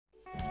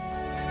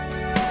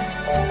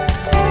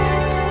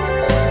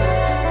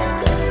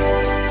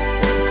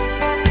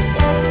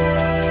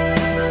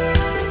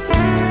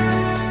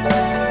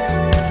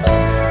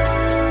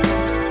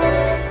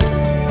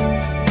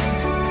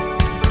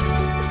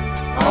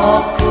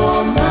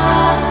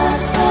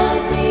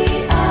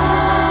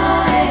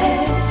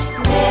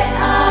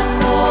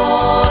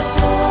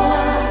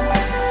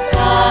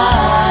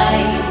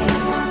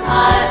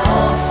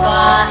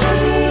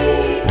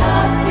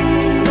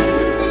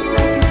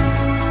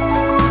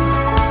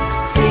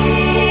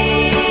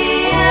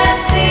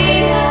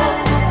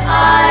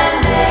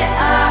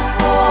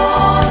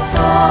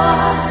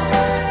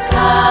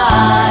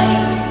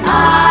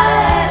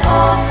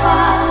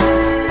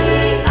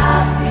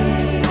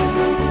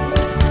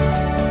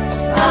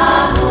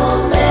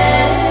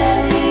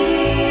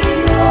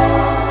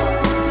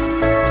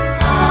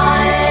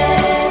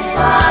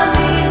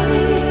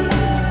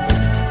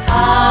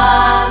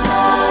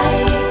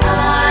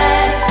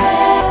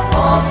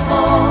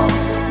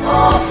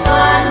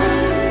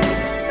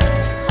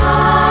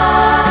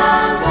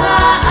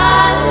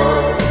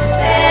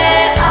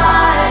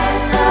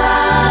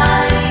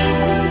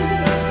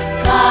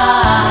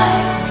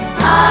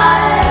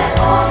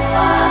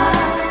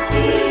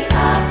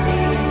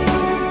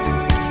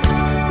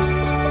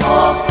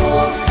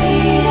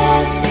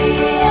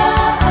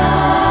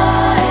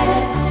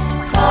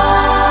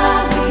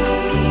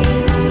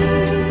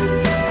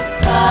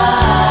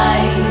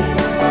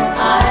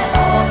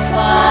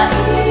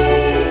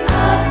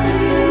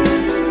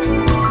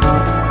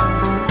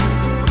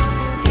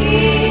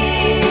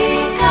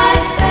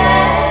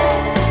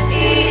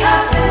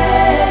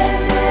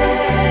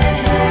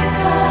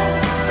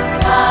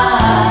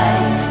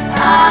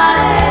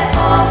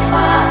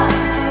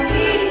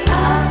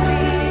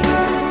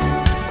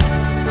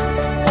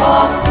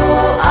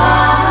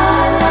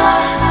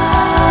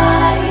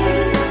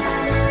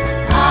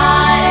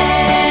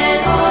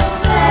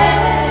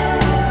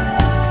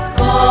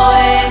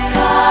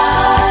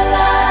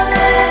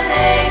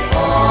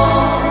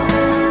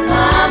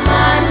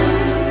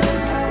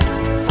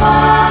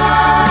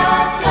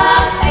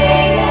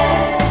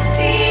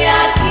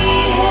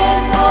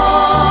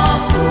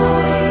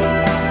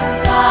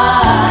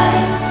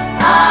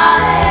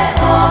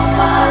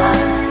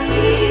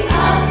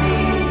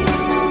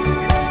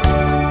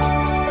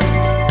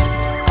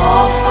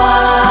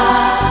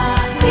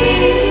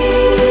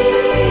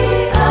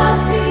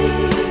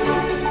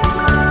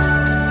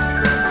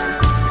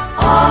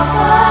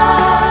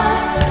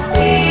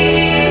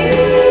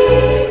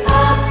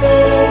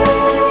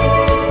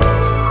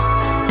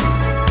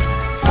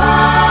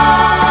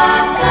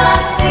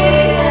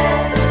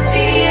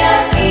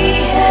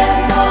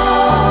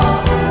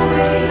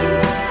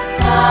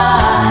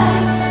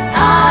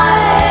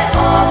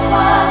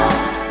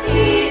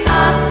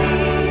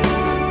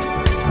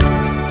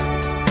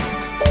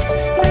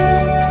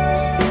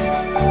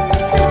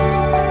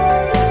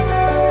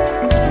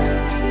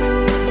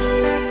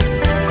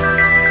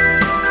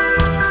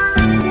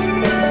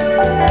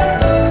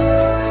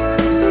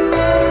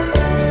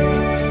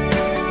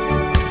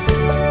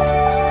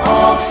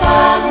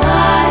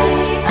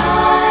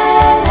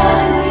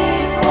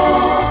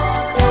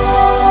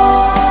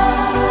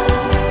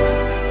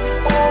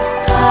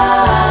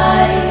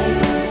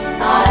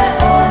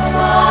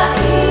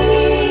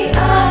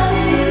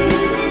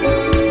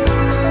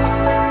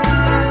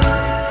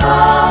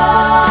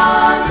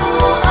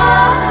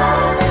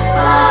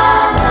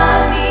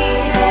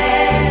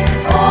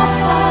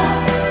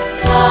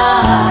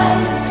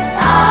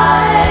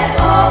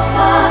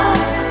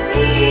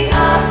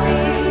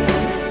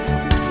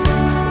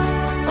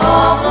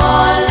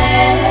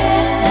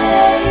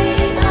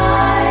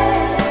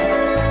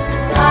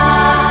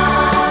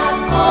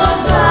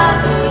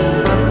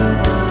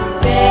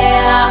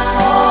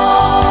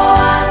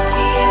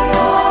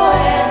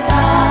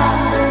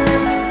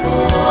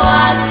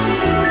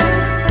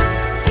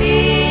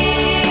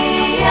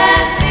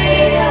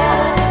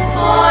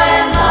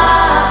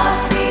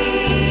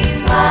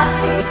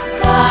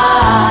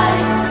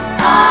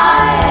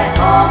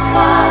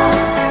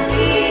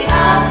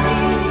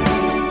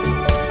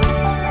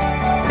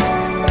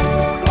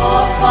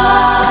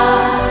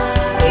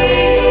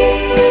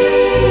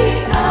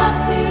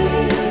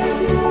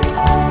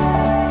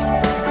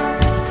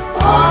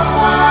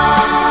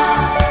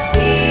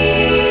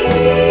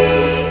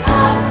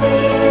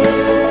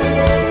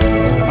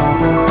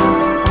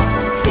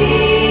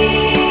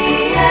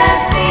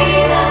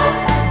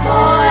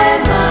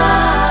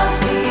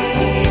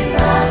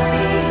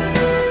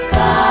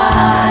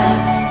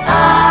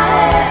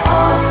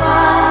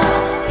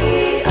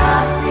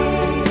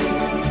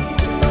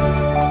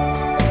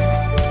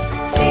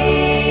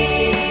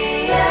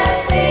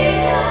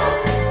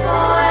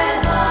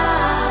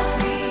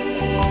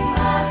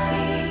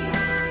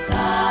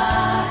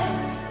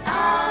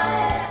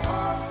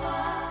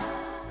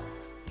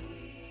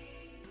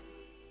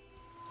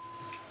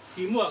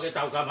ke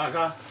tau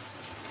kamaka.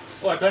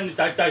 O atani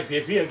tai tai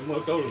fie fie ki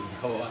mo tolu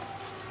hoa.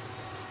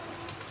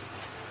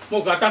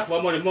 Mo ka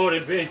takwa mo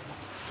pe.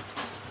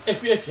 E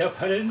fie fie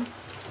paren.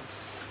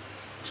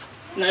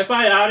 Nai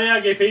pai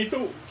area ke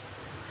feitu.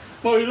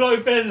 Mo I loi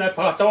pe na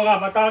pa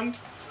tonga matang.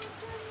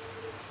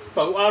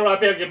 Pa ala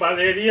pe ke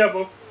valeria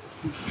mo.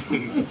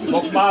 Mo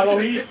malo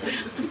hi.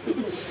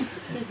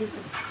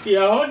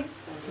 Kia hon.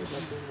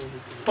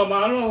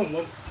 Pamalo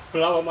mo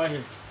pelawa mai.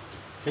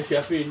 Ke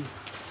fiafin.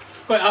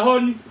 Koe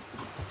ahon.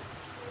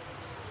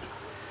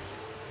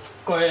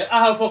 Koe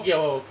aho foki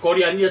o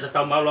Kolianita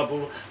Taumalua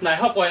Pulu. Nai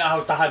hoko e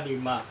aho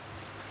tahani ma.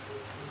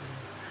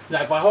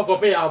 Nai pa hoko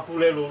pe aho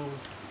pulelu.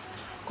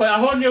 Koe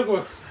ahon yo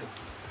ko.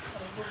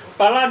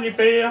 Palani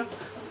pe ya.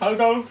 Hau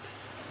tau.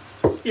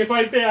 Ke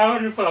pai pe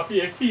ahon pa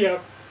pia.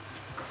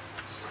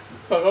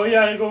 Pa ko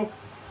ia ko.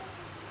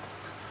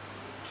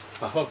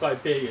 Pa hoko ai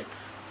pe ya.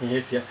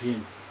 E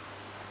fiafin.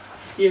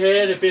 I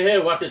he pe he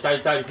wate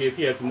tai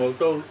fia ki mo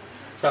tau.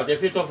 Tau te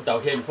fito tau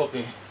hen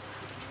foki.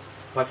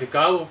 Pa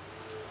fikau.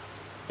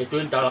 E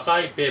tuin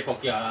talakai pe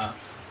foki a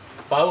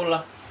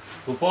Paula.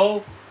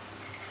 Kupou.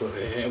 Ko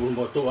e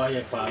umotu ai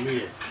e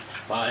famille.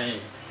 Pa e.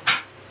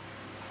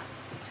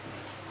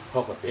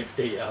 Hoko pe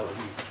fite ia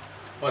ni.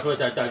 Wato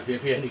tai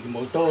fia ni ki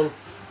mo tau.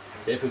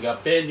 Te fika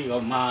peni o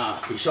ma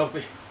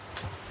pisope.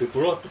 Pi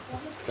pulotu.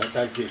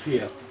 Tai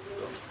fia.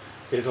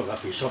 Pe foka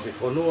pisope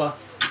fonua.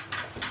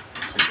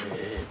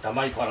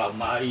 Tamai whalau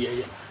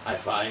mai ai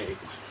whae.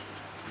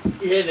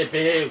 I hene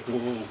pe ku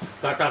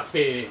katak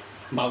pe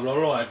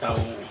maulolo ai tau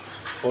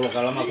kolo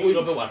kalama kui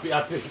lope wapi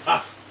api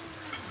as.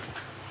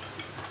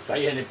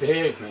 Kai hene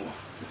pe ku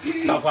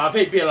tau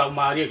whawhei pe lau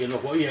maria ke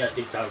noko ia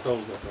ti tau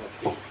tau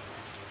koto.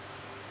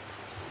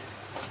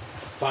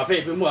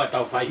 Whawhei pe mua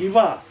tau whai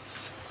iwa.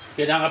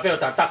 Ke nanga peo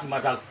ta taki ma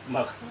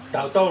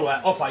tau tau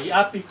ai o whai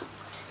api.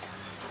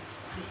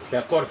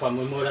 Pea kore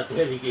whamumura tu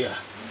heli kia.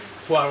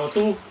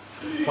 Fualotu.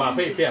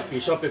 Whawhei pea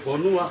pisope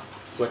fonua,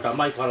 koe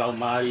tamai whalau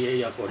maari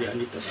e a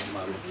Kolianita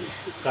Taumalua.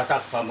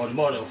 Katak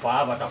whamorimore o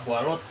whaama ta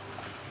fuarot,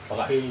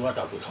 pakahiri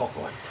wata kui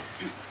hoko ai.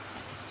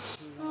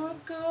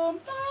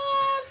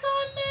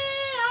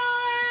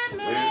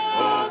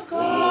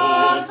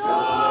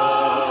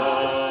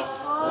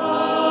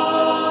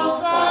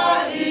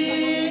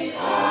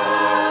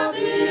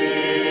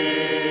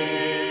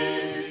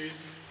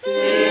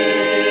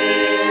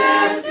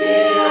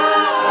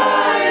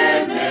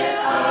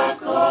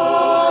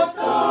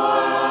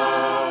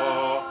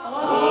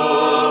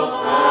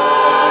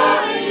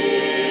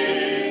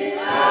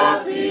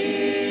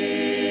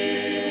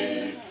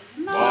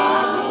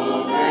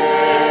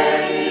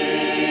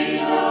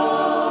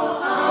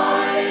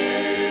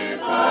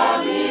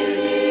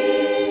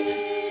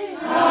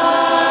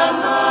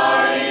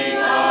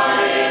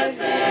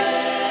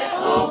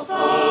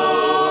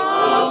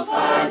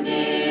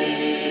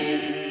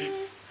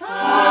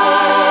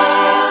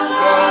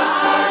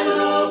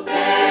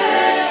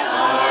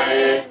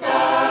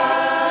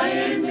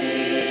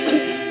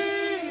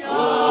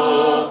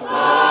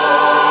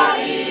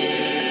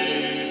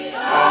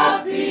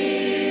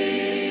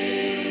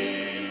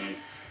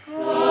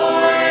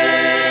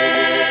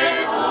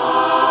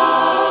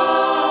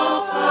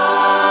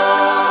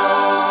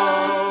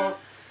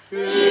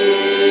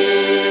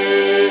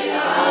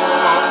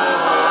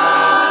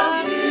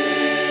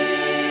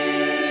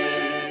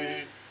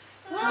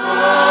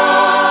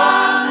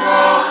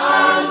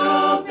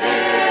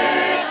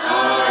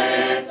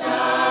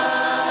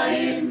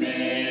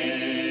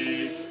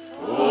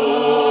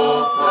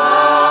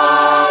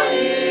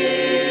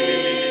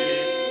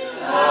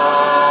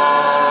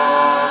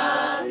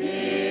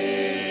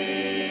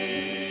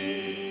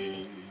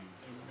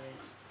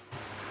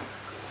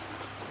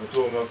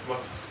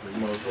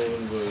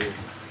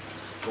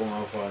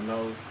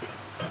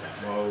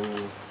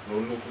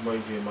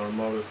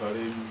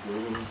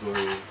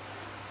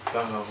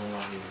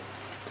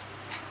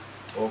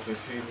 O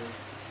Fefino,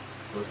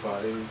 koe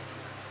whae,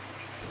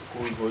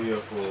 kui koe ia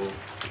ko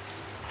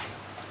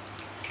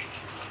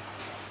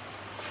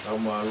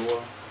Taumalua,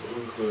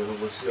 koe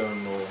hokosia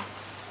no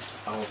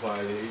aho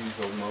whae i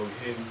kau mau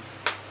heni,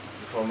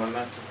 i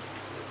whamanatu,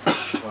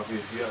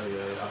 whawhiwhia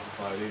ia e aho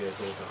whae e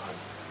tō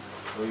tahani.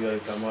 Koe ia i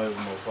tamai o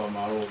mau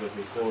whamaro ke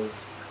te koe,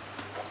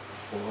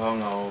 ko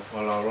hanga o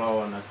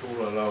whalaurawa na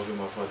tūra lau ke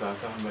mau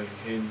whatataha mai ki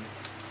heni,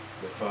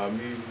 ke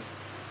whamiri,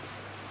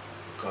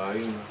 ka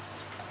inga,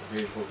 ke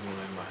foku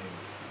ngai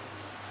mahinga.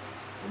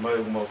 Ko mai o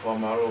mau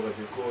whamaro ka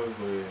te koe,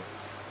 koe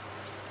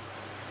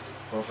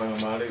whawhanga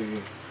mare i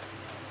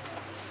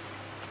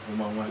o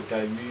mau mahi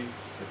taimi,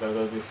 ke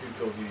tagau te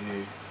whito ki he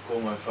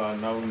kongai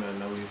whanau na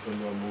nau i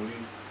whenua muri,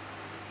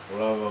 o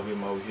rawa ke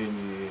mau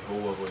heni e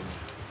hoa koe ni.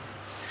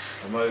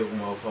 Ko mai o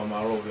mau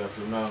whamaro ke a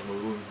whiuna koe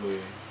ui koe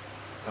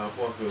ka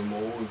pua koe mo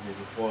ui koe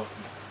ke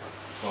whaki,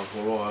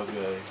 whakoroa ke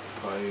ai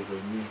whae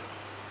koe ni,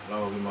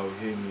 rawa ke mau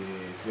heni e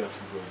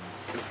whiafi koe ni.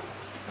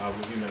 Ka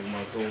bukina ki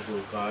mau tōku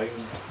ka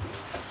inga,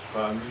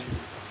 whami,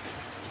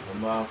 ka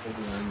maa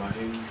whuku ngai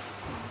mahingi,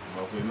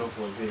 mau koe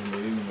nofo te me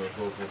rini mai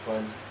whauko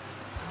whani,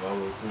 mau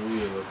o tui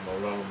e lo mau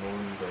raro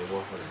mōni kai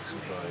wafa ki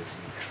suka ai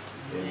si.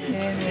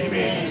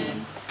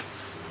 Amen.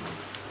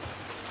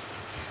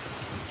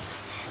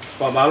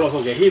 Pamalo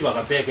ko ke hiwa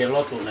ka peke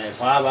lotu na e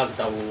whaawa ki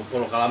tau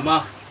kolo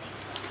kalama,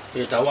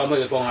 ke tau ama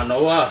ke konga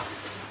noa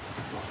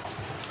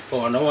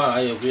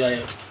ai o kia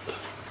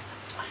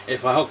e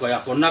whahoko e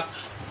akonak,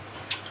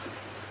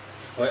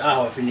 Hoi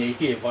aho whini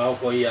iki e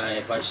whahoko ia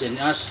e pai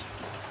sene as.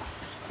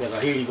 Pega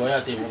hiri ko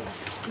ia te mo.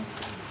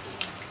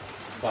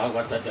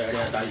 Pākata te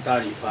area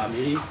taitari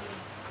whamiri.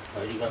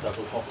 Hiri kata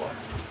ko hoko.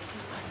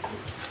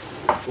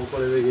 Koko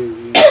le wege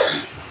i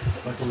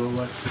patolo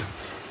wat.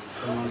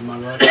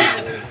 Manuat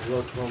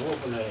lot ko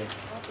hoko na e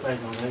pai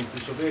no ngai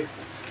piso pe.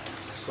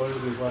 Solo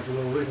ke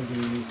patolo wen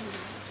ki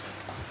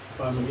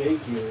whamiri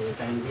ki e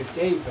taini ke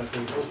tei ka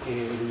te hoke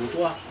e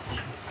mutua.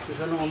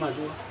 Ke whanonga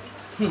matua.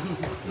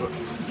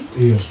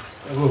 Iya.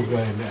 Aku gua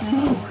ni.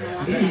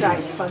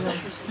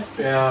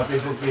 Ya,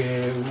 besok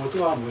ke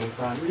motor ambil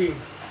family.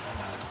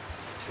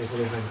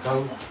 Besok lepas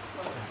kau,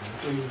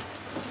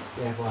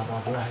 ya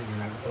apa lah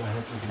ini, apa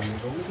itu ini.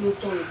 Kau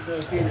betul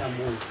ke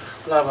namu,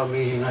 lama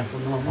mengingat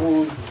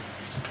namu,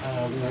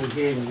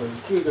 mungkin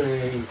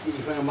kita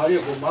ikan Maria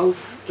kau mau,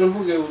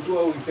 contoh ke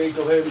untuk awak pergi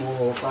tu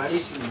mau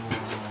Paris,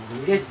 mau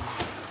ni.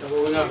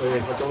 Kalau nak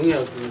patungnya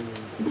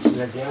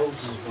nak jauh,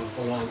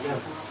 kalau dia.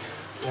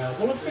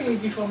 Kalau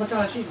pergi di format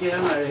sih dia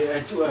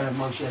itu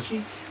manusia sih,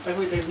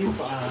 tapi kita ni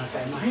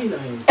tak mahin lah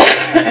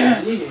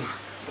ni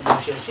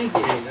manusia sih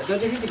dia.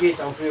 Jadi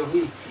kita tahu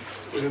pergi,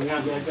 orang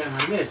yang dia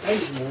mana, saya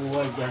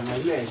mau jangan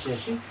mana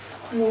sih,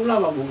 mau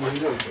lama mau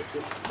mana.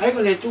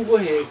 Aku ni tu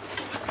boleh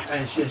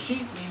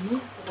sih,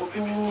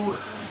 aku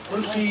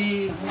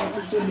polisi,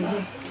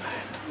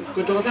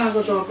 ketua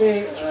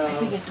pe,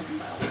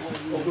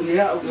 aku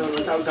ni aku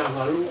tahu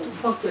baru,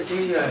 fakta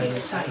dia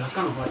saya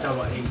kan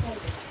tahu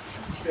ini.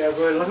 Kaya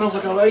ko lanang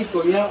katawai ko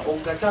ya o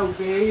kataw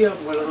pe ya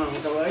mo lanang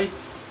katawai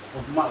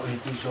o ma e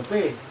ti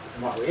sope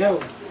ma ya o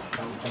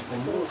ta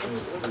ko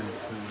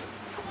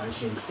ai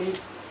sense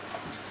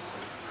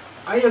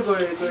ai ko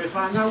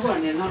fa na ko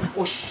ne na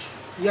os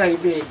ya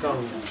ibe ka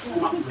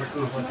ma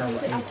ko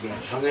katawai ke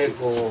sange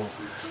ko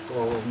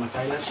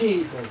mataya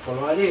si ko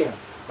lo ale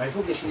pai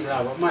ko ke si la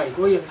mai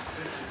ko ya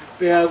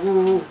pe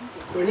agu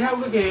ko ne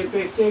agu ke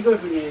pe te ko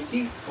fini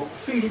ki o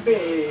Filipe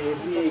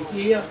ni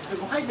ki ya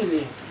ko hai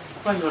ne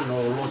pai no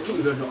lotu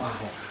i no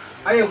aho.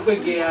 Ai o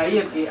ke ai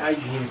ke ai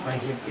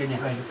pai ke ne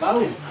pai kau.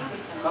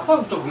 Ka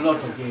pau to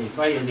loto ke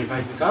pai ne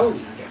pai kau,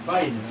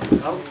 pai ne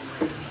kau.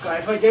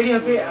 Ka pai jadi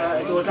ape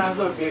to ta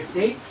ko pe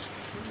te.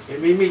 E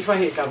mi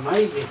fai ka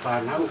mai ke pa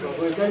na ko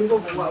ko dan ko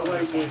wa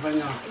ke pa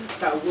na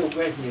ta ko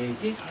ko ne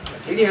ki.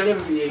 Jadi hale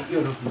pe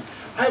ki no.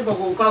 Ai pa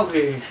ko kau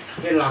ke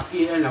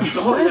laki na to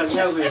ho ya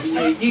ya ke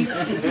ni ki.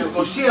 Ko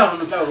sia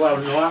no ta wa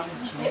no a.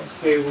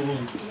 Ke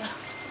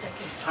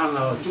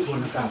hanga tuko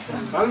na kapa.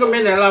 Panga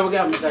mena la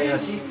ga mtai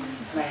asi,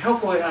 na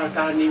hoko e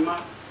ata ni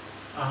ma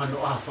a no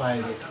a fai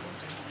le.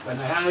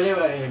 Pana hanga le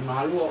e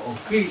malu o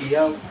kili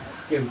ya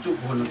ke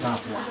tuko na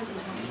kapa.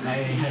 Na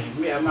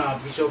me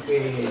ama piso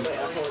pe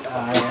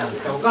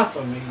tau kapa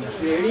me ya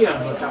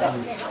seria no ta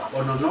o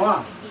no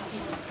noa.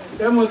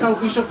 Temo tau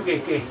piso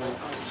pe ke.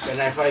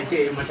 Kana fai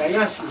che mtai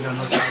asi ya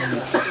no ta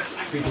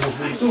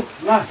pitu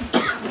la.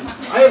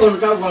 Ai ko no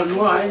ta ko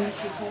no ai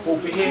ko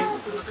pe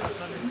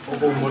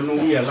o monu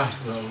ia lah.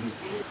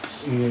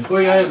 Ko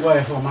ia ko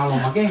e famalo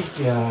make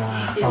ya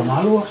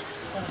Taumalua.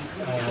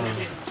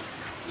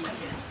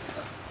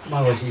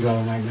 Malo si la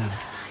mai na.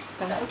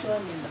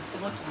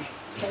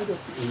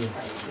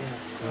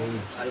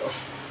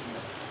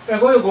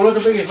 Ko ko lo te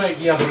pe fai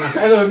kia kona.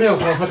 Ai me o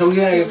fa to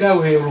ia e ka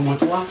o he lo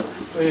motua.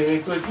 Ko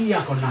kia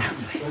kona.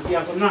 Ko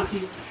kia kona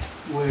ki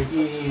o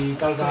ki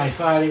tal dai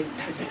fare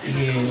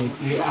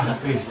ki a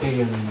pe te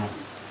ia na.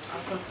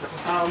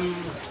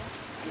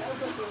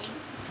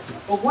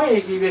 O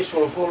koe ki ve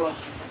solo fola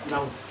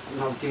nau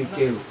te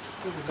teu.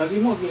 Ka ki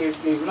mo ki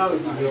lau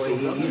ki ve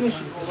solo ki ve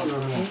solo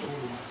no.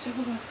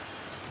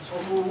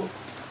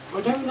 O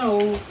tau na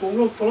o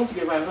kongo koloti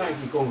ke vai vai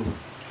ki kongo.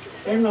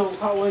 E na o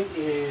kau ai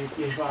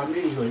ki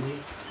whamiri hoi ni.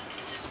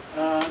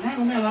 Nai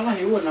o mea lala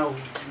he ua nau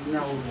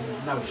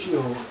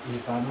sio ki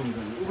whamiri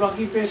hoi ni. Ula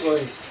ki pe koe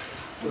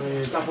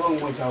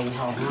tapuang mo tau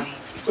hao ha.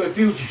 Koe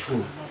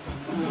beautiful.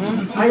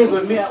 Ai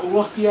koe mea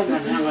ua ki ana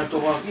nanga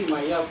toa ki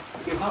mai au.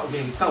 Ke pau ke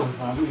kau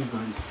fa mi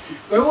kan.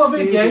 Ko o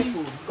be ai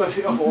ko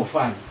fi o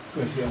fa. Ko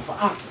fi o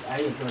fa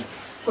ai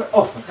ko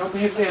ofa ka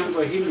pe pe an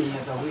ko himi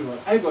na ta wi.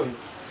 Ai ko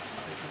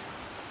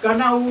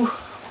kana u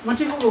ma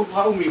ti ko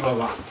pa u mi ba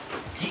ba.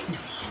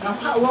 Na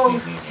pa o mi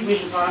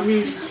fa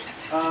mi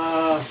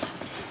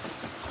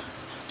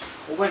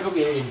o vai ko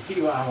be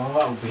ki wa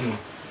wa u be.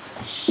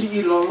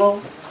 Si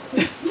lolo.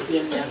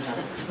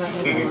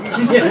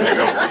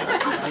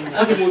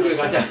 Ate mo de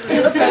ka ta.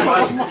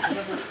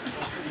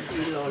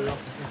 Lolo.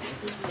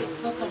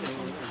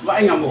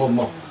 Vai ngam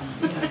mo.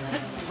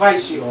 Vai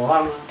si o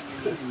hang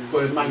ko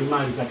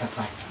mani kata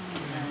kai.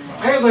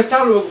 Ai ko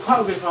talo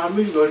ko ke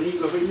family go ni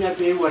ko me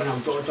pe wa na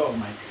to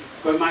mai.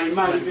 Ko mani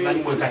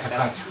pe mo kata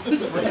kai.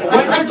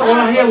 Ai to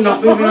la he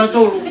na pe na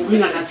to ku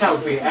mina na tau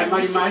pe. Ai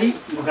mani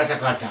mo kata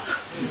kata.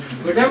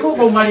 Ko ta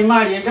ko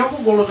mani ta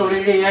ko lo to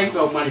le ai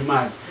ko mani.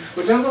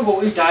 Ko ta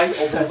ko itai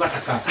o ko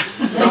kata kata.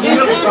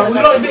 Ko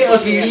lo be o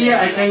ti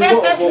ai ta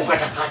ko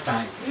kata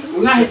kata.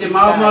 Una he te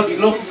ma ki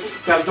lo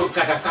kau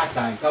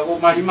kata-kata, kau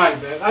mari.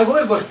 Aku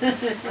ko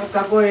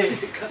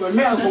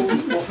me aku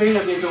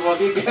ofena de to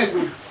waki ke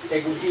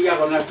aku kia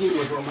ko na ki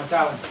ko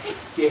mata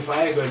ke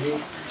fae ko ni.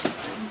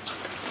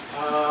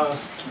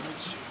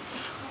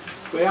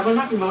 Koe ama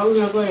naki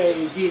maunga koe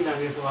I kina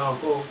ne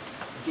whakako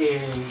ke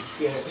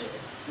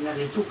na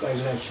ne tuka I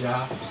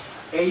laisia.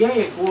 E ia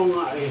e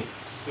kuonga e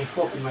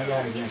whoki mai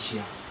a I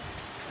laisia.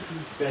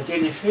 Pea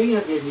tene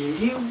whenga ke ni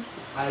liu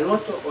ai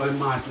loto o e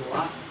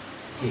mātua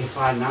ki he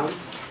whanau.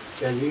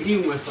 Pea ni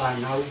liu me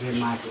whanau ki he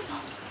mātua.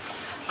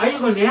 Ai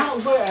ko ne au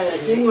koe ai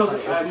tunga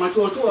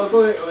mātua tua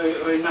koe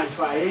o e nai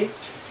whae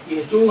I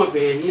he tunga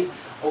pēni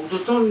o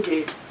kutoton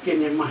ke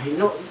ne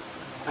mahino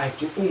ai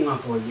tuunga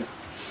koe ia.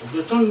 O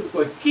kutoton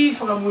koe ki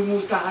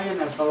whakamui tahaya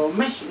na palo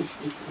mesi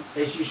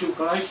e sisu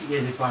kalaisi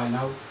ke ne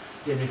whanau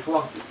ke ne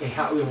whaki e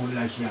hau e mui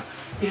laisia.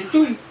 E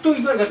tui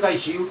koe ka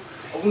kaisiu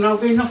o kunau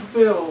kei nafu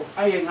peo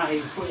ai e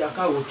ngahi koe a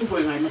kau o tupo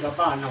e ngahi meka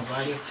pānau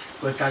kare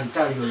koe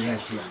taritari o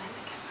laisia.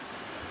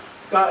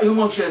 Ka iho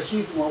mau sia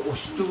siku mau o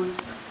situi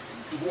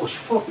o si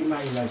whoki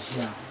mai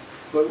laisia.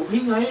 Koe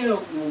uhinga e o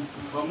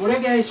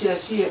whamureke e sia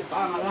si e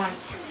pāngalai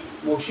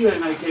mo sia e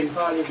ngai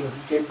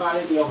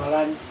kempare di o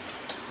kalani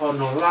o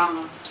no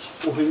langa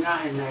uhinga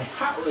e nai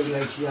hao e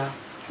laisia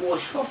o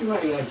si whoki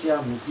mai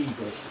laisia mo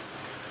tiko.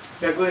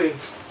 Pea koe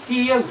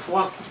ki e u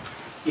whaki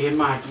ki he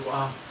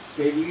mātua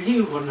ke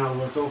liu hona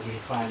ua tō ki he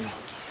whanau.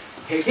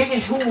 He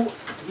keke hu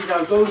ki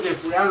tau tōru te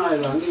puranga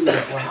e langi me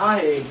koe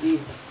hae e ki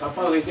ka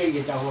pau he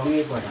keke tau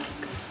hange koe na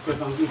koe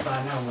pangi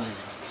whanau ai.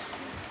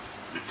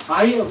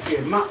 Ai o ke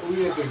mau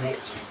ia ke ne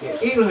ke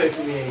iro he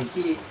kene e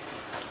ki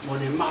mo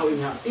ne mau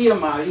ina ia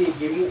maari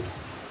ki mu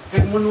he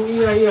monu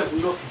ia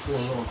kunoki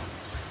kuolo.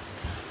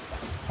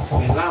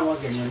 Me lawa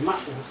ke ne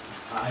mau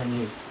ai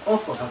ne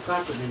ofa ka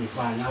kato ne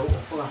whanau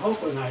o ka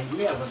hoko ngai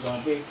mea ka toa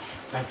pe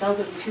kai tau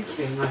te kito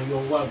ke ngai o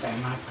wau kai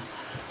mata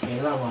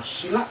ke lawa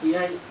sila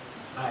iai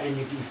a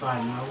ene ki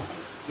whanau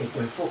ke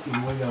toi foki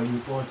mo ia o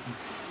ripoti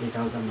ke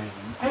tau ta mai.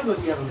 Ai ko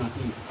kia kuna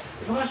ki.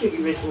 E whakase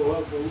ki vesu o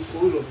wau ko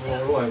uilo ko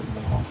roa e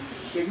kuma.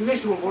 Ke ki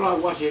vesu o kola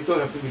wasi e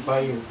toa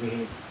whilipai o ke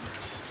he.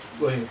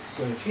 Koe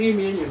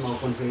whimi ene mau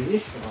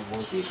konferenisi ka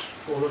wauti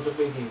ko roto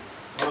pe ke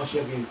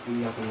awasia ke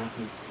ia kuna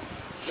ki.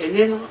 E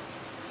nena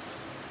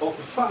o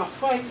ke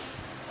whaafai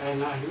e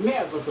ngahi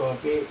mea kotoa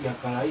pe ia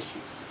karaisi.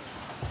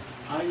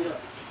 Aia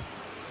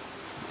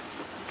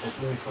o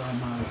koe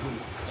whaamāhi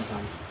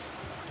katai.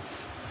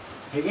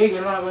 He keke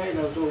lawa e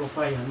nau tōro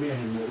whai ha mea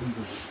he mo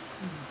uiku.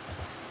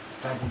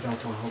 Tāti tau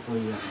kua hoko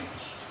ia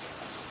reisi.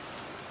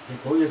 He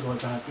koe kua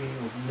tāpe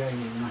o kia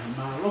e ngahi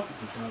mālohi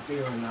ki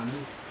tāpe o nami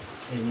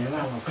e ne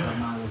lawa kua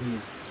mālohi.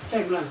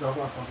 Tei mlan tau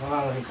kua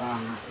whakalala he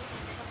kāanga.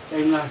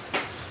 Tei mlan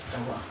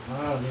tau kua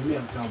whakalala he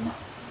mea tau maa.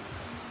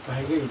 Ka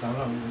he keke tau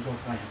lawa o tō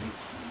whai ha mea.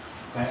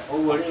 Ka e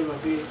oua rewa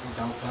pe o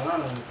tau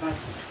whakalala he kai.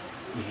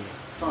 I he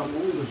wha mo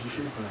uiku si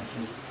sukala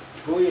si.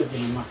 Koe e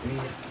tene maka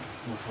ia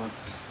mo whai.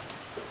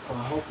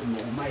 Kua hoko mo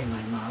o mai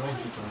ngai mālohi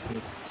ki tāpe.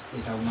 E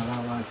tau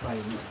marawa e whai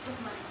mea.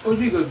 O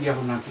tiko ki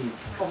ako naki.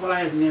 O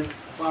whalai e tene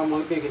wha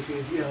mo i peke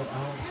whiwhia o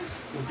aho.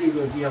 O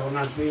tiko ki ako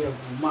naki e o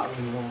mao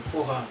e o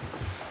koha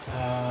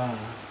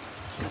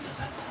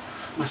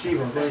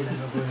masiwa koe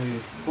na koe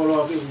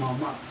poloa ki mao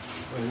mao.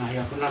 Koe ngahi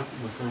ako naki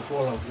mo koe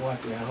poloa kua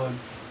te ahon.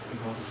 E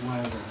koe ako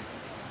mai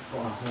o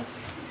aho.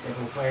 E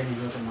koe whai ni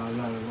rota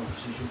maulala o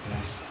sisu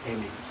klas.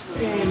 Amen.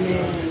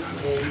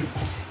 Amen.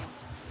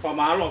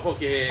 Whamalo ko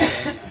ke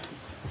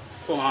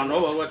ko ano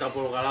wa ta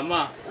polo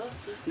kalama.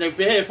 Ne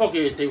pe fo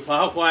ke te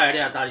fa ko ai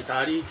rea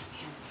tari.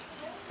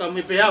 Ta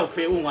me pe au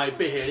fe un ai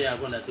pe he rea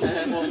ko na tu.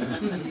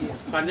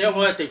 Pa ne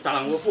mo te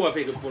talango fu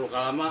pe ke polo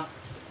kalama.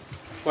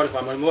 Ko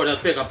fa mo re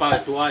pe ka pa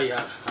tu ai a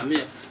me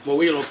mo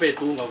wi lo pe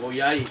tu nga go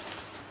ai.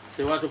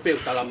 Te wa tu pe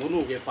talango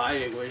nu ke fa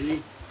e go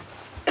ni.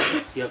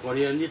 Ia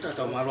Kolianita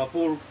Taumalua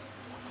Pulu.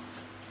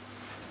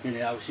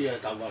 Ini au sia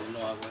Taumalua no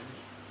agua.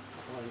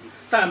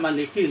 Ta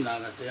manikina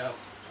na te au.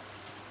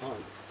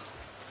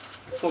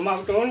 Ko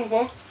mau tolu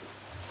ko.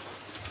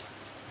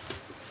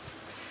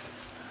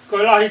 Ko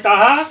lahi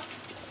taha,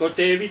 ko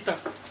te evita.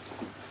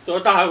 Tō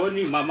taha ko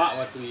ni mama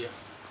watu ia.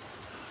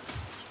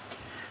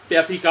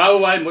 Pea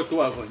whikau ai mo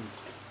tua ko ni.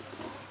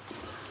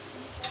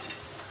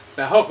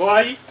 Pea hoko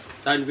ai,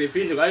 tani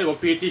pepinu ai o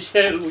piti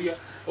selu ia,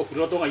 o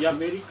kurotonga i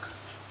Amerika.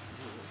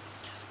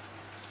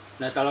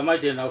 Na talamai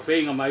te nau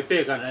whenga mai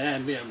peka na e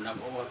mea mna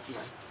moa ki.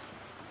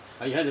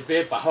 Ai hane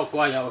pe pa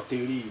hoko ai o te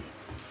uri.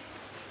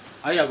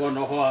 Ai ako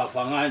no hoa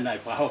whangai nai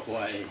pa hoko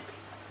ai.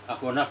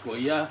 Ako nako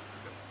ia.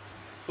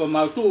 Ko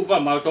mau tuu ka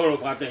mau tolo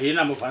ka te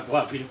hina mo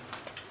whatua pinu.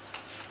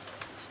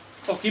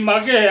 O ki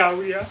make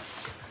au ia.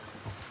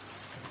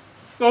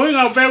 Ko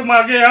hinga peu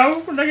make au,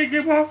 nake ki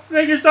mo,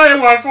 nake sae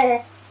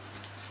wako.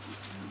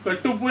 Ko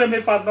tupu e me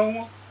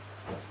patongo.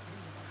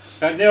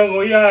 Ka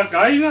neongo ia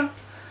ka inga.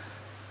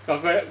 Ka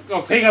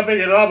whenga pe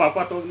ke lama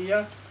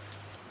patongia.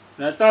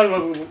 Na talwa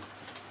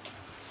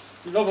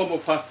loko mo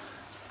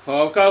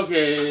whakau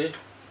ke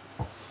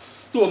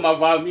tua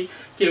mawami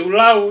ke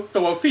ulau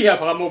tawa whiha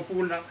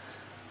whakamopuna.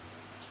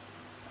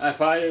 Ai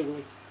whae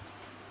koe.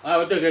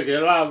 Ai o te ke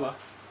lava.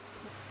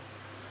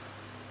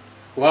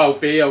 Wau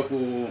pe au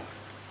ku...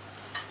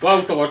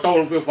 Wau toko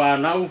tolu pe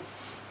whanau.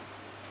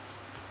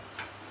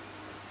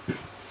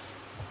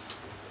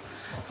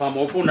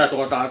 Whamopuna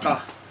toko tata.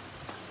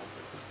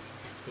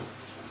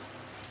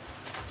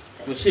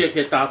 Mo sia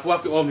ke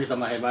tāpua ke omi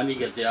tama he mani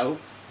ke te au.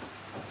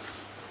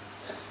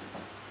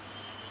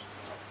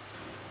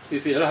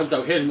 Whiwhi rahu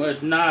tau hen mo e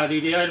nā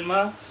riri ain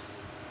mā.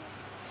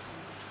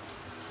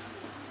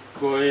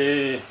 Ko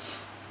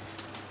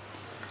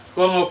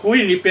ngā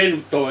kuini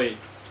penu toi.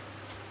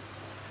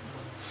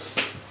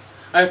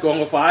 Ai ko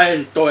ngā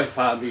whaen toi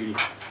whamiri.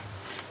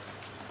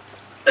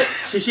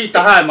 Sisi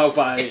tahai mau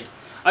whae.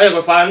 Ai ko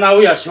whanau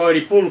ia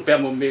soiri Pulu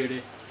pia mo mere.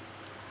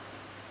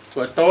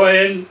 Ko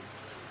toi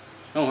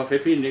ngā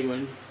whewhine koe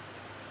ni.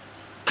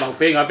 Mau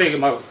whenga pe ke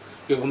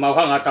mau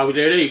hanga tau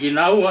rere ki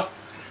nā ua.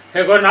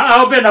 He ko nā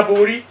au pe na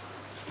puri.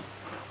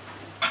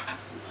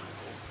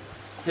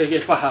 He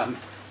ke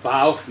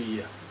whaofi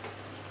ia.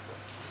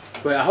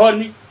 Koe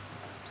ahoni,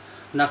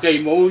 na kei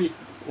moui,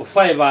 o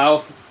whae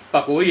wāo,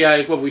 pako ia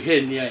e koe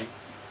wiheni ai.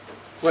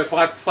 Koe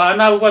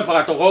whanau, koe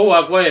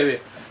whakatokoua koe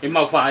e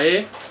mau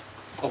whae,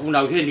 o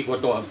kuna wiheni koe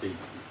toa mpe.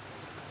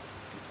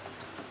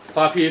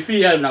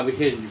 Whawhiwhi ai na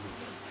wiheni.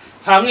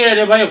 Hange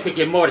ere mai o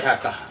ke mōre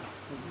hata.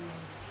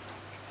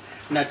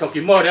 Nā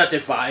toki mōre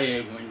hate whae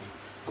e koe ni,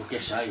 o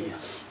ke saia.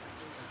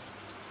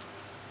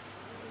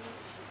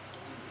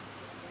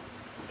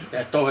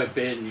 Pea tohe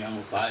pēni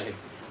ango whae.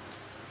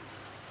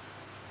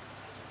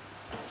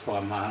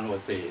 Whamano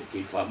pe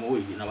ki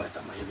whamui ki nawa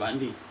tama e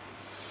wani.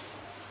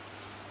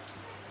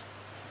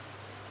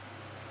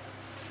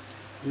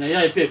 Nā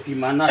ia e pe ki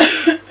mana.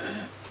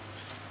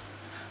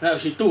 Nā o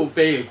si tū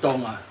pe e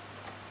tonga.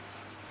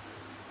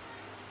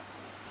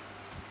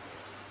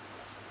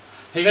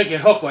 Hega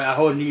ke hoko e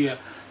aho nia.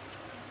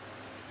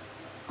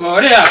 Ko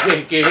rea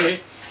ke he,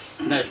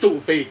 nā tū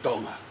pe e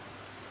tonga.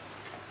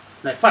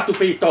 Nā whatu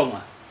pe e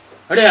tonga.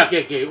 Rea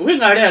ke,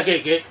 uhinga rea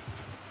ke,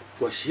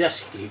 ko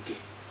siasi ke.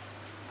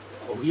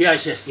 O ia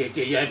se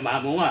ke ia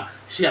mamonga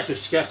sia su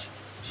sketch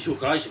si su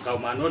kai se ka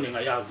mano ni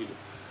ngai au gitu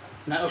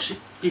na o si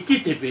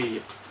kite pe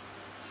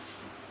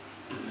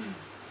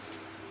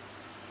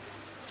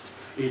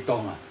e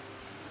tonga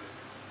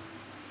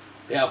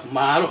e a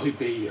malo hi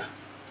pe ia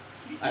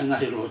ai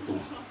ngai roto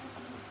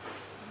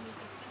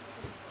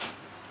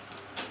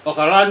o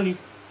kalani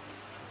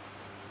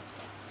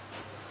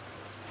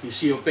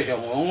si o pe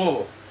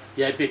hongo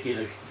ia pe ki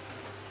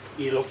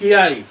i lo ki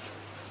ai.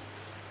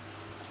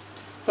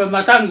 Koe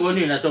matango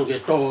ni na toke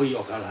tō i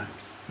o kalani.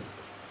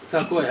 Ka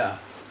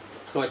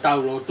koe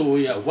tau lo tū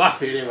ia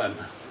wawhirewa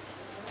na.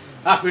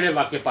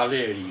 Wawhirewa ke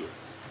paleri.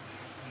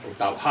 O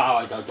tau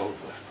hawa i tau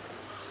tōku.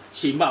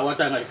 Si maa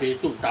watanga i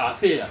whetū tā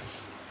whea.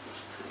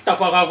 Ta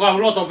whakakau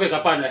loto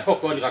peka pane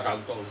hoko ni ka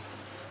tau tōku.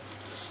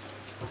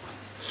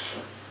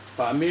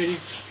 Pāmeri.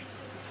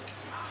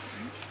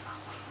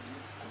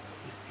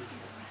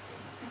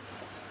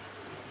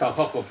 Tau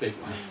hoko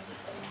peka.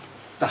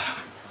 Ta.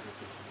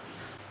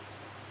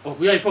 O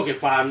kuia i whoke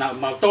whanau,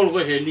 mau tolu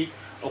koe he ni,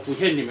 o kui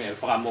heni me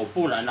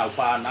whakamopuna nau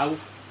whanau.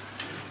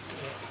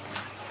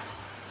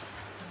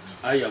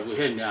 Ai a kui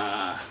heni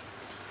a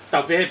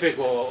tau pehepe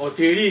ko o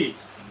tiri,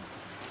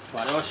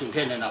 whare wasu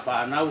heni na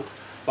whanau.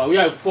 Pau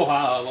iau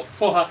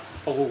whoha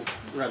o ku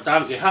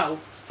ratange hau,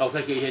 au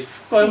keke heni.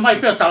 Koe mai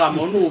pia tala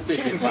monu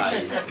peke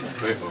whae.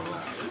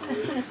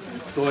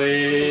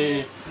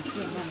 Koe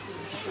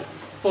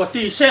o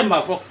ti sema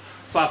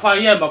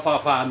whawhai ema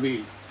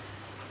whawhami.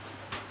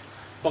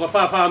 Paka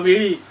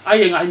whawhamiri,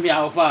 ai ngai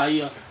mea o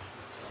whaia.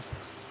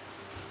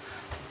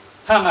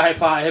 Hanga he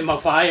whae, he ma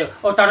whae,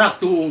 o tarak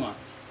tuunga.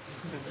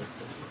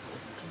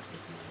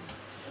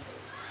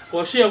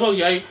 O sia ko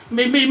iai,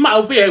 me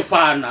mau pe e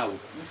whanau.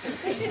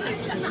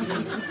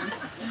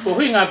 Ko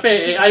hinga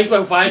pe e ai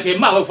koe whae ke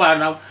mau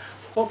whanau.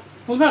 Ko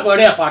hinga ko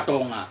rea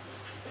whatonga.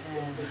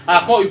 A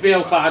ko i pe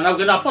o whanau,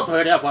 ke nā poto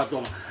he rea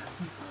whatonga.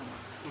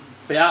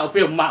 Pe a o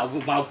pe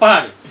mau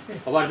pare.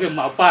 O wale pe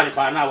mau pare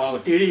whanau, o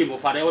tiri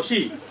mo whare o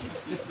si.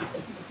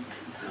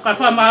 Ka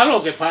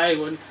whamalo ke whae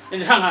ko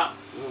ni hanga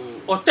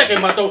o teke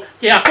matou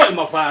ke a koe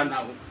ma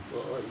whanau.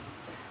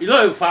 I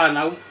loi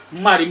whanau,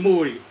 mari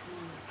muri.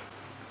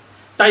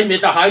 Tai me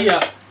tahaia,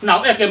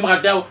 nau eke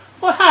makateo,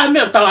 ko hae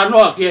mea tala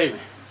noa ki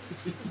eme.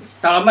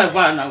 Tala mai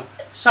whanau,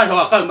 sai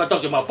hoa kau matou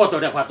ke mau poto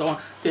rea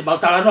whatonga, te mau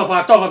tala noa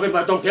whatonga pe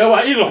matou ke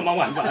oa ilo ma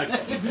wai mai.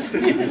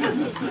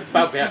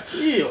 Pau pea,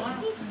 iyo.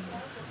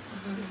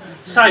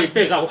 Sai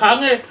pe kau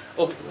hange,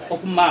 o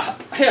kuma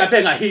hea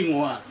pe ngā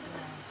hingoa.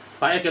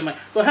 Pa eke mai,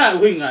 ko hae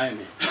uhinga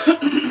eme.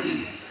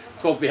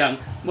 Ko pehang,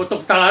 mo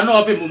tok tala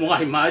noa pe mo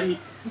ngahi mari.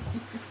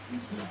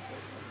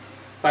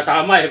 Pa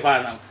tala mai he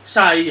whanau,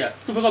 sa ia,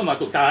 tu peka ma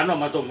tok tala noa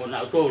ma tō mo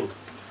nau tōru.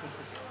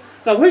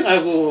 Ka uhinga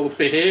ko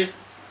pehe,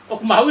 o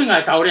kuma uhinga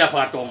e tau rea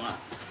whatonga,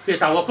 ke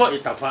tau ako e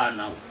tau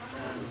whanau.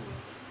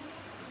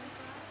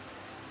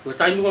 Ko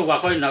taimu ko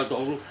wako e nau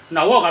tōru,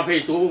 nau oka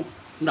whetu,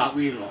 nau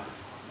ilo.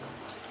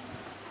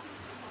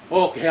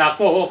 O ke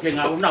ako, o ke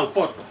ngau nau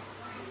poto.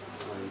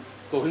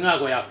 Ko hinga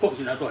ko ya ko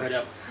sina to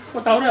herea.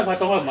 Ko tau rea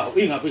whatonga ma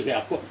uhinga pi ke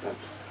ako.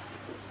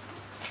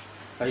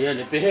 Ka ia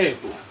ne pehe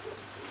ku.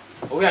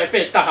 O ia e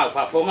pe taha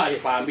whafonga e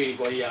whamiri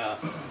ko ia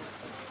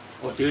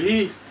o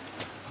tiri.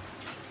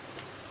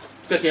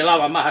 Ke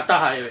lawa maha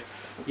taha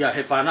ia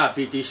he whana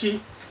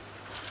PTC.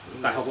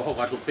 Ka hoko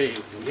hoka tu pe,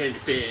 uhen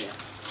pe.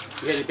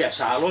 Ele pe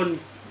salon.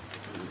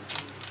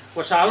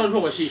 Ko salon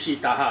ho si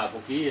taha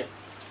ko ki.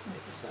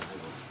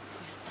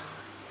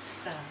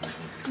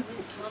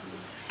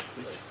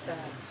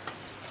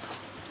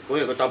 Ko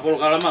ko tapol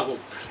kala ma ko.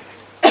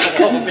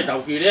 Ko pe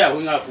tau ki le a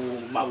hunga ku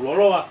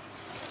maulolo a.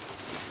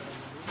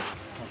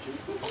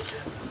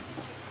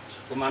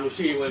 Ko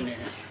manusi wene.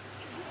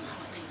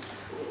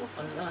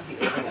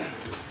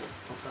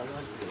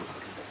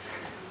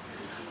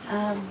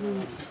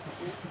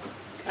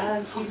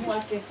 Kimo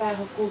ake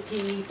whahoko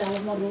ki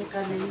Taumalua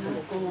kanena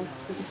ko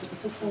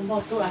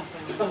motu a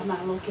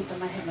whamalo ki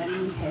tana he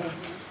mani he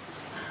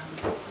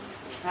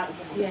ka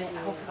usia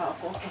aho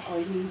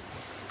whakaokoini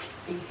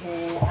i he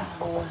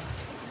aho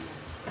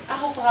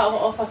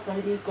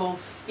whakaokoini ko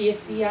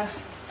whiawhia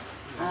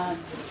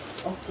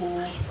o ko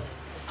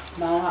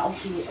maua o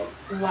ki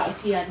ua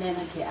isia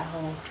nena ke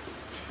aho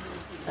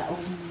ta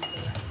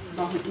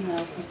mahu inga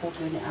o ki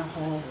toko ni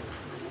aho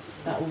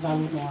ta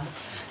uwalu noa.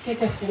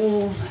 Ke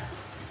fu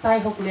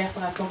sai hoku lea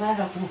whakatonga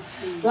haku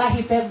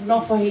lahi pe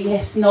nofo hi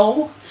he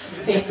snow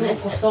whetu o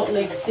ko Salt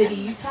Lake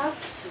City, Utah.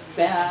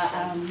 Pea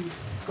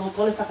ko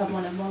kole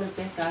whakamone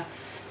peka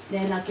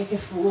nena ke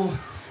fu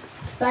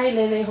sai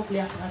lele hoku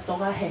lea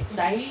whakatonga he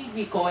tai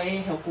wiko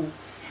e hoku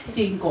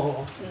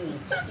singolo.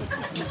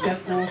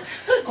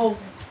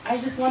 I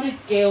just wanted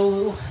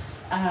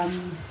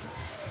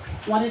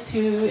wanted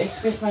to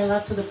express my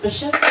love to the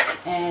bishop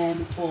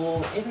and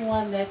for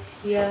everyone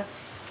that's here.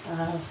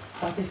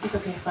 Pate fito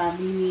ke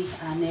family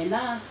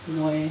anena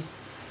noe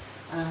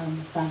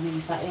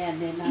family fa e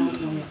anena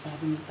noe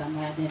family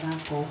tamai anena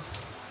ko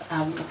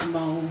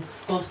mau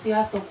ko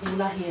sia to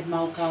kula he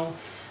mau kau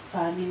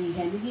family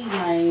heni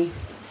mai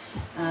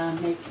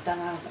me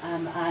kitanga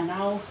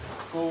anau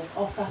ko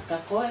ofa ka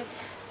koe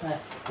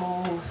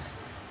ko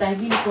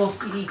taimini ko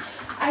si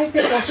ai pe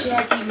ko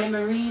share ki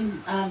memory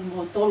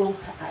mo tolo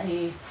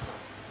e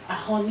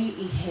ahoni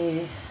i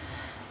he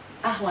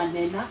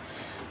ahwanena.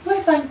 Koe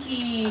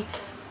whanki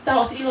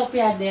tau si ilo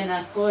pia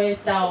nena, koe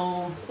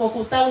tau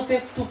koku tau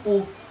pe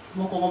tupu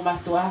mo kongo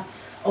matua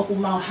o ku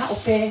mau hao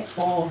pe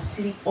o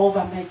sleep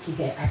over mai ki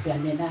he apia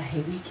nena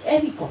he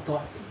weekend kotoa.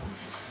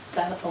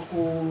 Ta o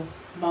ku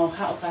mau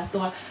hao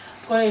katoa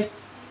koe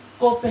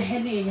ko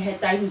peheni he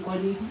taimi ko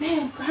ni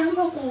man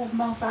kanga ko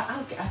mau fa au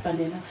ke apia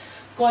nena.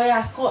 Koe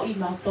a ko I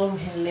mau tolu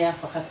he lea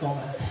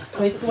whakatonga.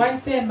 Koe tuai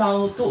pe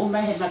mau tuu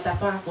mai he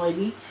matapa koe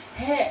ni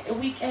he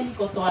weekend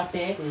ko toa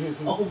pe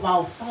o ku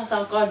mau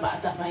whakatau koe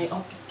maatapai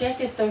o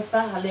keke tau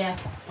whaha lea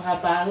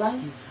whakabalang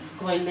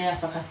koe lea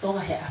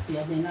whakatonga he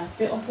apia nena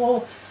pe o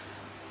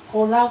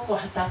ko lau ko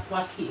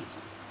hatakua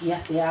ki a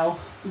te au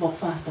mo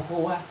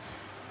whatohoa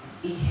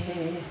I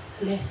he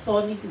le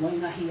soni mo I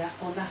ngahi a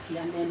kona ki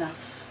a nena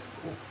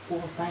o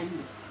whain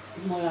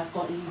mo a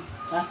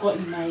ko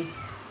I mai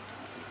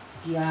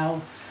ki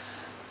au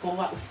ko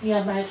wa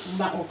usia mai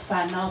ma o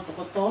whanau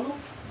toko tolu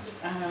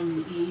I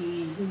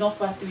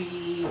nofa atu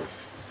I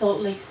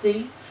Salt Lake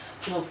City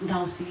ko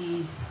nau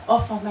si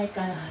ofa mai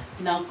ka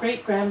nau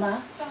great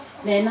grandma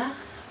nena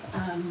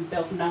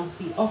bel nau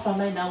si ofa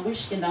mai nau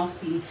wish ke nau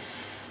si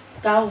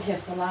kau he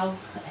whalau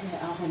he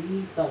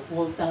ahoni but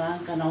ko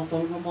talang ka nau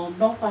tolu mo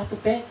nofa atu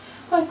pe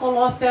ko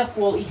loa pe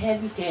ko I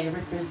heni ke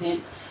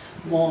represent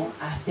mo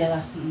a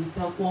sela si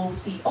pe ko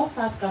si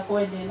ofa atu ka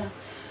koe nena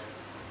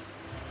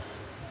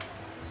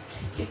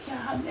ke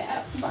ha me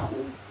mau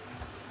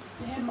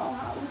he mau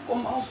hau ko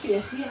mau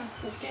whiawhia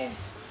ko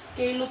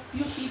ke look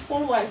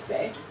beautiful ai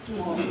pe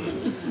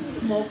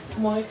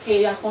mo ke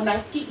a kona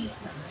ki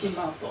ke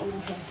mau tolu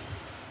he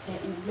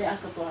mea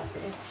katoa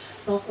pe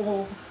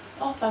ko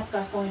ofa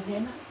ka koe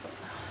nena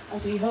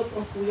we hope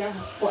o kuia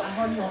ko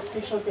ahoni o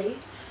special day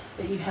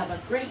that you have a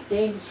great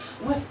day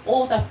with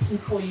all the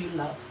people you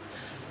love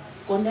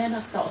ko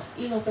nena ta os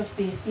ilo pe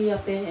whiawhia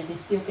pe e ne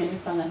sio ke ne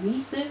whanga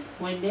nieces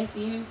or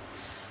nephews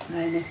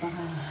na ne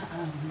whanga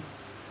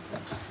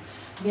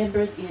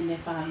members in the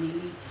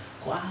family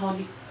ko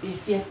ahoni e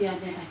whiawhia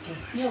nena ke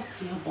sio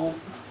ki mo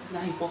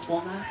nahi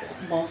fofonga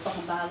mo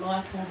whakabaloa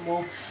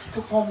mo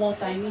tuko mo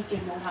taimi ke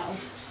mo hao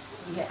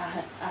I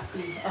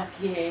api o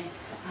ki e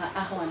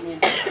ahoa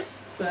nena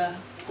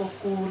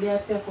ko lea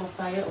pe ko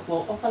whae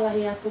o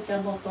whalahi atu kia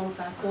mo tonu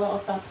katoa o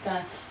whatka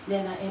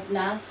nena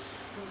Edna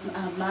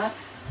Max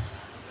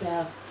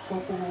pia ko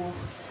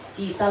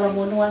I tala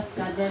monua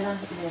ka nena I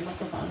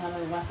mato maunala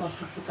I wako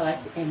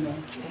sisukalais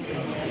amen.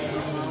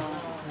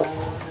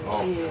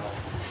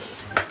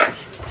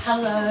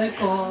 Hello,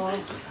 ko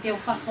te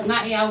whawhonga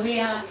I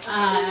awea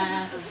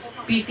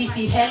PTC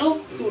Hello.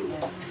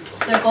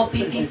 So ko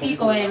PTC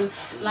ko e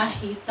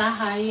lahi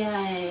taha ia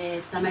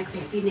e tamak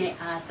whewhine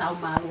a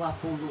Taumalua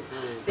Pulu.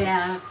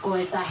 Pea ko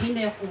e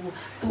tahine ku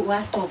tua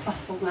to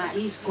whawhonga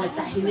I ko e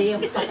tahine o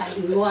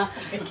whakahingoa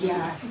ki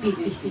a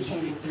PTC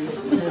Hello.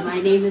 So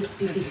my name is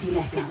PTC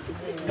Leka.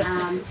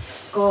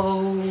 Ko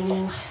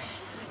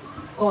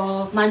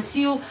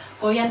Mansiu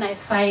ko yana e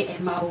whai e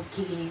mau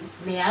ki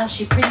lea.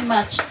 She pretty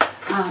much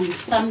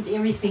summed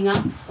everything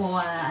up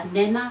for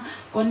Nena.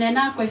 Ko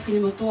Nena ko e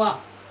whinimutua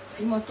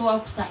ki mo tua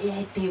kusa ia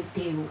e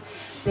teu.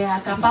 Pea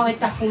ka pau e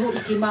tafulu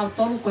i ki mau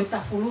tolu ko e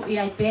tafulu i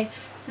ai pe.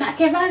 Na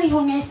ke wali ho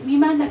nges mi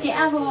mana ke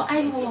aro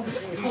ai ho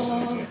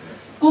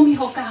kumi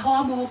ho ka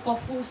hoa mo ko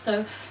fu.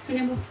 So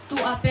whine mo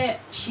tua pe,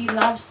 she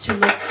loves to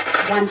look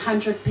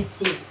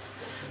 100%.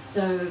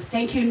 So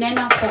thank you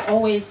Nena for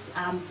always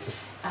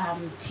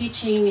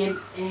teaching e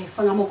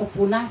whangamoko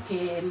puna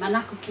ke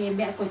manako ke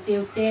mea ko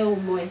teu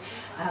mo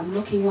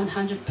looking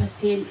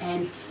 100%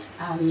 and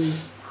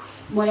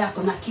mo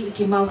ako na ki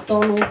ke mau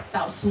tolo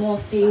about small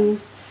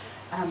things.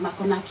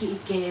 Ako na ki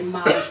ke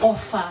mau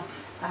offer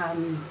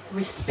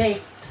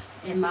respect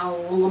e mau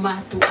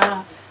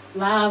ngomātua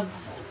love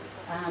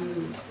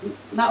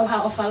mau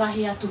ha offer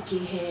lahi atu ki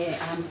he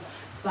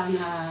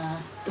whanga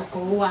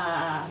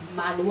tokoua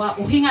malua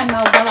uhinga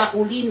mau wala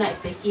ulina e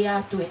peki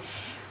atu e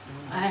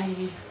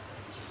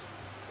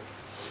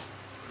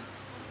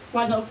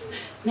one of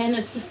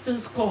Nana's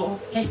sisters called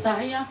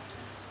Kesaya.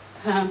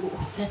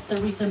 That's the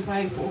reason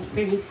why we're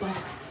very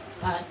black.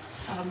 But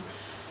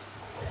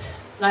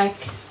like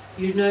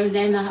you know,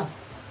 Nana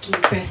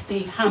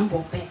birthday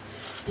humble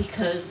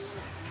because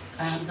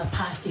the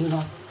passing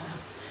of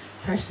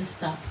her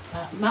sister.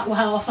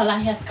 Ma'uha ofa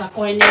lahi at ka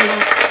koe Nana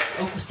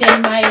o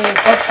kusei mai e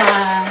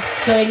ofa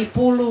Soeli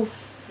Pulu,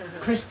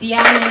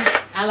 Christiane,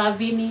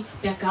 Alavini,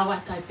 pia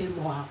kawa tai pe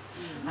moa.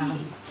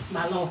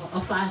 Malo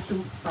ofa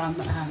atu from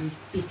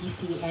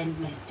PTC and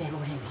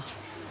Nestelo Hela.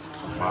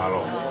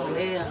 Malo.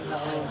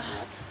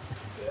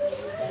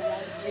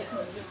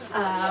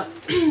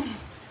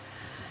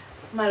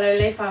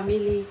 Malole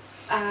family.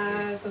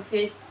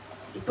 Kofi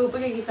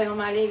pupuke ki whainga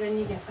malega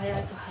ni ke whai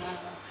atu ha.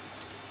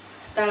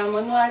 Tala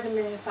monua te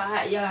me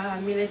wha ia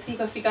mileti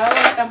ko whikawa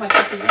ka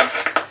makiti.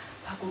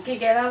 Paku ke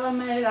rawa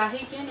me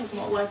lahi ke ni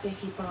mo ua te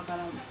ki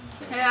porokarama.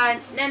 Hea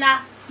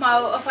Nena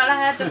mau o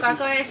whalaha atu ka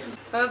koe.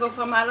 Koe ko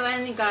whamaloa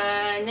ni ka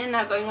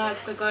Nena ko inga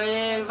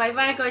koe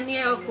vai ko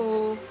ni o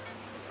ku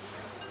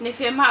ne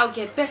whema o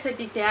ke pese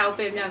ti te au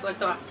pe mea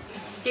kotoa.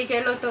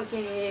 Ke loto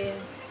ke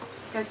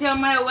kasi o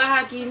mai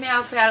waha ki mea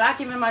o wheala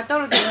ki me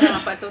matoro te mea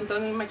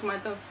patontongi mai ki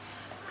matoro.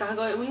 Ka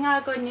koe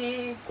winga ko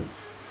ni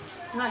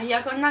ngahi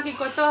ako na ki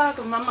kotoa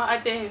ko mama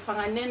ate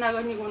whanganena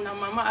ko ni kuna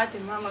mama ate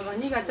mama ko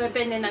ni ka toi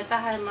pe Nena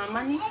taha e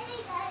mama ni.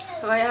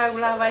 Vai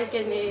agula vai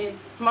ke ni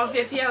mau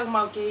fia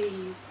mau ke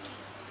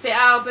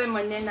whea o pe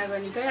mo Nena ko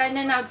ni. Kaya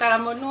Nena o tala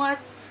monua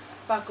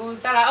paku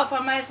tala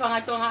ofa mai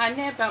whangatonga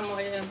ane pa mo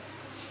e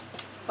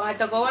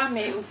whakatokoa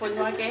me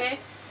ufonua ke he.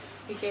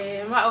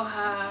 Ike mao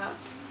ha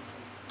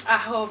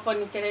aho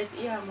foni keres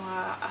ia mo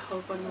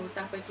aho fonu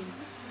tapaki.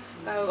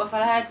 Ka o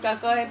whalahat ka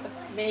koe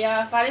me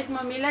ia whares mo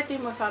mileti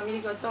mo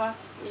family kotoa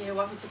i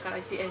wafisu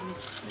karaisi eni.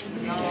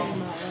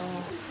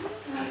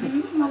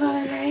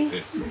 Malolei.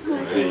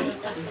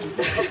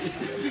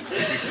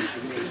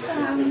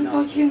 O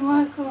ki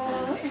ngoa ko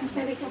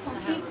enseri ka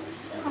paki.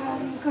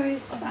 Koe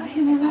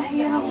tahine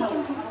lahi au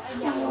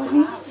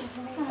saloni.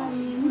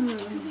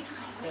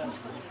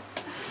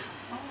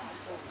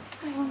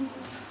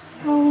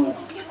 Ko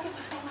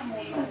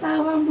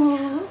tatawa mo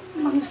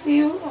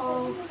manusia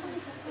o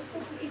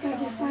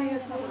ikagisaya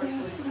ko dia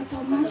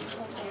whakatoma.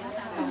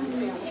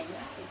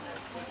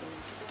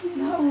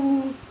 Na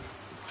o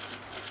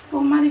ko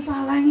mari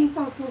palangi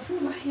pa ko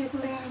lahi ko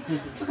lea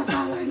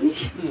whakapalangi.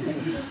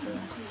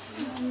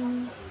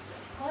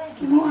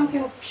 Ki mo ake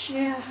o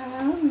share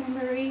her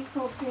memory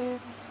ko fe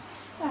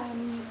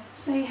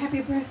say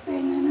happy birthday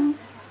Nana.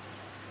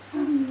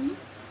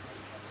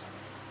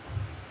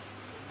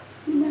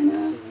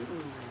 Nana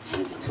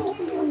has taught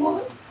me a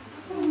lot.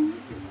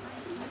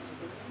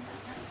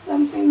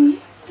 Something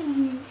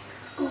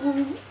go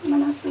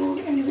manato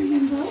and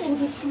remember all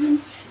the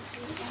time.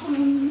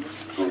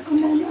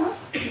 Nana,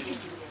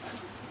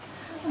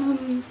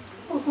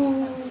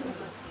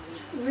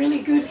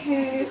 really good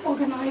hair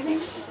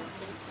organizing.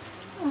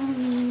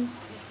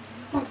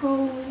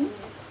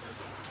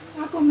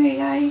 Ako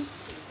me ai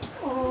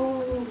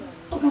o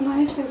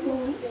organize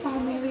ko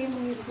family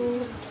mo ko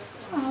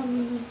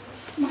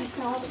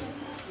myself.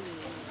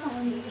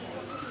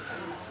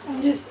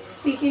 I'm just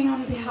speaking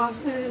on behalf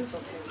of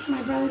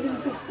my brothers and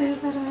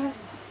sisters that are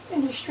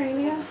in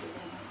Australia.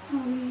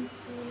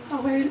 I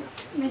won't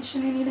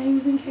mention any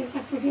names in case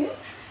I forget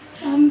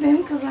them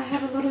because I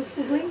have a lot of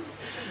siblings.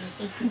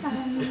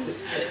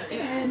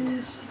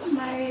 And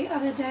my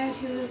other dad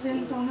who is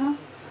in Tonga,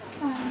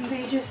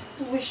 they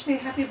just wish their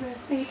happy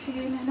birthday to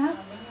you, Nana.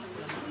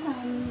 I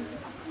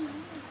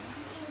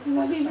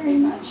love you very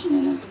much,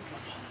 Nana.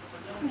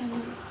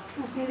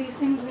 I say these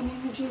things in the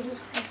name of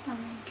Jesus Christ.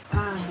 Amen.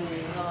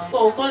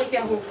 Ko kole ke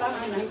ho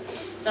whanga nei,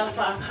 tala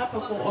whaakapa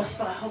ko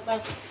oswara hopa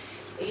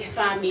e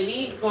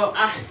family, ko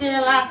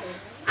asela,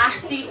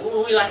 asi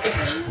o ila ke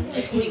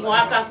kui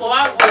waka ko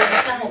au o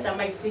tahe ta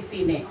mai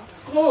whiwhine.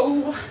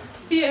 Ko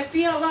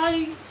pia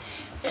lai,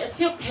 e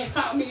still pe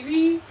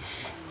family,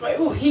 ko e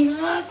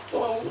uhinga,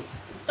 ko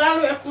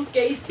talo e ku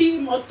keisi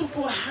mo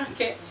tupu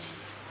hake.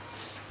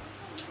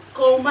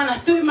 Ko mana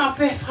tui ma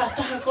pe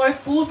whataha, ko e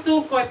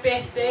putu, ko e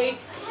birthday,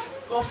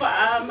 ko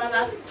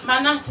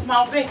mana tu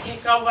mau pe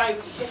ke kawai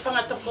ke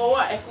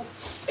whangatokoa e ku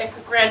e ku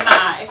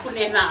grandma, e ku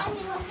nena.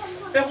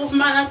 Pero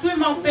mana tui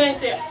mau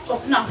pete,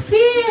 o na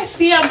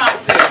fia mau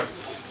pete.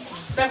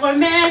 Pero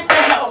me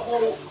te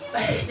o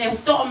ne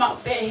uto mau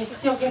pete,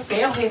 se o ke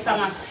peo he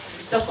tanga.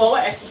 Toko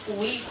e ku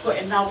kui ko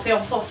e nau peo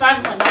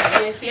fofan, o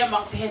nau fia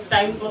mau pete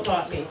time ko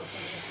toa pete.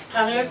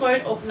 Hange ko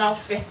e o nau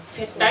fe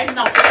time,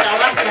 nau fe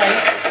tawa kai.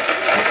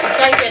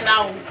 Kai ke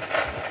nau.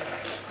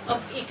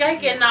 Ikai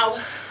ke nau,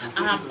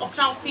 o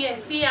nau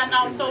fia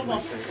nau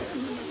tomo.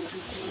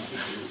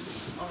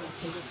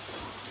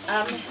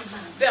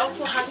 Veo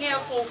ko hange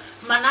ko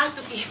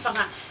manatu ki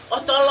whanga o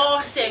tolo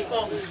se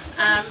ko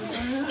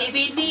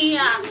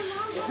tibinia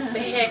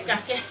behe ka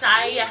ke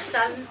saia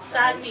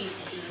sani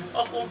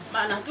o ko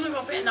manatu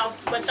mo pe na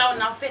ko tau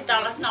na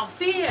feta la na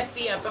fia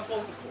pa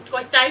ko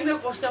taime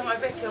ko sa ma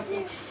be ko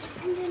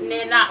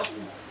ne na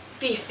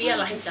fia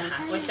la hita ha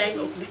ko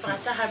taime ko mi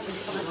fata ha bi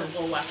fata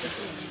ko wa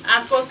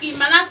ko ki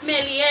manat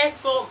melie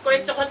ko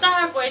to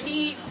ta ko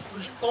ni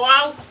ko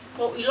au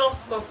ko ilo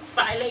ko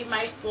faile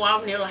mai ko au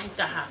ne la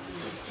hita ha.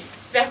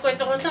 Pea koe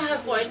toko taha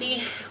koe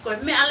ni, koe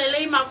me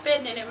alelei mau pe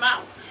nene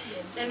mau.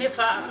 Nene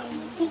wha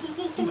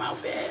kuku mau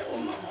pe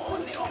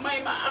o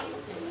mai maa.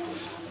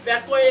 Pea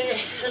koe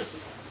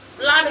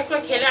lawe koe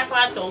ke lea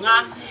whātonga,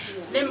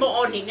 ne mo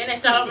oni, nene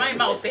tala mai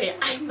mau pe.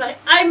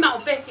 Ai mau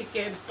pe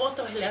ke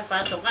poto he lea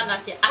whātonga na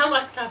ke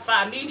awat ka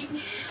whamiri.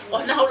 O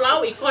nau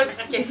lau I koe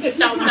ka ke si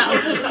tau ki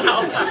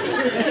whao whare.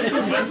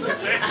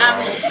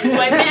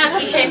 Koe mea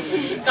ki he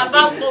ka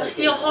pau ko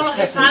si o holo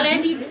he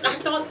whaleni,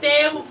 kato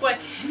teu koe.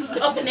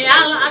 O te ne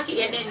ala aki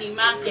e ne ni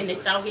maa ke ne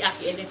tauhi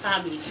aki e ne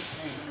whamiri.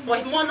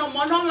 Koe mono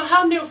ma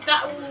hau neu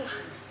ka u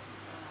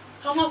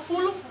hongo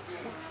fulu.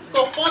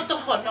 Ko poto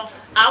hono,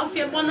 au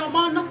fia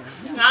mono,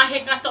 ngā he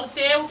kato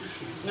teu,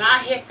 ngā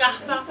he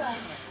kahwa.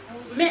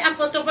 Mea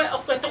koto koe o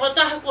koe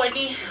tokotaha koe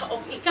ni, o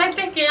I kai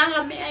peke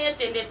ala mea ia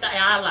tene tae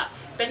ala.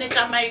 Pene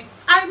ta mai,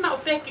 ai ma o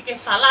peke ke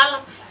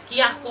whalala, ki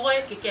a koe,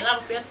 ke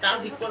lau pia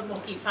tauhi koe mo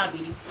ki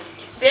whamiri.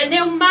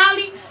 Pene o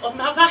Mali, o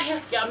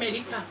mawahia ki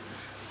Amerika.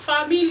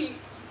 Whamiri,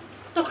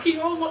 toki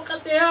ongo ka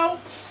te au,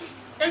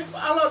 e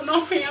alo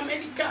nofi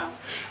Amerika.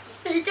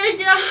 E kai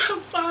ki a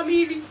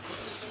whamiri.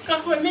 Ka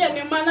koe mea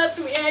ne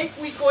manatu e ai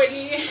kui koe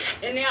ni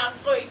e ne a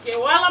koe ke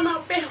wala ma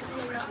pehu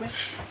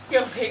ke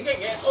o whenge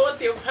ke o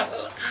te o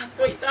whalala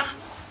kātoi ta.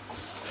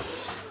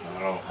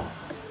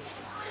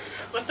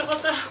 Ko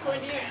tokota koe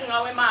ni e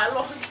ngawe maa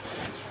alohi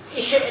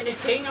I he e ne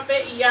whenga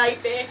pe I ai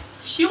pe.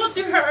 She will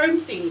do her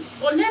own thing.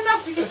 O nena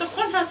whike to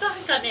kona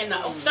tahi ka nena.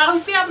 O tau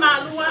pia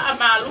mālua a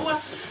mālua.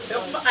 E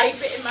o ai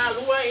pe e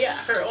mālua ia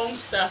her own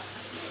stuff.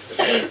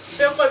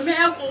 Pero koe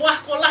mea ko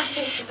wako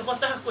lahe to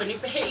kota koe ni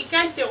pehe I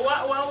kai te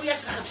wau ia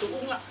ka hatu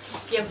unga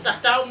ki e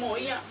tatau mo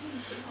ia.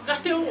 Ka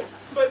te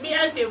koe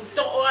mea te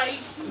to'o ai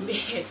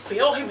me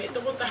peohe me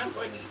to kota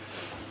koe ni.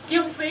 Ki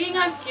o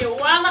whenga ki o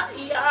wala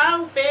I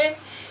au pe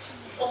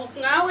o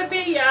ngau e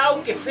pe I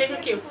au ke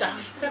whenga ki o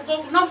tahi. Pe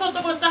ko nofo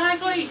to kota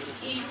koe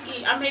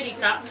I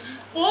Amerika.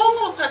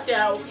 Ongo ka te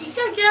au I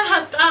ka kia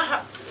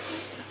hataha.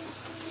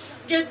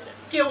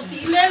 Ke o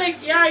si lele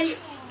ki ai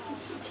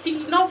si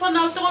no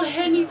whanau tole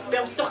heni,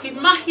 peo toki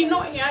mahi no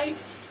I ai,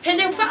 he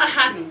neu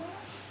whaahanu.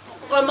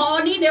 Koe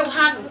maoni neu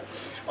hanu,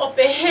 o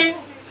pe he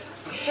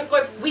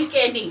koe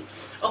weekendi,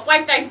 o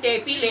koe taim te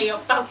pile o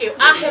pau ke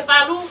ahe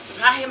walu,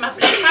 ahe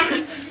mawhile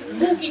paki,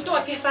 muki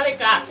toa ke whare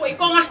ka, koe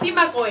konga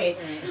sima koe,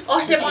 o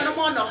se mono,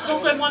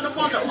 hoke mono,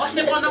 o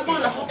se mono,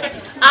 hoke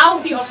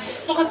auhi o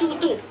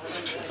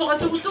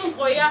whakatutu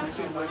koe ia,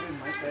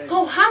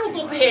 ko hamu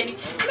ko peheni,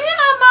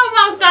 mea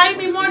mau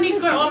taimi moni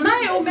koe, o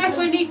mai o me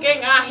koe ni ke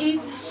ngahi,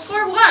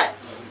 for what?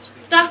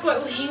 Tā koe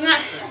uhinga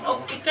o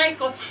ikai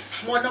ko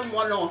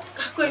mono,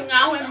 ka koe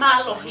ngau e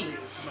mālohi.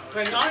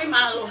 Koe ngau e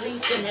mālohi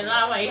tene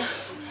lawa ia.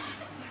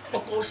 O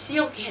ko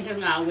sio ke hene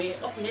ngau e,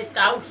 o ne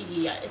tau ki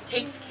ia. It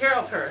takes care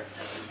of her.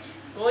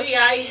 Ko I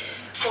ai,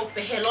 ko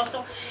pehe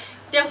loto.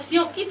 Te o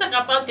sio kita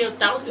ka pau te o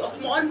tau, o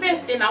mo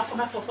onbe te nau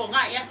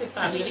whakafofonga ia te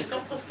whamiri.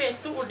 Ko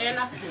whetu o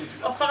nena,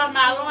 o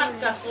whakamaloa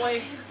ka koe,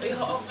 o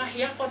iho o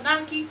kahia ko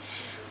naki,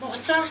 mo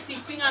tāsi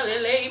pinga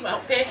lelei ma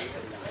pe.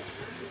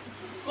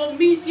 Ko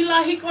misi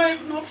lahi koe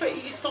nofe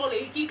I sole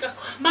I kika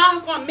maha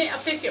koa mea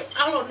peke o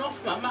alo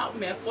nofe ma mau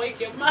mea koe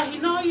ke mahi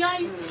no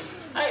iai.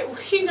 Ai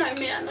uhinga I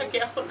mea na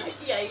ke ako na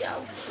ki ai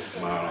au.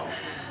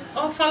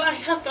 O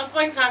whalahi haka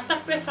koe ka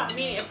tape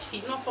whamini e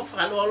pisi nofo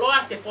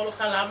whaloloa te polo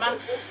kalama.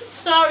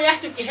 Sorry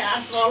atu ki he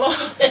angolo.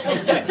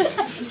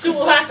 Tu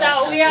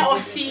hata o ia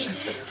o si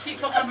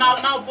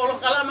whakamau polo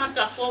kalama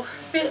ka ko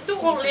tu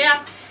o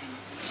lea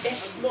e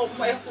mo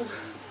eku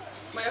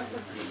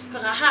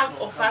Kahahak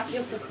o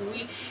whakea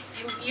pupui.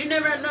 You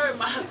never know,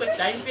 maha koe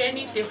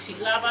taipeni, te usi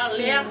lava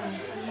lea.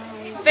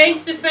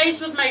 Face to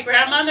face with my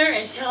grandmother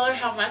and tell her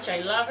how much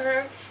I love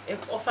her. E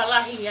o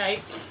whalahi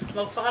ai,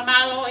 mau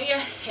whakamalo ia,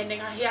 he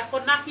nengahi ako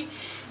naki.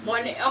 Mo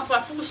ne o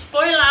whafu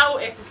spoilau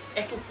e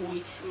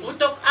kupui.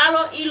 Utok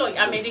alo ilo I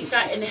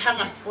Amerika e ne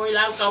hanga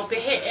spoilau kau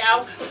pehe e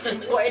au.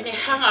 Ko e ne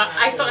hanga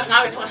ai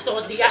whakangau e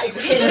whakasotia I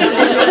pehe.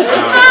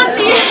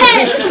 Mami he!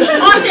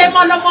 O se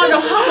mono,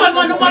 hoko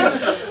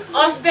mono.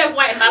 os be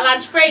wai ma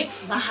lunch break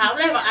ma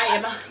haule ma ai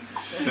ma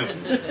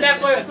be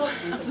ko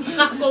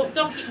ka ko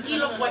toki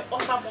ilo ko o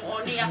fa mo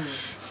onia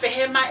pe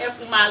he ma e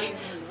kumali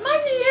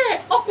mani e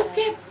o ku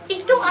ke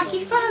ito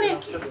aki fale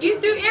you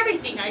do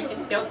everything I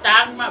said teu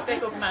tang ma pe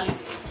ko kumali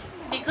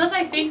because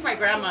I think my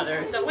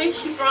grandmother, the way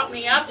she brought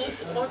me up,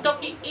 o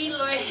toki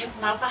ilo e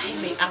ma vahe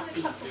me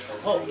api.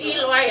 O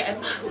ilo e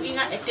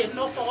mahuinga e te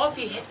nopo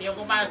ofi he te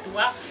o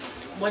mātua,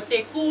 mo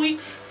te kui,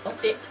 o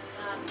te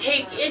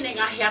take in e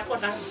ngahi ako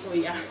na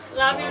kuia.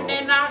 Love you,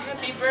 Nena.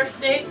 Happy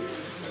birthday.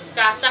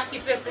 Ka taki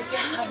pepe ki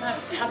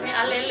hame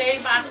alele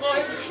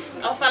mākoi.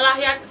 O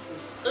whalahi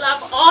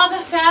love all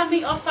the family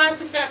of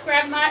Whaituka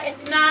Grandma et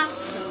nā.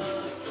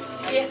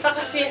 Yeah,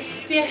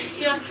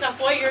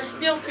 boy, you're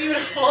still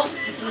beautiful.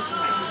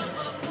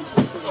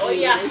 Oh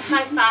yeah,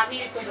 hi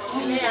family, go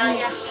to the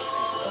area.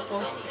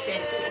 Go see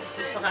Fetu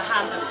for the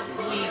hand of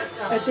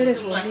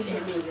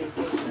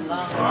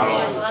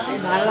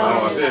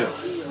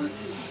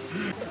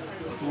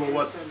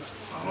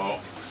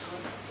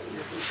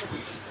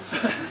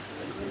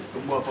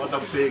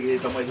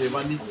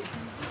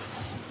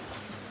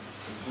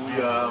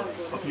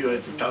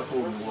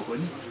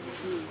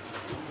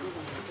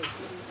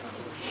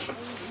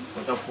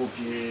Tapo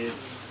que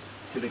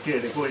le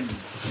quede coin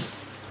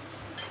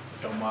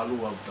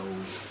Taumalua tau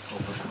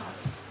pasar.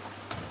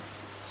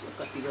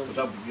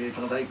 Tapo que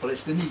tandai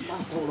palestini.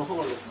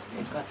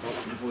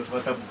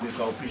 Foi tapo que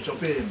kau piso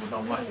pe mo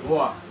tau mai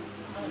tua.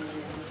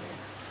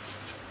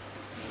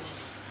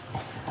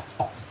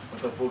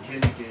 Tapo que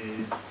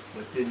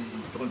bateni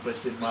ton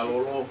palestini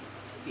malolo.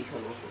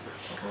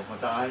 Ko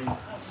patai.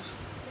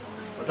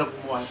 Tapo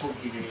mo ako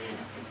que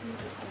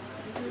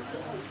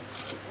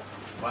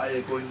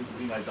vai ko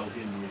ni ngai tau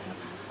hen ni ko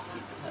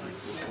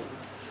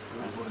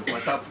ko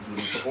tap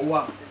ni to ko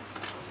wa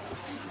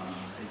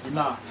e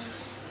tina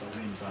to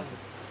vin ta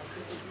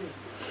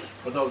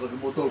ko tau to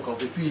botol ka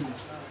fin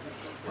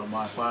pa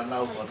ma fa na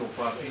ko to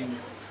fa fin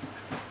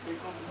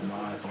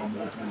ma to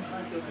mo pu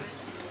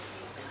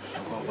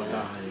ko pa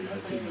ta ai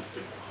fin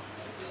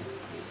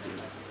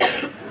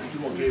ki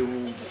mo ke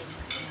u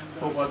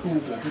ko pa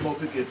tu ko ki mo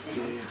ke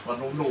pa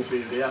no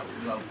pe le a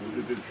na ko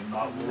le pe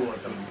ma mo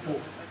ta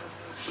fo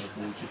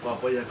ku ci fa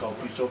poi a kau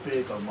piso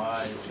pe ka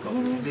mai ci ka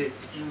fine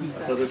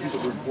ta da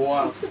piso ko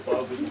boa fa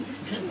ku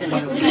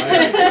mai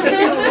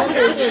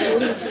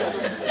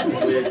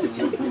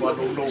fa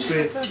no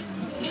pe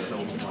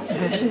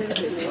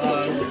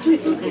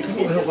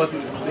ko ho ka ti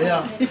le a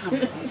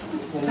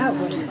ko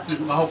ti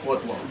ma ho ko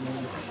to ko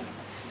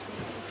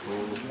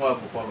mo a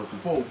ko pa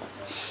ti po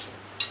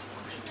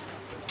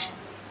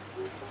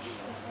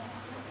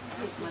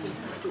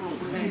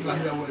la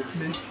ya wo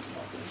fine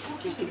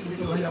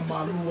la ya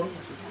malua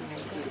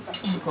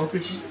o café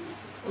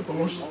o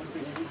tolos o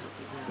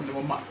de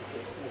mamá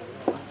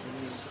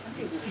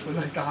o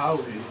la cahao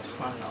e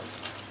fana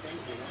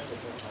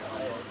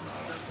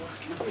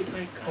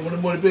o mo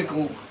mo be ko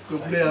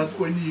blea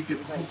ko ni que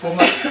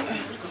ponga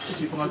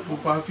si ponga tu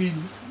fa fin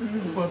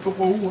ko to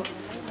ko u o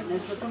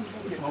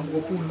mo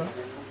pula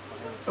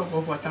to ko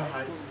fa ta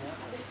hai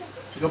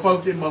si ka pa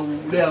te mau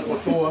lea ko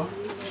toa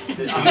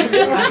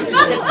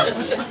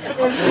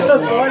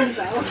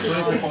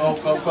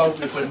kau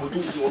ke fai mutu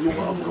o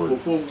lunga a ko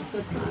fong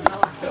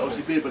e o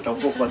si pe ta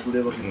ko pa tu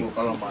leva ki ko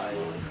kala mai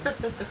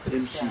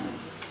MC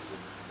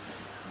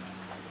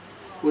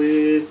ko e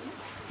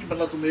ki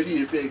mana tu meri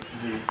e pe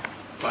ki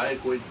pai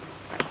ko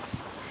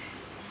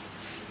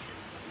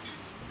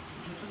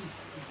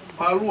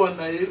Palua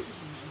na e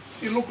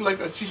it look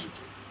like a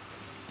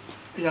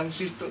young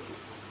sister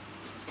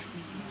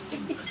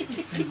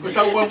ko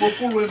tau wa mo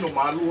fulu no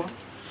malua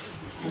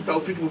ko tau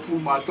fitu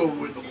fulu ma to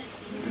no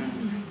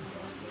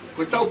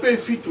ko tau pe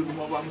fitu no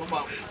mama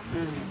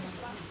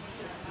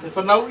e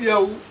fanau ia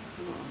u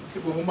ke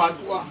ko ma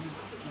tua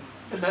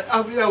na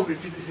avi au ke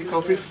fitu he ka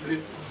fitu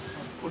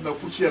ko na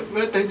pusia ko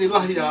ta ni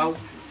lahi au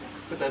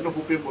ko ta no fu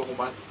pe mo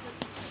ma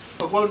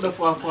ko ko na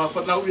fa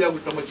fanau ia u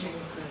tamachi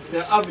e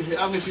avi he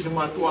ame fitu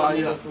ma tua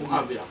ia ko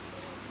avi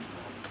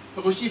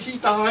ko si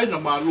ta hai na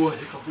malua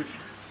he ka fitu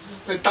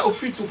e tau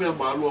fitu pe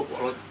malua ko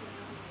ala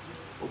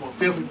o ma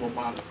ferro mo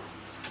mal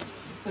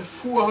e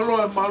fua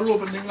holo e malua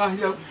pe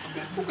ngahi au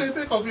ko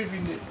pe ka fitu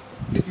ni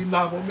e ti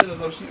na mo me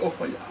na si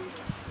ofa ya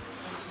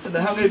e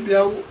na hange pe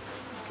au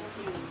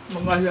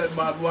ngahi ai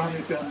malua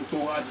hange pe mo to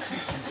ai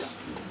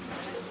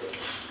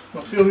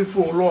ma ferro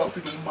fo lo pe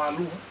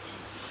malua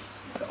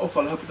e ofa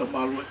la pe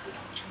malua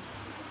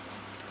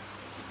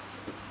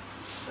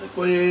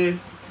ko e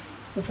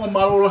o fa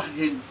malua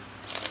hen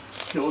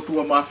ke o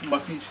tua mafi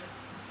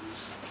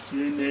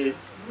ne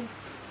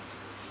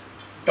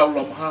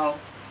taula mahao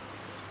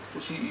o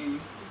si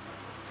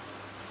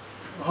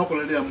hako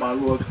le lea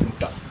malua ki no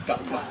ta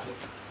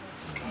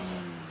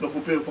no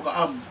fupe whaka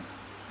am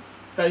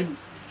taim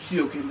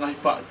sio ke ngai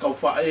kau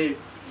wha e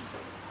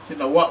he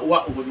na wa o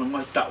na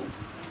ngai tau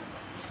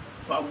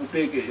wha amu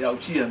peke e au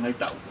chia ngai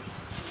tau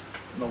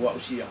na wa o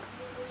sia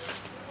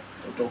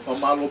o tau wha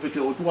malo peke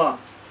o tua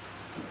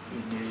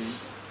ne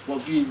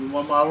waki mi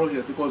ma malo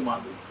ya te koi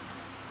malo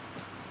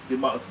de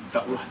ma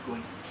ta ula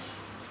koi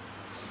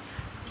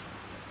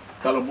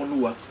tala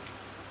monu atu.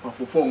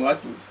 Mafofonga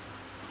atu.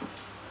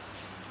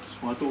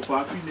 Mga tō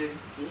whāwhine,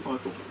 mga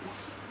tō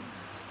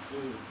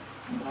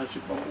mahasi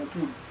pa o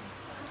Pulu.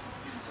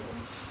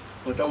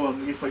 Mga tawa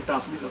ngi whai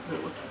tāpuni ka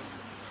pēwa.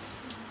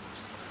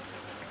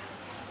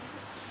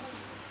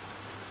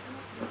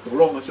 Ka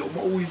tōlonga se o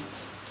mo ui,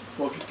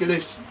 whaki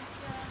kelesi,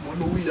 mo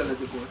no ui ana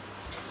te koe.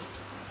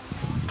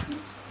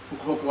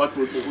 Hoko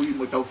atu o ui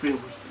mo tau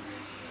whehui.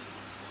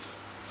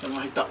 Ka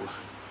ngahi taula.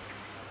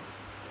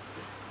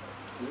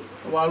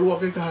 Ka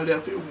wālua kei ka halea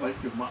wheunga i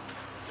te maa.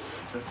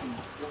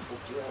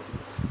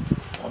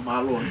 O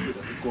malo ni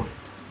te koe.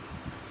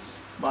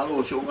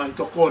 Malo se o ngai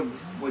tokon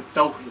mo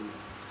tau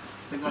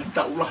te ngai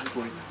tau lahi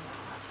koe.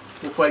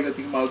 Ko whai ka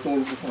tiki mau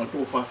tōru mo whanga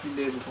tō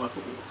whawhine mo whanga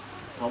tō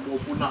whamua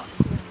puna.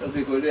 Ka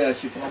te koe lea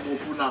si whamua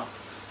puna.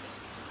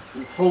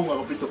 U honga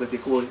ka pito ka te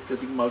koe ka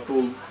tiki mau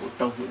tōru o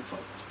tau hui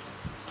whai.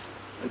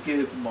 A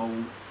ke ku mau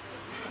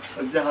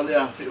a jaha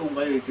lea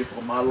whiunga e ke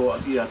whamalo a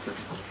ki ata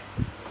te koe.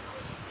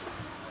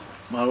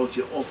 Malo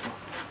se ofa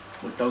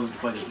mo tau hui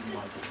whai ka tiki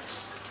mau tōru.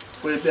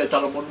 Koe pēr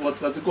tala monu atu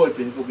ka te koe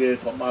pē, ko ke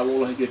whamalo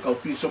lahi ke kau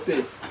piso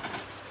pē.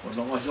 O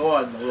nonga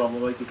hoa, na ura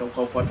mawai ke kau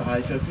whatahai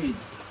whiawhini.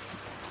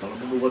 Tala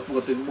monu atu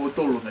ka te mo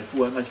tolo, ngai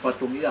fua ngai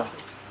whatongi a.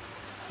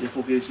 E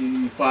ko ke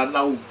si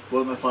whanau,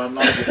 ko ngai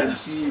whanau ke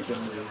MC, pe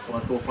mo e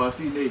whangato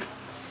whawhine,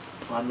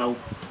 whanau.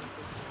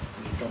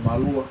 E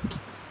Taumalua.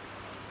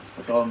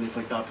 A tau ngai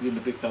whai tāpia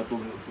na pek tātou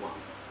heo tua.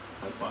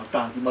 Hai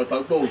pātaha ki mau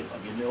tau tolu, a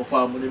me o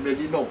whamone me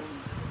dino.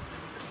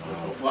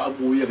 O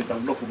whaamu ia ke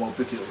tau nofo mau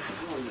peke o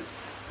tua.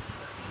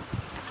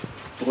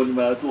 Toko ni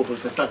mai atua ko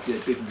kataki e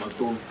peku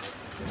matolu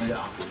e ngai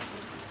ako.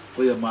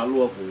 Ko ia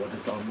malua ko wa te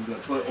tau muga.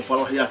 Ko o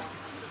whalahi atu.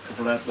 O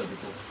whalahi atu atu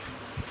ko.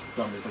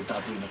 Tau me whai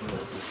tāpui na koe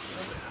o tua.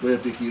 Ko ia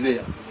peki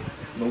rea.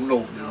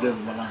 Nau, leo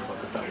mananga pa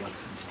katau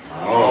atu.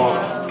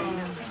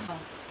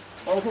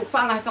 O hu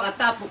whangai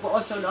whakatapu ko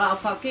oso no au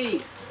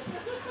whaki.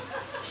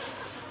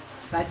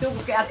 Kai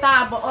tuku ke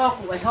atabo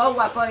oku e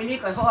hoa koe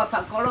ni koe hoa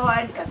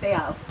whakoloa ni ka te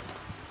au.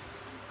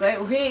 Koe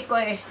uhi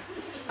koe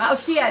au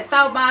sia e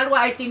Taumalua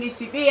ai tini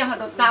sivia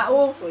hano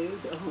tau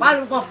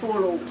malu mo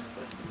Pulu.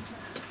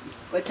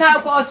 Koe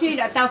tau ko o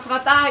sina tau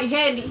whakataha i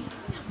heni.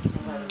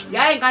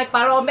 Iai ngai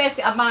palo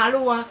mesi a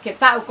malua ke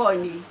tau koe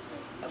ni.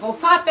 Ko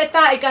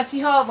whapeta i ka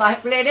sihova he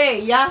plere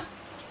ia.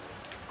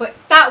 Koe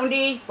tau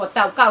ni ko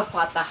tau kau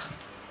whataha.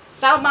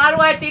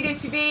 Taumalua ai tini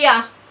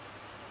sivia.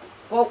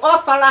 Ko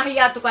ofa lahi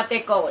atu ka te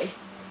koe.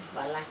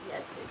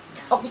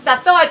 O ki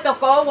tatoa e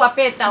toko ua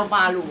pe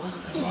Taumalua.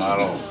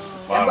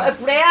 Ko e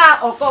purea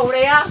o ko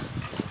urea.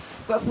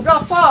 Ko e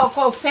kurofo o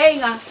ko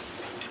whenga.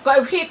 Ko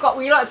e hiko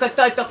uilo e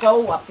toi toko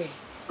ua pe.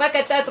 Ko e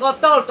ke toi toko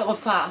tolu toko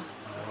wha.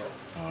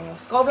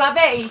 Ko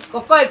lavei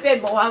ko koe pe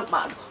mo au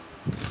maro.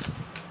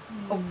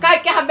 O kai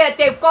ke ha mea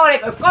te kore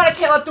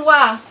ke o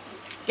tua.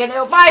 Ke ne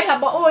o mai ha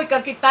mo ui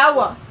ka ki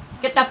taua.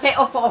 Ke ta whe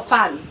ofo o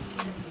whani.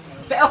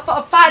 Whe ofo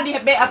o whani he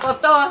mea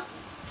kotoa.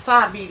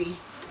 Whabiri.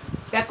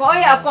 Pea ko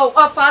ea ko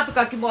ofa atu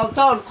ka ki mo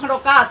tolu kono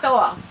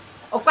kātoa.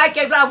 O kai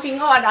ke rau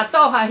hingoa na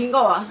toha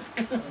hingoa.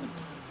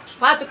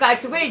 Patu kai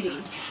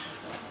tuini.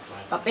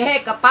 Ka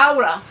pehe ka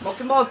paula. Mo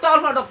ki mo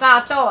tolu no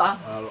kātoa.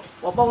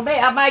 O mo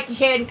mea mai ki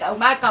hen ka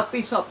umai ka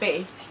piso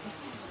pe.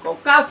 Ko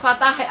kau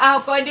whatahe aho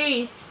koe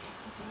ni.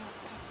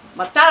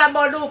 Matala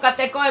mo nu ka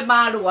te koe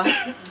malua.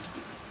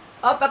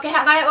 O pa ke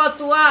hangai o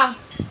tua.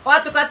 O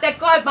atu ka te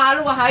koe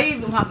malua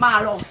hainu ha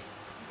malo.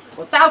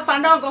 O tau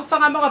whanongo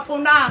whangamonga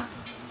puna.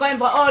 Koe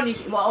mo oni.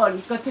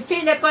 Ko te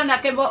whine koe na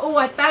ke mo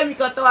ua taimi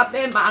ko toa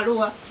pe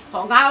malua.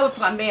 Ho ngau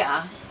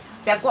whamea.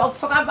 Pea ko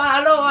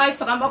whakamalo ai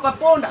whakamoka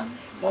puna.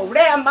 Mo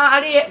rea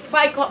maari e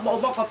whai ko mo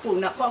moka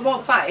puna. Ko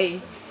mo whai.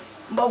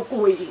 Mo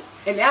kui.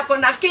 E me ako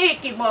na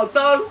ki mo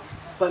tolu.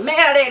 Ko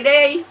mea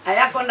rei. Ai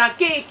ako na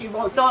ki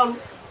mo tolu.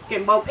 Ke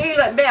mo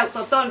ila mea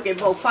toton ke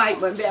mo whai.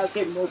 Mo mea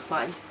ke mo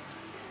whai.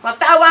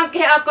 Whatauang ke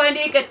ako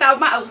ni ke tau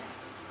mau.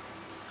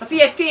 Ka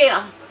fia.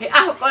 He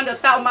aho kono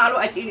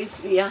Taumalua ai tini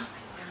svia.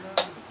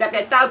 Pea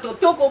ke tau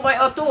tuku mo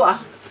o tua.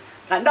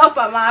 Ka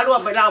nopa malua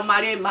me lau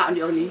mare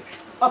maani oni.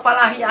 Opa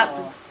lahi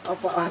atu.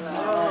 Opa atu.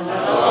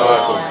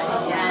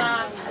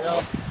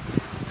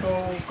 So,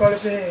 kole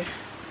pe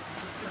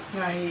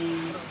ngai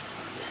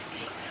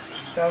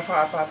tau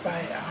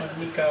whaapapai aho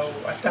ni kau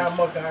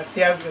atamo ka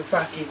te au ke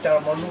whaki tau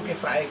monu ke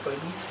whae koe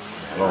ni.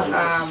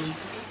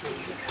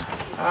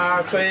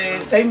 Koe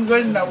taim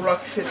koe na ula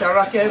ki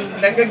whetaurake,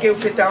 naka ke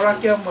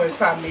whetaurake mo e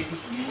whamiri.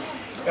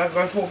 Ka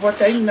koe fōwha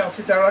taim na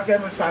whetaurake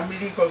mo e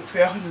whamiri koe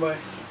wheahi mo e.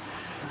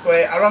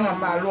 Koe aranga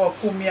maalua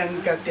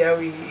kumiang ka te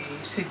au i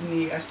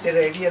Sydney,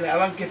 Australia, na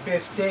aranga ke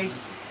birthday.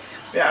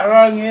 Pe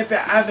aranga e pe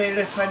ave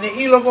le whane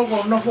ilo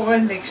koko nofo koe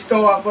next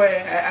door koe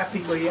api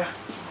koe ia.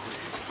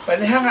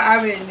 Pane hanga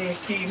ave ne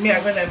ki mea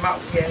koe nei mau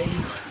kia i.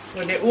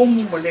 Ko ne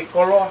mo ne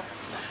koloa.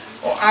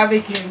 O ave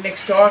ki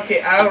next door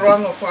ke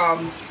aranga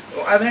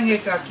o ave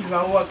ka ki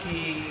maua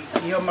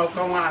ki o mau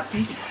kaunga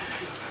api.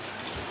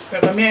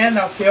 Pera mea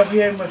na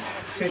whiohi e mo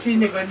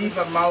whewhine koe ni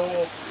pa mau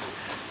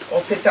o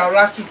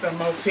whetauraki pa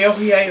mau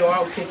whiohi ai o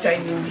au ke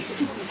tainuni.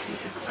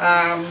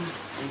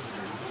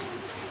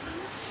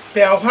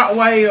 Pe au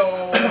hawai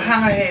o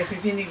hanga he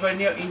whiwhini koe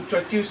ni o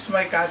introduce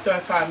mai katoa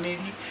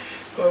family.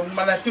 Ko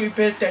mana tui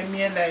pe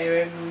taimia na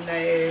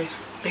e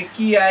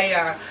peki ai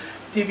a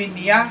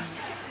Tivinia.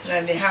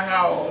 Na ne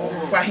hanga o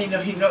whahino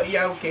I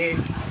au ke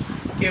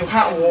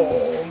hao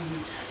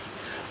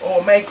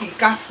o mai ki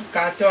kafu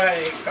katoa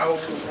e kau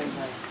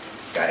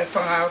ka e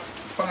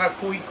whanga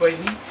kui koe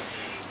ni.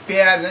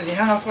 Pea na ni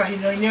hanga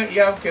whahinoina I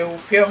au ke u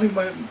whiohi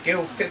mo ke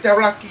u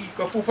whetauraki,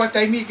 ko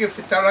fuwhataimi ke u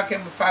whetauraki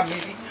mo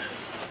family.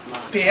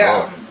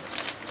 Pea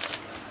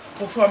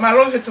ko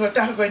whamalo ke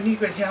tuataha koe ni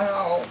koe ni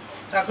hanga o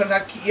ako na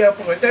ki ia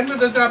po koe. Tēnu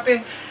tata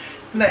pe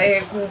na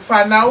e ku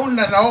whanau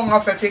na o ngā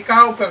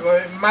whewhekau pe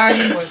koe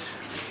mai mo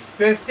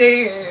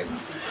birthday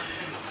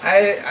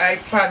ai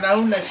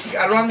whanau na si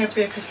aroanga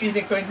pe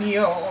whiwhine koe ni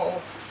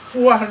o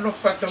fuahano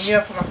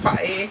whatongia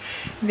whakawhae.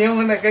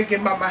 Neonga na kai ke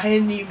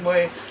mamaheni mo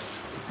e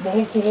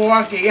mohuku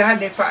hoa ke iha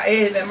ne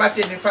whae, ne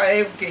mate ne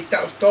whae ke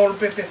tau tolu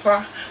pepe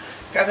wha.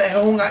 Kana e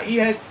honga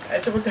ia e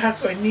tapataha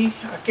koe ni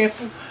a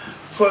kepu,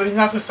 koe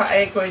ngā koe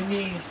whae koe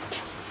ni.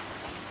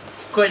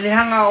 Koe ne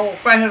hanga o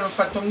whaihero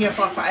whatongia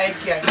whae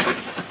ki ai.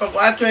 Pako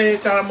atu e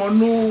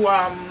taramonu,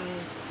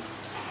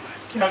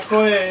 kia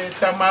koe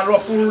Taumalua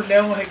Pulu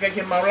neongo he kai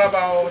ke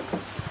maulawa o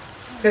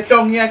te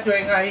tongi atu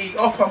e ngahi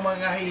ofa mo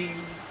ngahi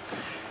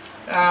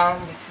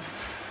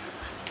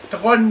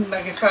takon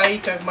na ke whai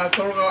ka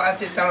mautoroga o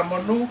ate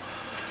taramonu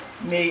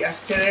me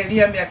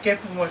Australia me a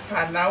kepu mo e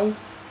whanau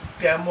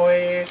pia mo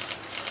e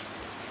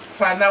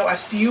whanau a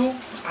siu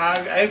a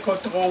e ko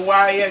toko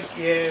waia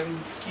ki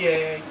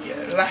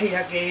lahi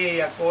hake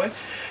e a koe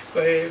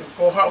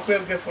ko hao koe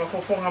ke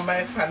whafofonga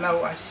mai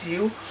whanau a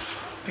siu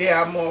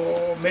pia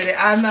mo mere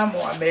ana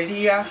mo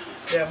Amelia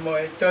pia mo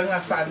e toinga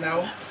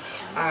whanau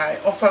a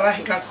ofa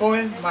lahi ka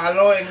koe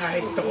malo e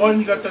ngahi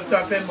tokoni ko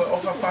totoa pe mo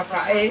ofa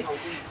whawhae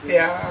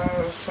pia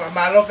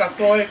malo ka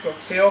koe ko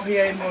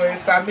whiohi ai mo e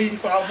family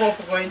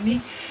whaofofo koe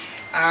ni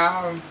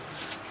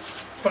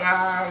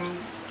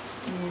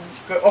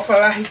ko ofa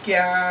lahi ki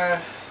a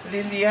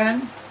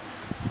Lilian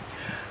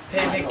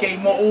he me kei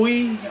mo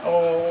ui o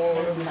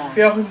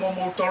whiohi mo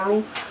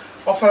motolu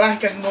ofa lahi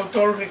ka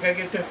motolu he ka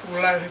ke te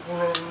fulahi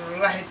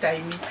lahi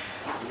taimi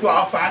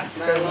tua ofa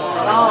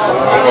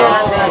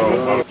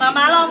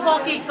Mamalo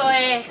foki ko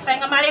e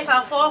whainga mare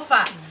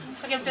whaofofa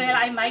whake tu he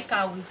lai mai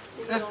kaui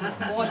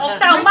o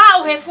tau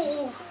mau he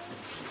fu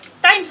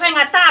taim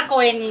whainga tā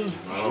ko e ni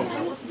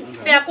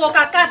pea kua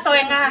kakato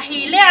e ngā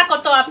hilea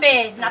kotoa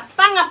pe na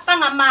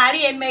panga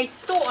maari e mei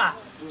tua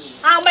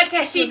au mai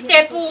ke si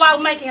te pu au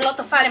mai ke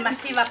loto whare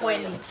masiva ko e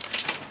ni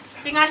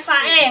si ngai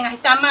whae ngai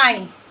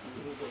tamai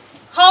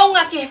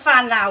honga ki he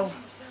whanau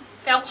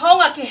pea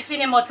honga ki he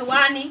whine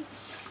motuani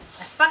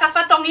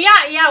whakawhatongi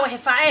I au he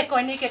whae ko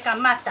e ni ke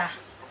kamata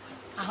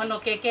a hono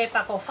ke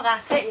pa ko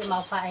whakawhe I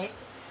mau whae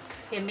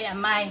ke mea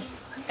mai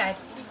kai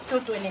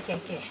tutu ene ke.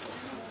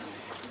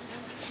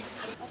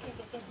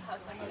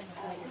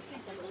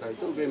 Kai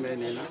tu be me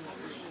nena.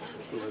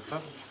 Tu pa.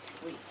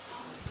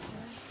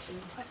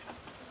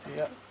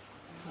 Ya.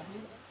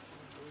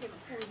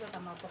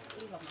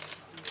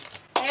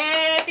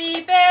 Happy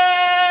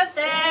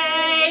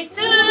birthday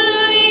to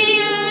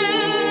you.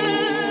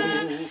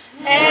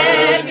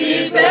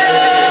 Happy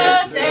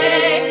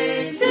birthday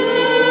to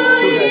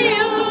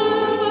you.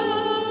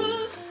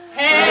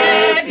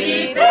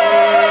 Happy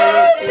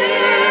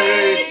birthday,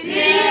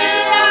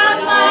 dear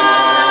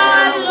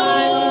Taumalua.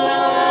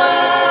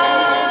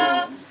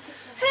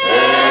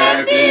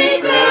 Happy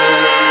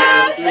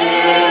birthday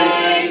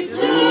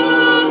to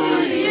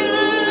you.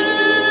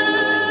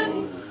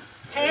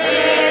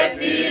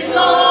 Happy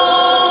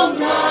long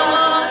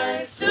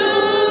life to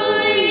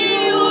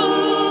you.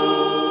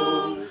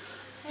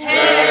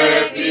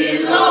 Happy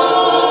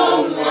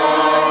long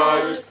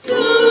life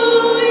to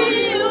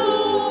you.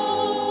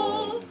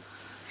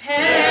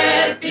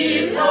 Happy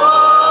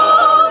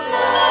long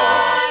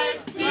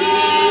life,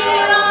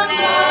 dear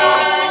Taumalua.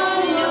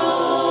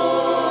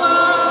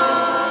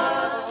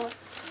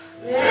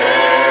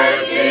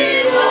 Happy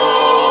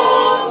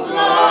long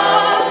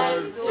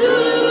life to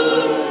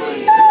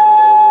you.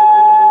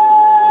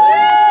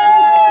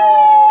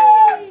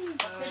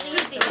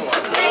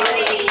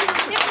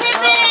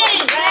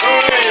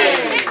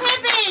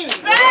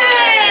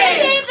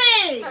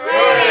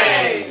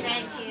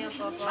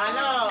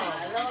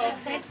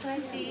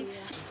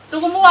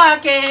 Tuku mua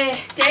ke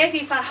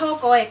eki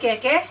whahoko e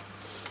keke.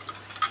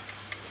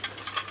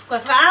 Koe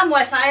whaamu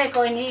e whae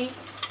koe ni.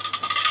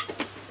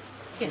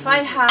 Ke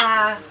whaiha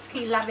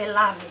ki lave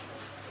lave.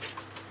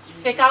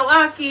 Whekau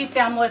aki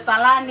pia mo e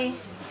palani.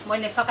 Mo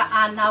ne whaka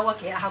anaua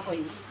ke aha koe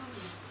ni.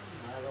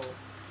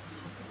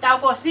 Tau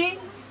ko si.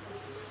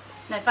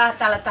 Nei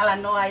whahatala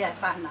noa ia e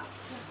whanau.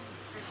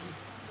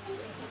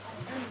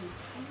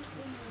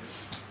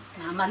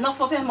 Nā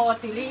manofo pe mo o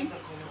tili.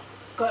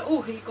 Koe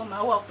uhi ko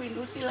maua o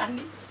pinu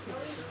silani.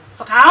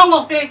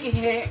 Whakaongo pe ki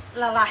he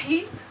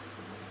lalahi.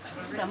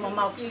 Pea mo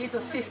mau ki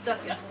little sister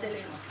ki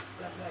Australia.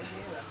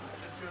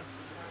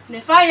 Ne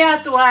whai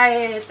atu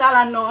ai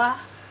talanoa.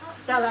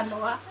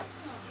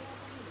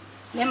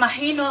 Ne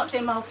mahino te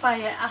mau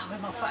whae aho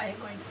mau whae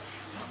koe ni.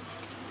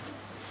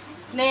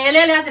 Ne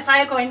elele te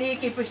whae koe ni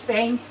ki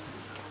Brisbane.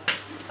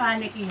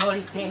 Whane ki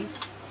holiday.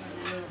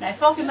 Nei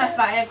whoki mai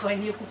whae koe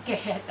ni ku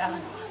kehe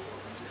talanoa.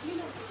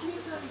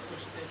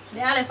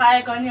 Ne ale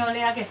whae koe ni o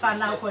lea ke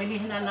whanau koe ni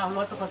hina nau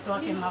loto kotoa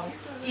ke mau.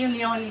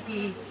 Unioni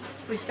ki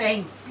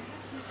Brisbane.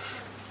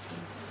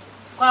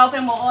 Kwa ope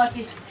mo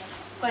oti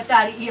koe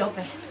tari i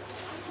ope.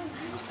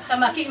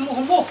 Tamaki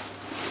muhumu.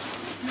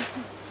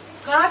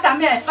 Ka ta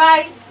mea e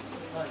whai.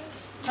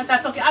 Ka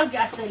toki au ki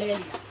Australia.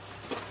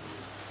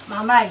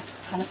 Mamai,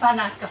 kana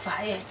whana ka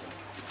whae.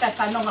 Kai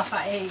whanonga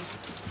whae.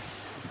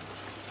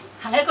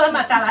 Hane koe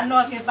matala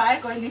noa ke whae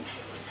koe ni.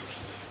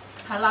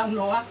 Halau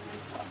noa.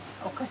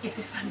 O ka ke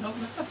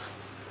whanonga.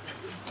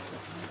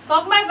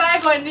 Kok mai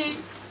whae koe ni.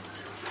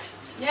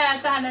 Ia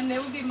tāna ne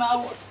uki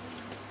mau.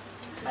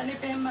 Pane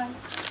pe mai.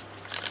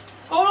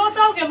 Koro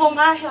tau ke mo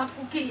ngahi a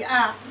kuki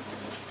a.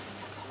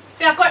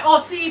 Pea koe o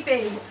si pe.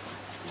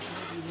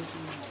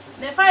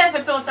 Ne whae a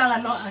whepeo tala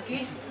noa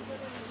aki.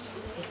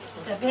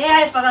 Te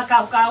bea e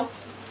whakakau-kau.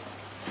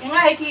 E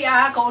ngahe ki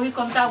a ko uhi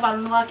kom tau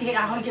walunua ki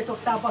a hon ke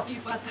tok tau paki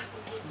whata.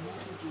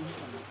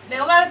 Ne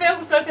o ngare peo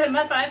kutoi pe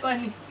mai whae koe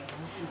ni.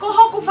 Ko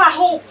hoku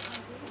whaho.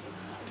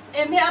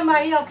 E mea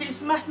mai au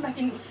Christmas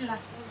maki nusila.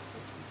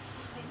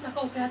 Na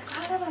ko pea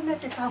kārewa me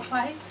te tau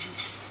whae.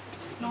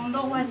 No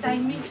no wai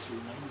taimi.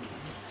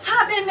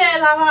 Habe me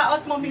lawa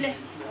ot momile.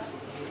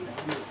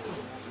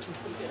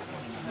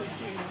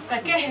 Ka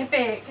kehe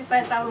pe ke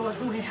whae tau loa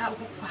tu he hau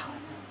huku whaho.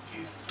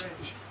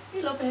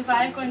 I lo pe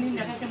whae koe ni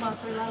naka ke mau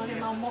tui lau le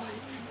mau mohe.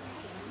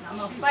 Na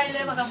mau whai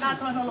le waka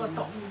kātua no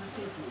loto.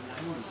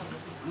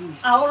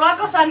 A o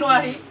loako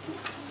sanuari.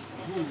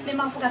 Ne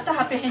mau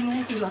whakataha pe hengu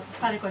heki loto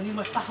whare koe ni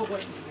mo whaho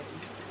koe.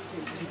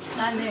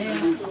 Nane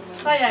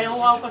whai ai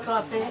o au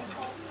kotoa pe.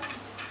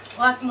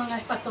 O atu mga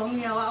i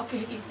whatongi au au ke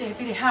heki te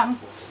pire ham.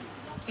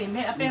 Ke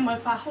mea pe mo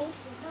whaho.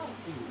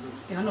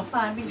 Te hono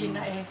whamili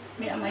na e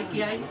mea mai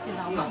ki ai. Te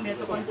nao mau mea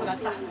toko ni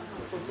whakataha.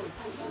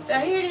 Te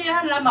hiri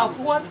a la mau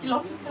kua ki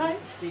loki kai.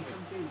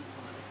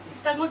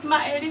 Tangut ma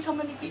eri ka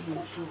mani ki ku.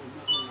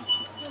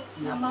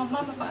 Na mau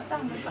mama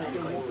whaatang me whae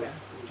koe.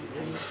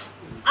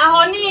 Aho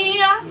ni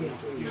ia.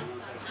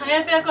 Hange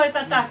pia koe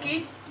tataki.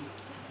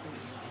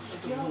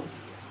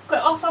 Koe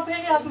ofa pe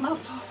ia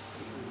mauto.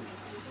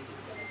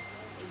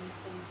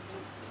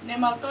 Ne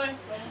mauto e.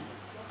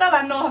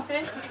 Tala noa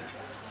pe.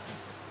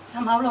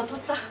 Na maulo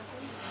tota.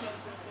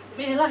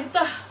 Me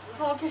laita.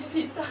 Hoke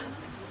sita.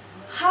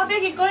 Habe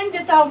ki koe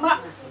te tau ma.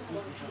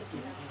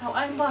 Tau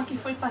ai mua ki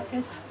foi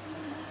pateta.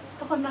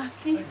 Toko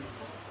naki.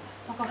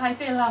 Soko hai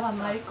pe lawa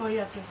mai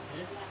koe ake.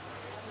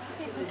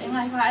 E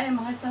ngai wae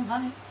mga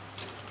tamai.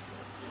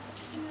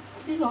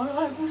 Di loro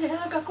ai kule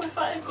haka koe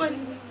whae koe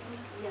ni.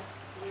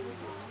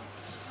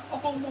 O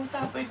kong mō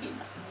tāpoi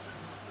tina.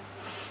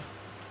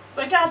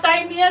 Koe kā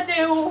taimia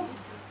te u.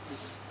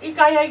 I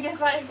kai ai ke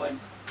whae koe.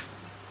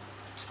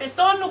 Pe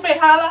tonu pe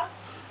hala.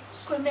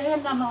 Koe me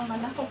hena mau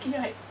manako ki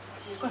ai.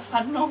 Koe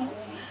whanongo.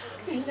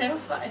 Ki leo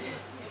whae.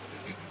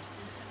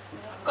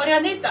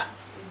 Kolianita.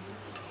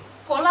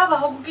 Ko lava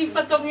hoku ki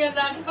whatongia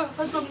nā ki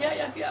whakawhatongia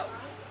ia ki au.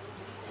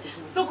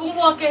 Tuku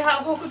mua ke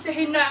hau hoku te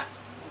hina.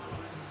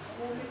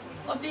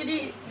 O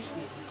tiri.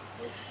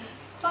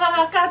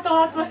 Whakakato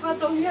atu e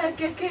whatongia e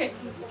keke.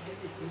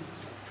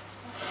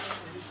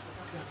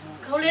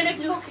 Kaulere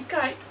ki loki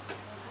kai.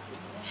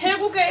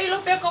 Heku ke ilo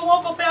pe ko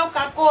woko pe au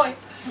ka koe.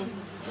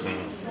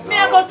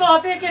 Mea kotoa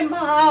pe ke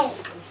mahau.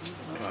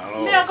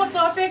 Mea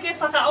kotoa pe ke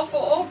whakaoko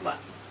ofa.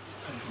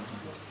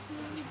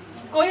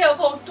 Koe au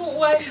kou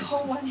tuua e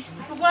houani.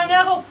 Tuuani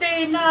a kou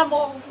tēnā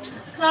mō.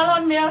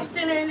 Nalon me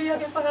Australia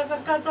ke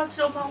whakakakato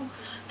atu mau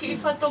ki i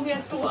whatongi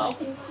atu au.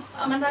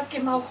 Amana ke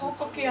mau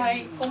hoko ki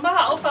ai. Ko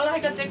maha o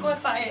whalahi ka te koe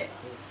whae.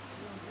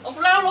 O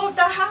kulaulo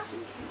taha.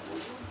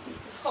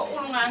 Ko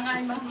urunga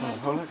ngai maha.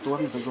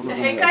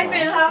 Hei kai pe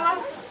lawa.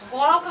 O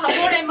au ka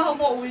hore mau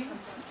mo ui.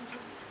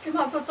 Ke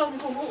mau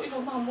totongi ko ui ko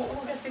mau mo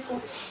ui te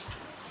koe.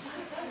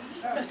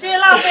 Pe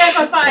whila pe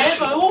koe whae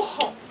koe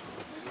uho.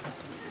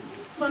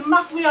 Mai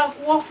mafu ia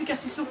kuofi ka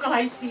sisuka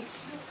laisi.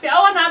 Pe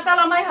awa nā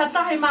tala mai ha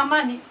tahe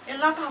mamani, e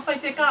laka hawhai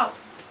te kao.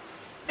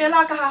 Pe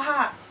laka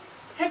haha.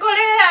 He ko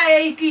lea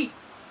e iki.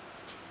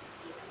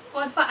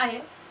 Koe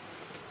whae.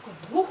 Koe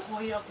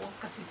uho ia kuofi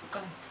ka sisuka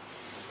laisi.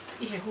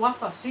 I he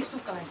huafa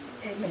sisuka laisi.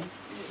 Amen.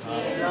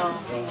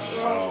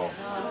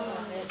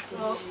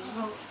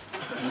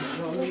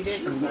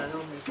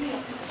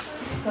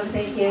 Ko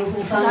te ke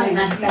uhuwhanga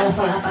nasi tala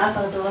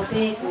whakapapa toa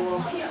pe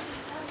ko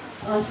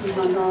osi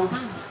mono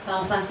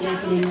whawhaki a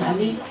kine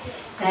ngami.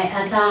 Kai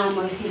ata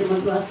mo i whiru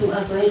motu atu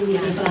a koe ni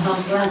te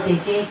whahautua te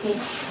keke.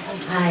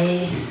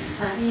 Ai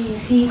whai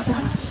whita.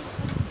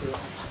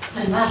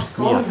 Kai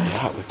masko. Ia, mai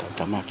hawe tau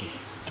tamaki.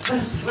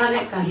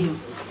 Wale kahiu.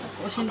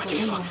 Osin ko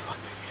ino.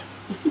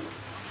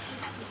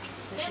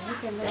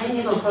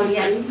 Ai ko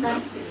Kolianita.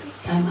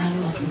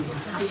 Taumalua.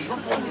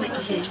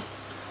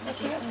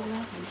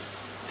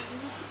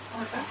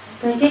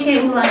 Koe keke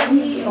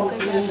uruati o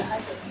ki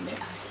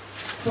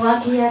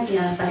tuakia ki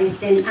a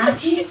Palestine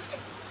asi.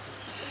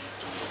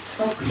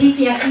 O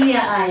hiki a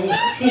kia ai,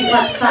 si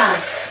whatwha.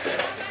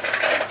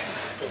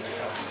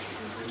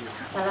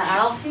 Para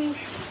auti.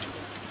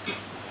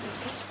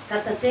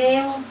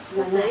 Katateo,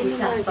 mana i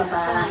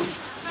kaspaparan.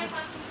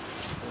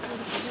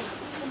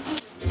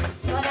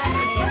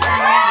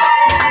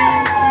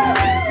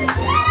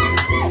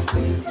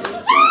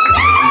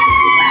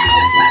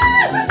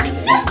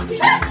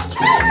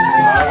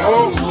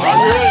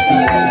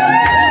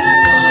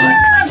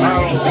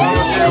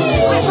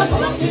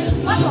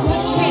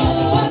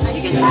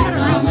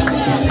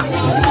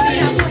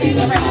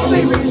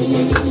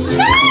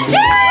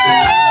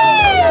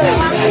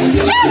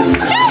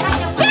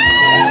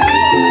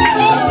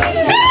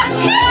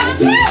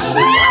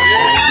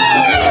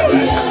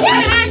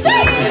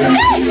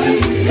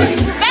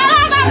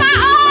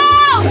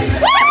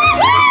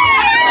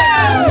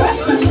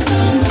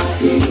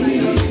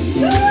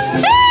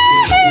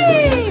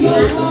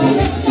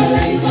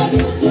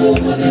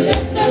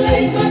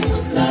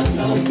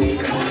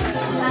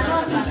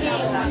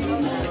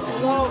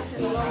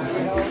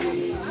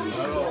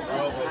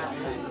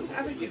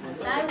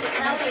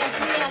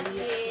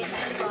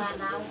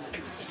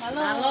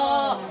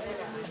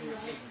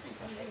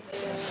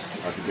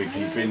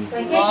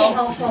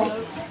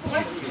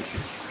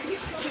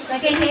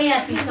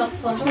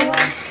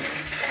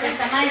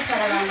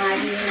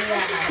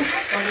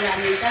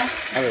 Kolianita.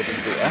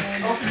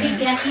 O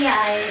hiki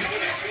ai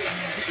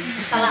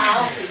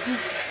palao.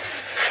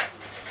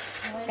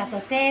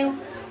 Katoteu,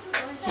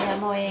 kia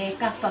moe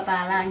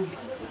kaspapalang.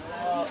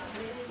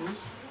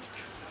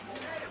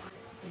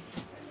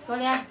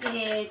 Kolea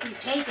ke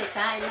titei te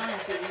tae mana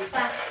te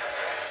upa.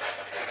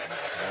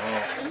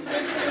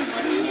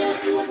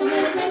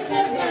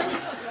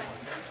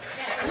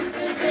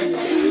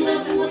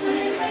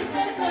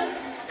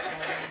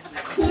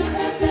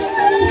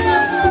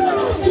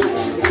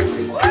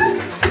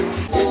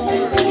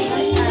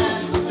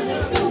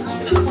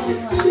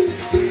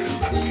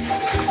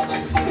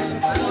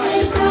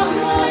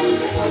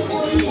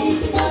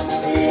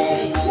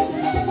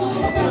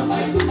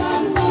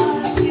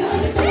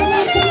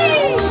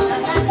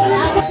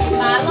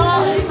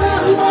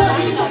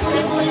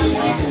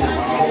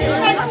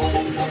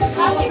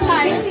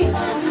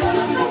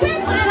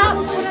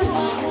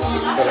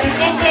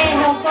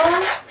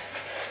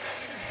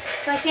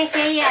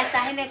 Kaya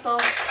tahine ko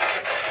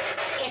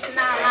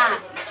etna ma.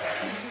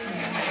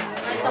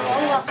 Ito mo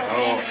ako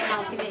din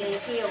mau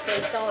piniki o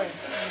kito.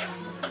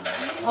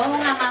 O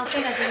nga mau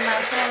pina din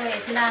mau ko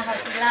etna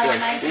hasilala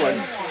mai.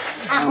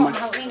 Ako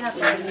mau inga ko.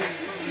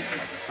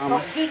 O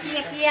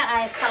kia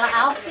ay pala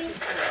auti.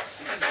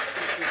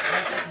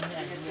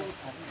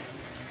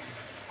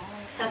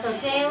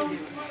 Katoteo.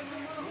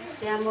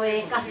 Dia mo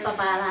e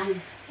kaspapalan.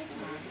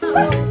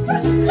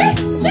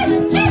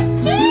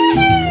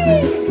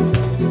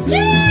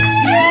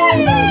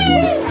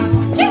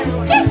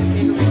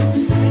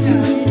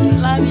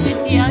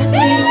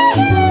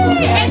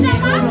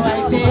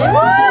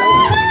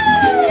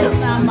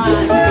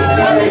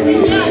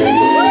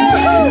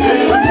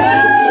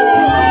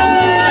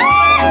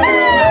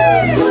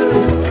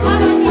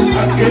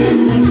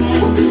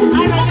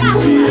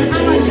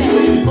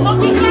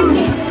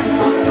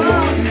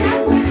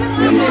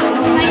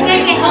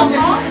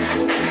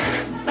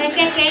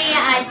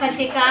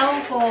 Patikau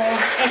ko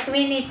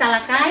etwini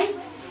talakai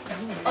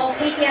o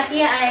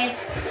hiki ai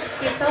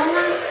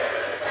kitona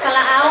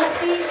kala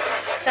auti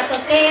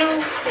katoteu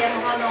te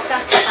mohono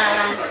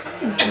kaspapalan.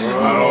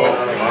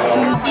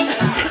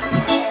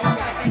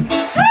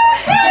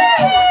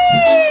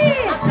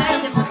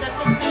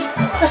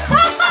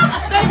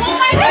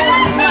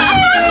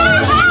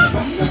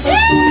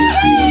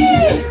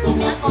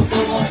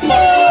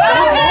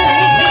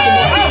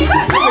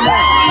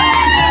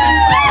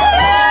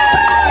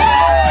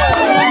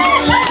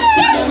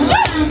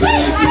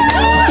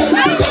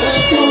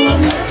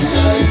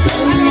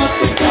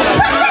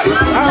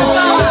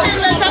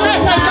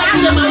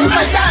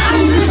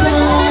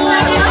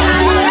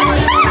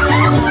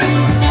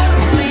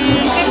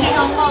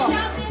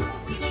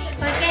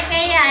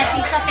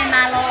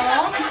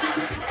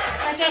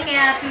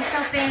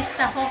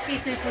 Tafoki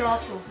tu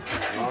kulotu.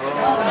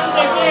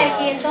 Ike dia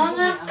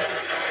kitonga.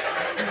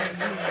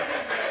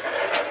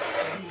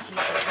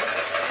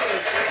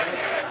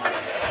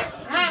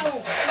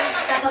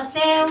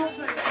 Katoteu.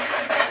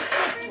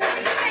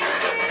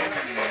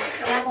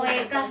 Ya moe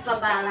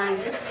kaspapalan.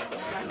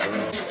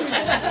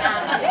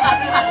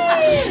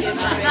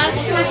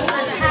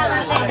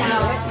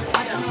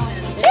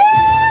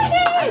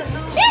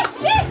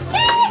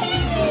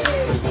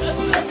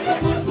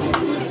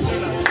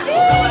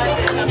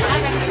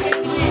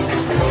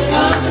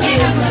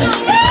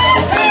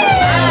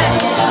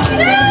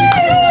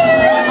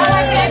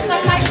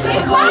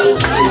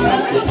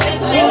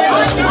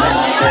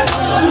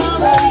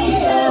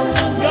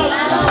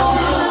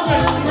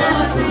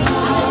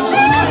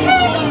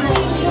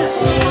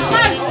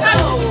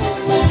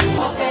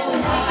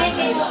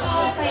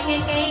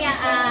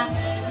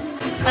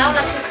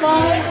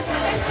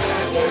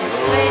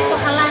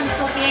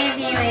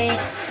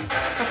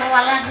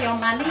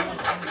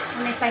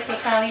 me fai se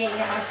kau e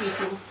ia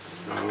afitu.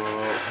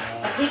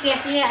 Hike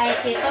kia ai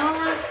ke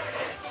tonga,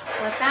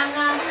 o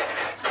tanga,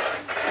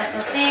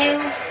 tatoteu,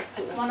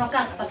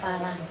 monokas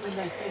papala.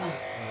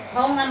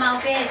 Honga mau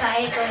pe ka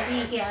e ko di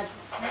kia.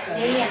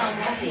 E ia hau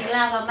kasi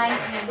lava mai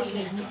ki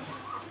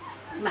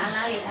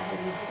maangali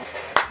ahli.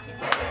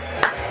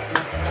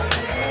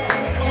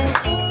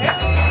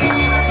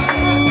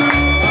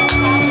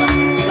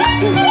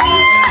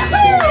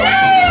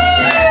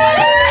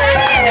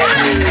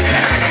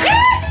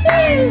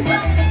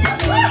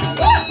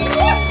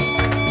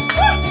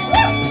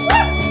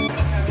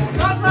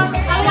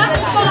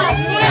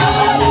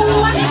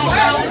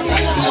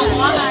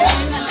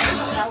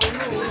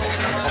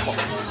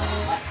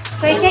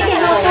 Koe keke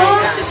hoko,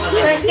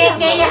 koe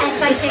keke ia e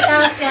whai te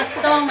kau se as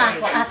tonga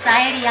ko a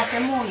saeri a te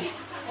mui.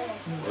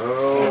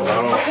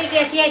 O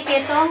hike kia ke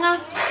tonga,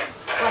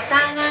 ko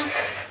tanga,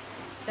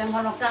 pe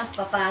mono kas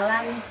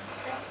papalani,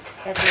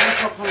 pe te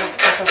riko kono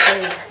kato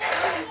koe.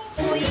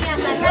 Ui ia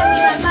ka tawi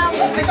na tau,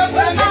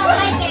 mau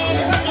mai ke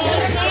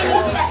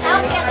tau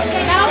ke te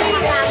rau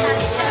papala.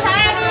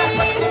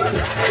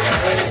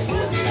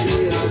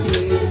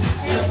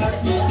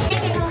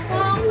 Keke hoko,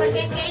 koe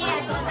keke ia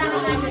e ko tanga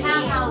na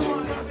tau.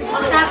 O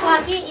tako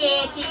aki e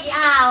ki a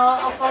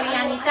o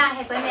Kolianita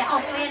he koe mea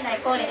ofena e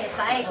kore he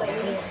whae koe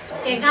ni.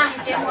 Ke ngahi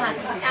ke mua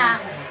ki a,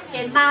 ke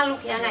malu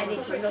ki angai ne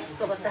ki nosi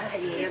toko taha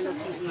i e ano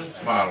ki i.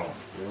 Malo.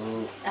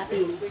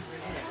 Tapini.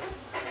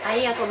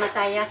 Ai ako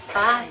matai as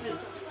pas,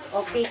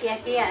 o kiki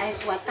aki a e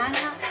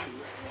fuatanga.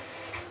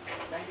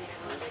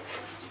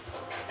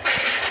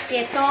 Ke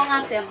tonga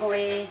pe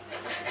koe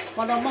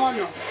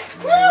mono.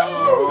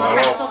 O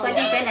tako koe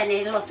ni pena ne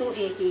lotu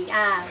i ki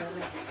a.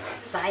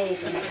 Baik.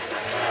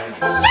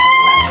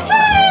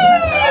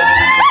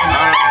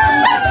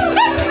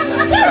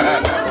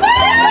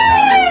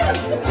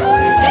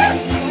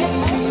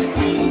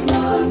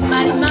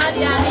 Mari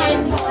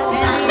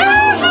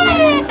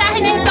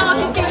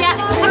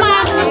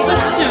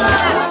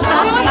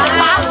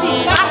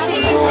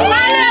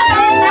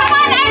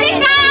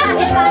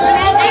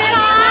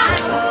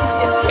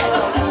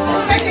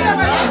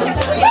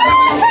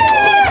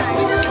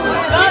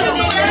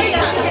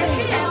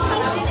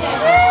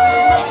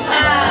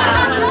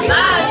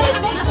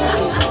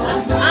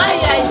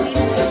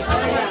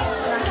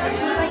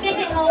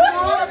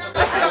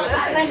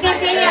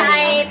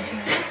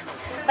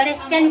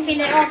Presiden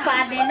fine ofa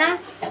adena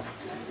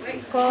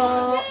ko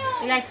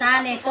ilai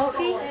sane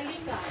toki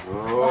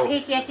o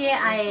hiki aki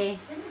ai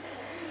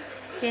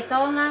ke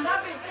tonga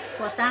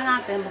ko tanga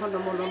pe mono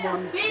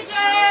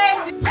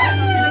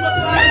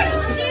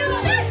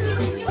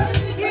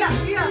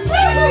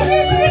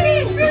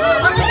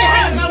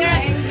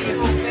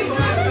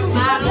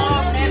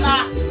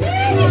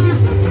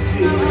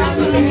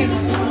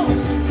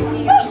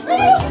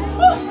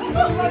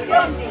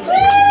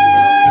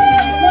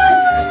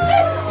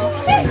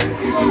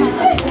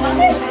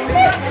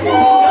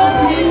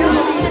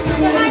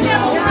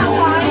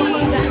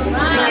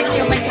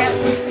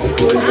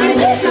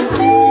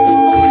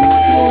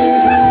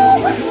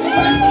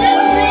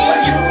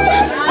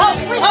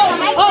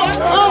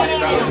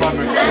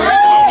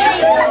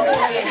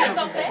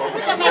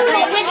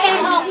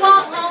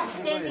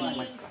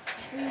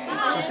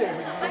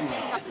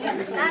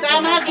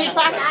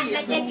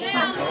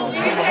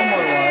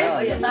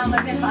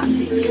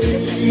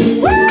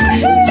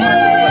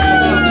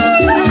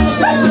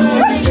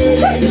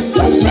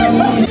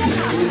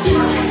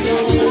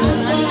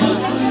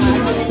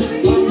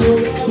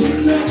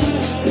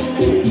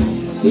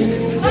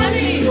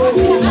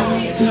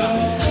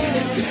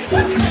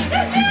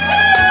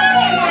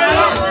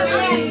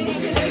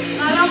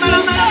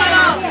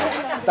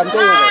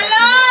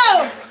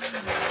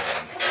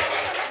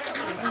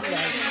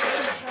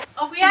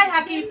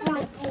haki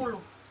pulu.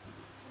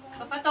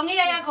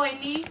 Papatongia ya koe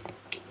ni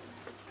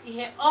i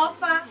he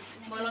ofa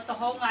mo loto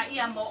honga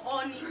ia mo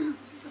oni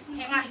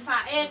he ngahi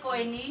whae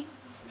koe ni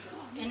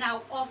e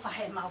nau ofa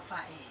he mau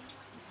whae.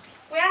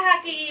 Koe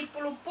haki i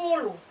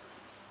pulu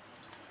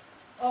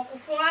o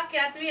kufua ki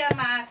atu ia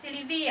ma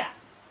Silvia.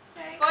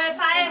 Koe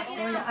whae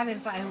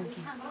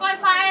huki. Koe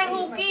whae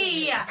huki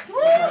ia.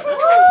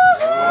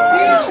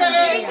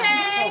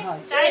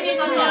 Chai mi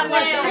kono a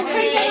me o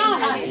huki.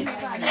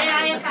 Lea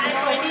e whae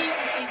koe ni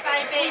i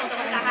whae pei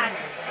toko tahani.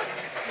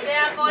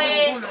 Lea koe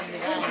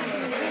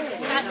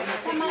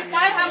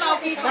koe hama o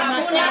ki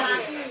whamuna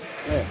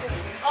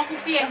o ku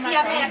fia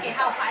pea ke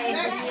hau whae.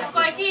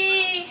 Koe ki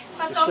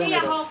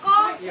patongia hoko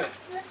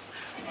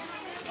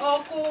o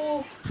ku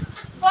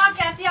fua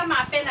ke atia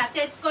ma pena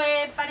te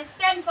koe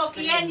Palestine fo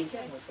ki eni.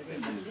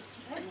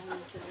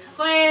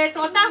 Koe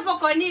totafo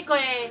koe ni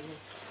koe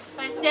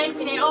Palestine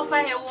fine ofa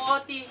he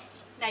uoti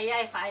na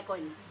ia e whae koe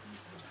ni.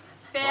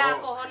 Pea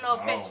ko hono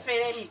best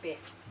friend ni pe.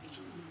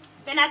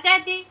 Pena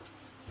teti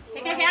e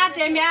ke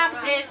ate mea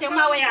te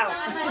mau e au.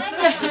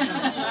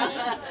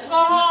 Ko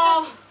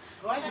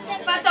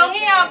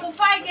patongia ku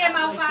whai ke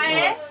mau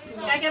whae,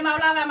 ka ke mau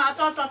lawa mau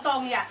toto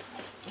tongia.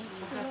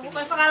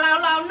 Koe whakalau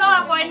noa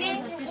koe ni.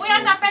 Uia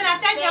ta pena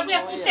teni a kuia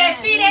kute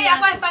pire ia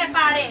koe pare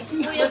pare.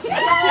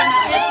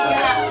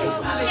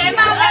 Ke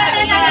mau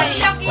pere na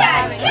sioki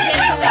ai.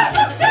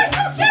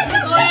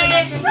 Koe,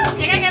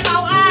 ke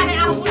mau ahe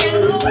a kuia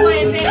luko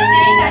e pere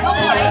na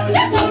koe.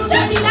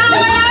 Na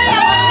wala ia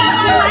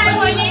koe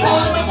koe ni.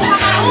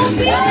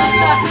 Whakaupi.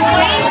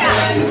 Koe ina.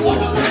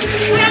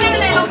 Koe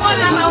lele o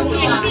kona mau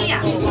kia kia.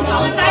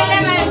 Mau tai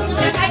lele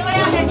kai koe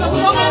a he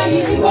tokonga.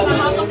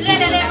 Mau to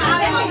lele le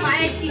mawe mau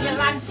mae ki he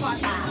lunch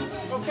wata.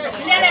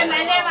 Lele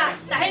mai leva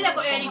tahile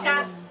ko Erika.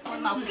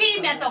 Mau ki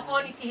mea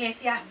tokoni ki he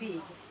fiafi.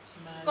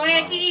 Koe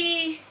ki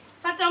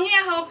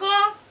patongia hoko.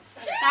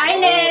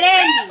 Tahile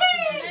eleni.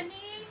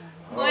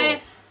 Koe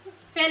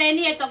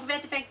feleni e tok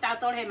vete pek tau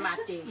tol he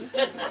mate.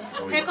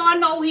 He ko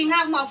no uhinga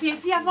mau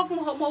fia fok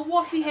mo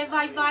wofi he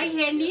vai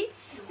he ni.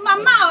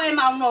 Mamao e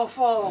mau no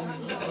fo.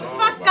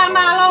 Whaka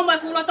malo mai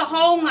fulo to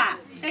honga.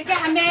 E ke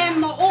hame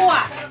mo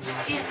ua.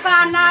 I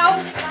whanau.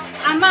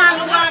 A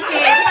malo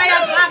ake. Whai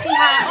atu aki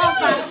ha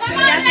ofa.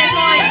 Ia se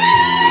koe.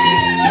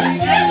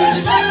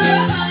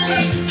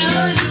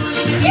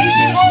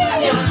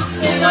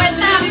 Koe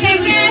tā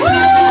keke.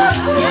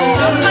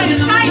 Koe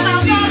tai mau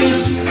kori.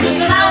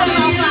 Lau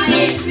mau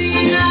whai.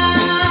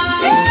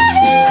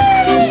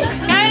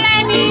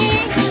 Kailani.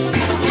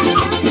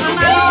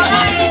 Mamalo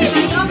ake.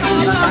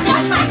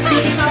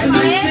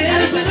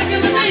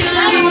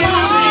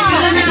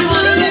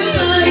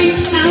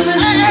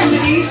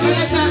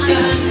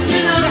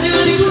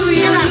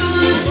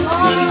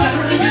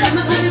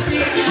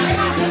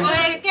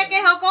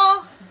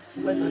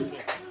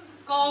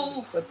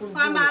 Kou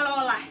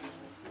whamalola.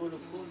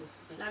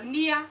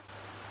 Launia.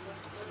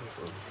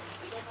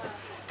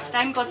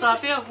 Taim kotoa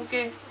peo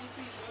puke.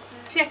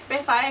 Check pe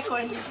whae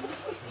koe ni.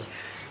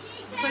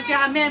 Koe te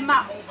ame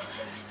mau.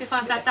 Te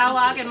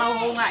whakataua ke mau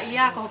honga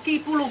ia ko ki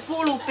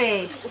pulu pe.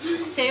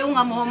 Te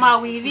unga mo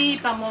mau iwi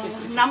pa mo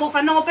namo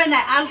whanongo pe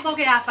nai alfo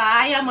ke a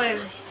whaia mo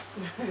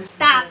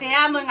tā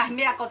whea mo ngah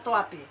mea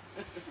kotoa pe.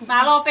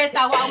 Malo pe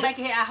tawa o mai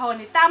ki he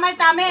ahoni. Tā mai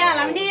tā mea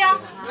launia.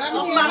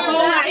 O pa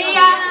honga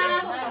ia.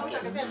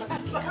 I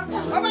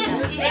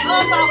he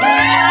opa o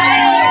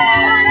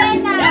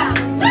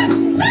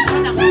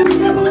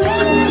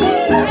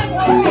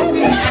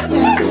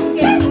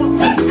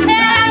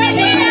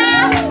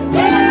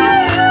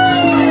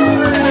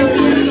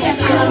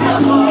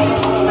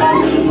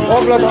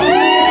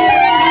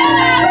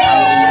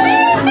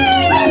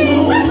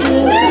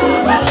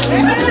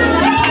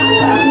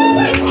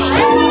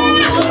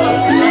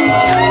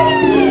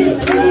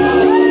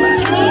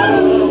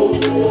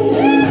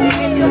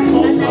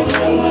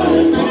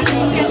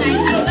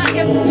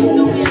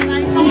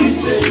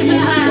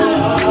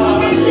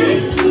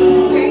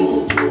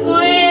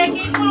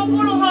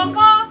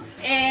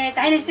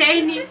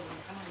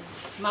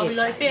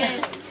Mauloi pe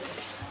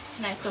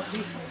nai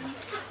tohi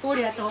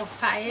kuria to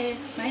fae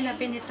mai na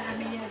pene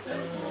tamia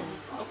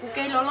o ku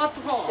ke lolo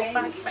to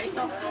pa pai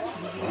to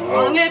o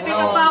nge pe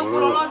ka pa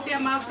lolo te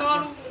ma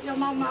tolu yo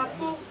ma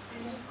pu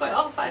ko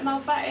o fa ma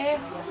fae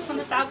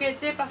kono ta ke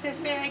te pa fe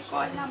ko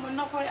na mo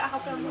no ko a ha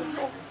pe mo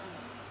to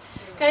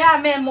ke ya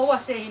me mo wa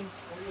sein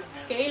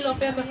ke ilo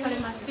pe ko fale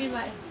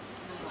masiva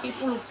ki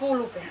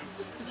pulu pe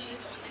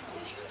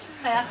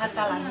kaya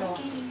hatala no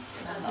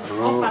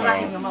o para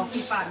inga mau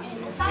ki pa mi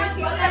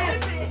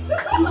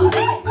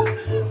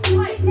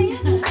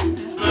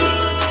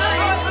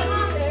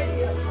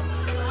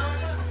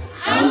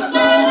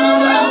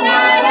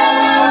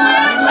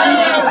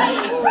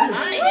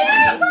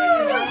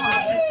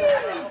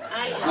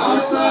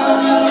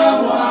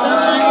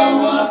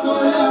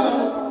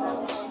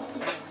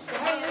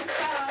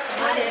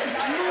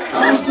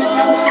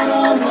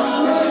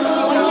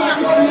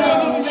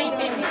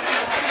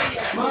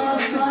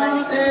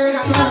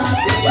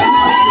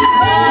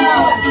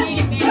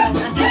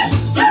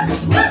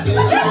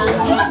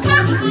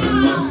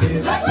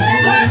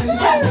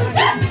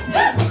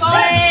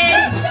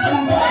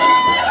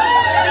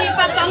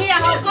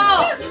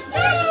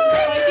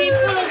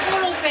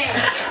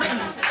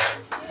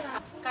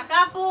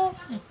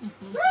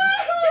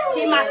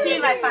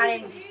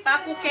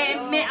Paku ke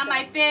me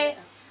amai pe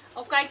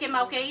o kai ke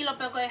mau ke ilo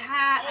pe koe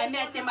ha ai me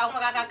te mau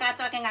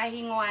whakakakato ke ngai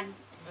hingoan.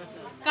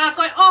 Ka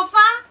koe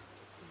ofa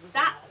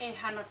da e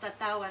hano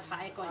tatau ai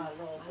whae koe.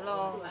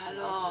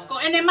 Ko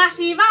ene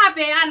masi waa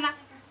pe ana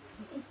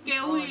ke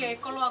ui e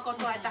koloa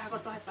kotoa e taha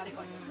kotoa e pare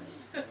koe.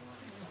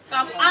 Ka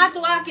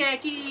atu ake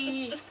ki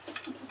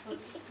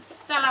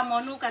tala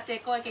monu ka te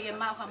koe ke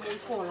mau ha mui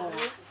kolo.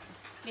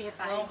 Ni he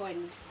whae koe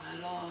ni.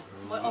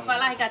 O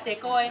whalahi ka te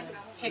koe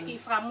he ki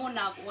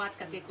whamuna uat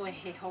ka te koe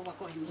he hoa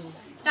koe ni.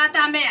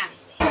 Tata mea!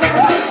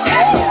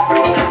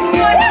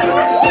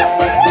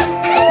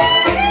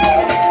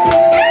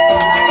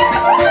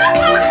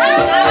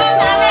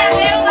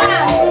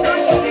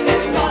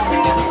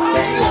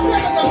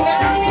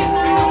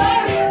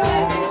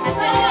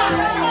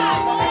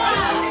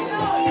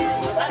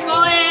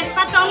 Koe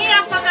whatongia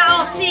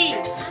whakaosi.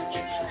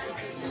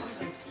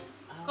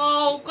 Ko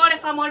kore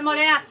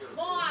whamolmole atu.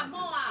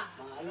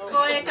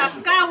 Koe ka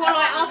kāwolo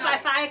e ofa e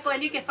whae koe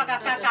ni ke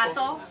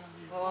whakakakato.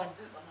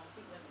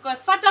 Koe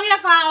whatongia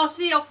wha o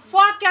si o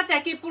whakia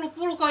te ki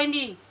pulu koe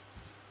ni.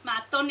 Ma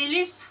Tony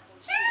Lisa.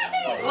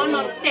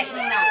 Ono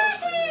tehina.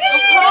 O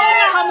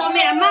koa homo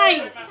mea mai.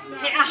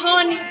 He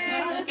ahoni.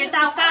 Ke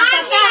tau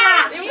kākataha.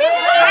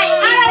 Ai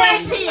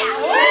araresia.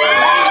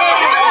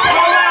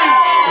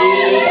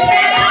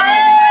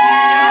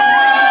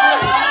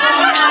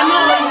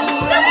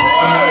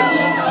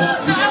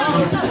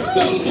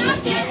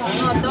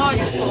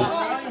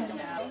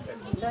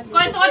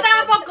 Koe tō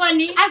tāpo koe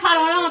ni. Ai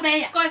whalolonga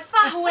bea. Koe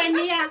whahue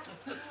nia.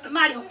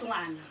 Mari hoku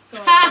ana.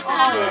 Ka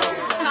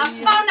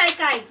pau nei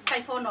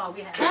kai whono au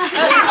iha.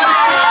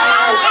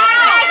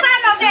 Ai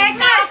whano ne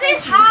kasi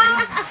ha.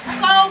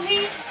 Kauhi,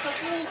 ko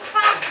ku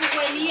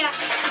whahue nia.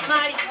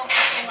 Mari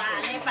hoku ana.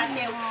 E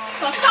pateu.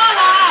 Ko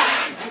tolo au.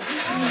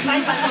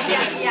 Vai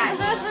patopia ki ai.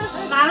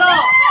 Malo.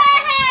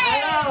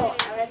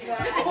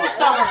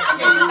 Fusto.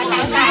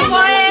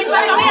 Koe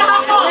whatongia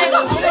hoko.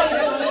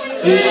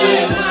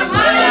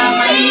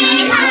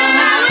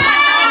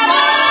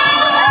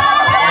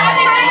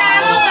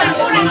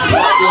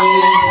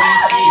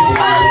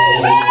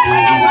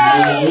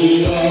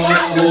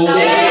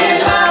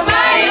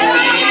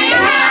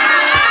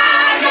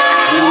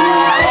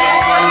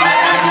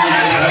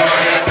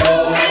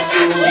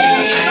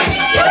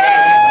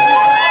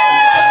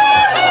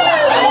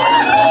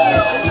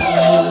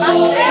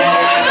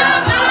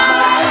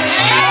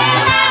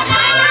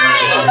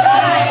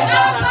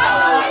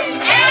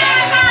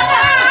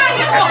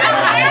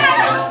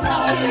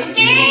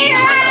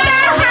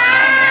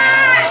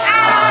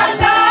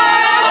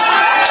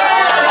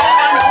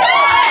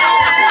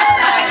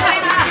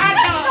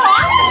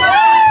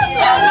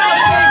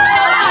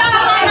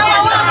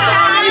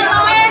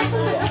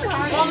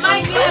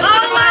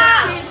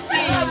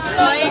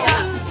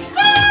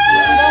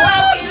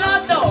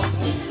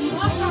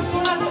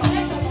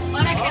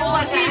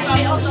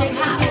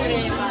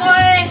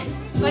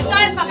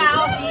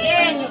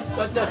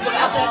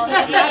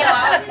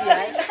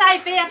 Sai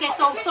pea ke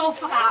tō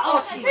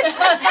whakaosi.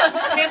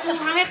 Me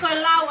kuhange koe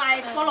lau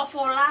ai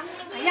wholofola.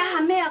 Ia ha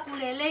mea ku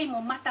lelei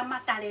mo mata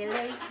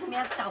lelei.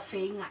 Mea tau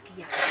whenga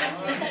kia.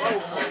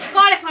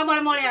 Kore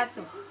whamole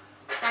atu.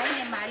 Tai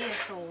ne mari e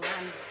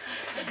tōrani.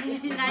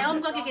 Nai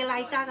omko ke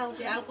laitaka u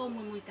te alko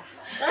mumuita.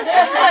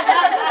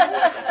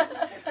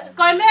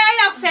 Koe mea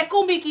ia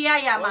whekumi ki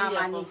ai a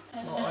mamani.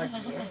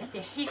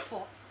 Te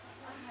hifo.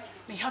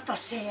 Me hoto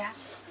sea.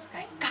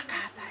 Kai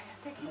kakata ia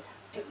te kita.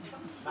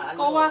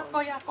 Koa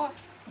koia koe.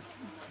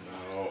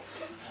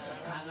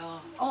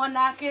 O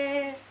nā ke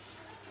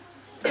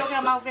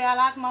Toke mau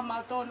whealak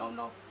mau tono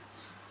no.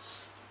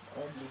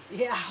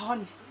 Ia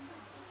honi.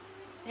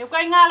 E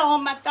kai ngalo ho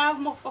mata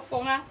mo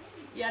fofonga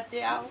ia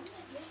te au.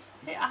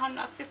 E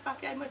ahana te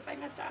pake ai mo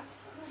whaingata.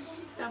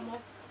 Ta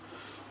mo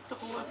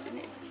toko wa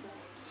whine.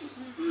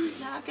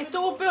 Nā ke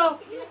tūpeo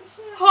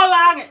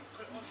holange.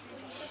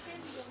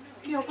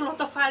 Ki o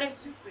kuloto whare.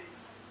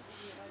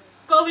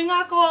 Ko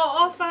winga ko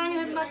o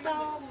whange mata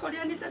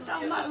Kolianita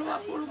Taumalua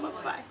Pulu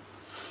mawhai.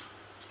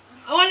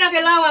 Ona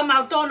ke lawa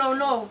mau tono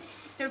no.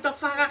 Te to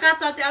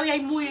whakakata te au iai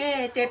mui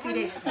e te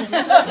pire.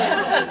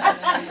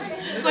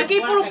 Koe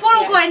ki pulu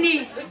koe ni.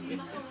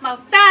 Mau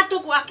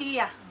tātuku aki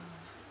ia.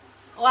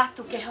 O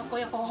atu ke hoko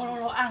i ko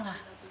hororo anga.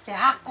 Te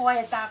hakoa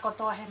e tā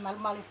kotoa he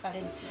malumali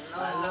whareni.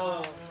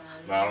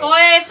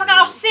 Koe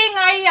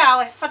whakaosinga ia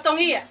o e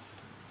whatongia.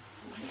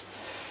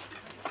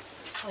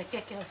 Koe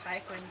keke o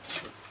whae koe ni.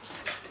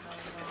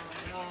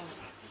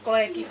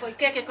 Koe ki fwoi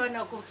keke koe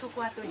no kutuku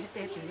atu i he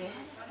te pire.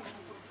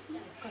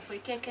 Ko fui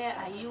keke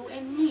a you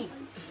and me.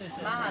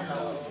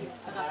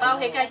 Ka pau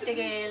he kai te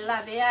ke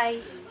lawe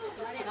ai.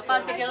 Ka pau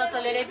te ke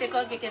loto le repe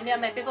koe ke mea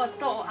mai peko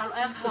to alo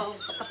e hau.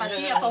 Ka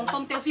patia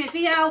pong te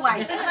uwhiawhia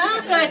awai.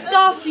 Koe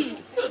tofi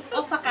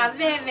o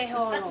whakawewe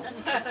holo.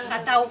 Ka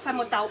tau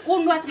whamo tau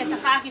unu atu ke ta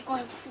whaaki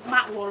koe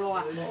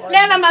mauoloa.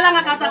 Lela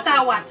malanga ka ta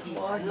tau atu.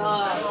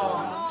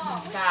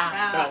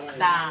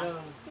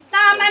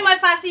 Tā mai mai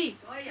whasi.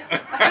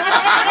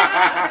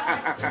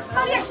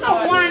 Kali e so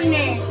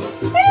wane.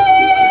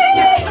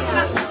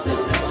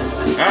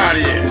 Ah,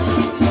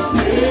 yeah.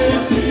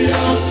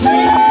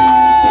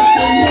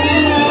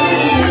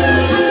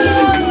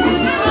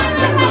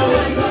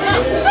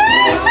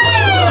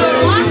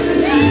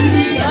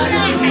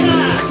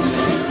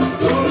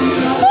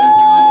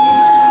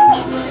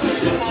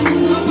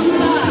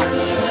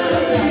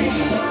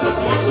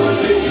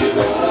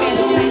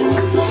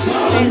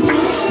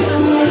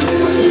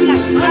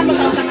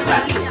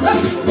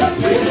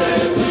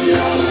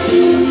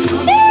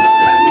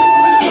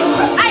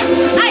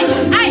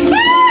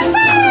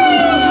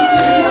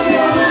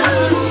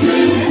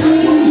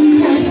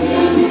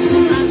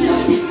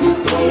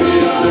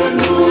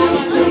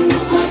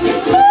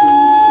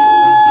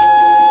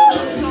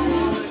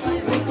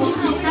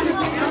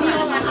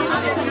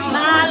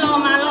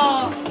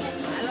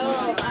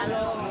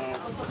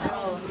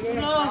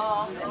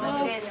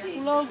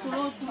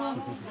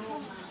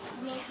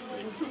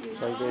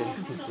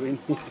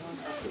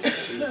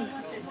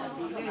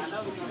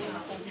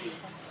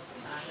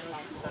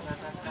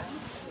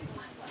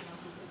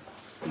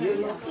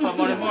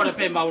 Pamore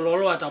pe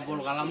maulolo ata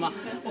bolo kalama.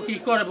 O ki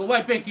kore po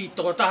wai pe ki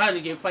to taha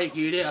ni ke fai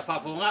ki rea fa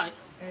fonga.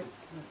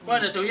 Ko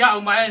na to ya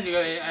uma ni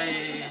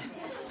e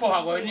fo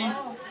ha go ni.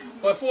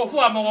 Ko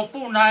fo mo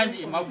pu na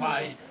ni ma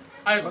fai.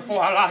 Ai ko fo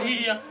la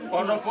hia,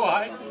 ko no fo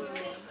ai.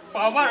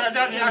 Pa mara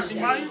da ni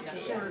asimai.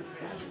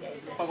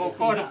 Pa ko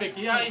kore pe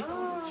ki ai.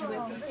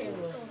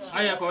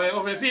 Ai ko e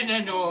o fe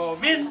fine no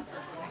vin.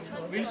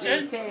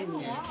 Vincent.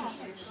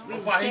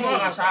 Fa hi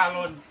ga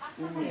salon.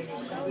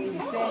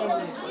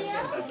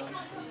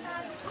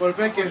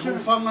 Kolpe ke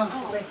hufanga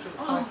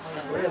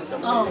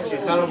ke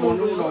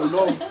talamonu no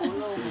no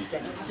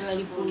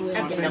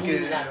ke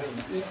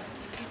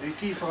e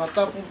ki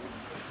whakatapu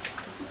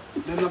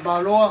nena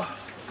baloa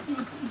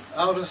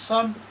out of the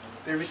sun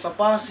te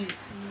vitapasi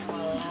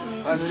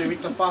and te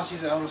vitapasi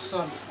is out of the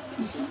sun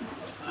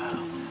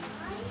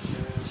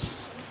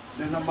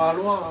nena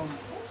baloa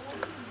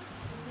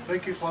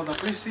thank you for the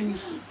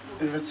blessings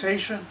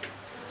invitation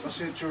I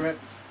said you're at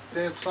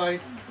that side.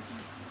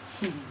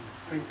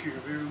 Thank you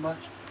very much.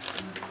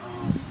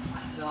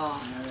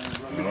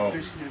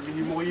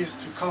 Many more years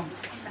to come.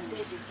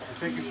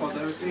 Thank you for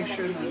the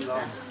invitation and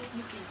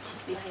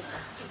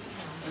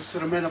it's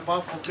the man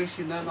above for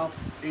blessing now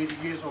 80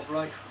 years of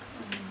life.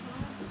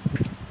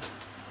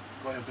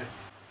 Go ahead.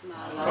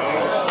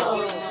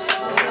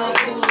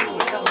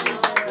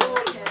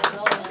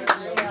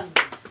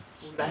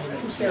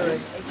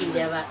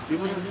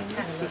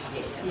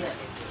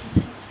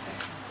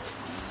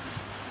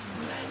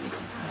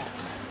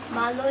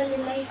 Malo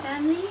Lilei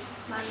family,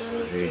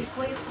 Malo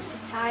Sifoi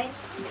Fatai,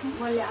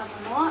 Mole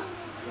Avamot.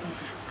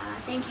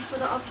 Thank you for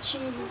the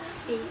opportunity to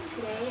speak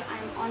today.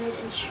 I'm honored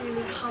and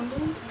truly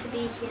humbled to be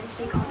here and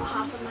speak on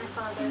behalf of my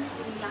father,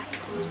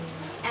 Pulu,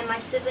 and my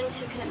siblings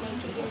who couldn't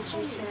make it here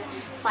due to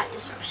flight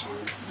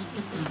disruptions.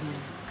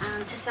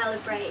 To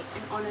celebrate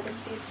and honor this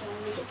beautiful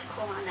one we get to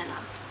call our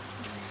Nana.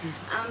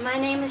 My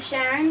name is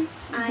Sharon.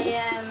 I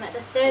am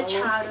the third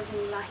child of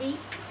Vinilahi.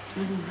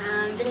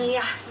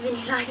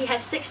 Vinilahi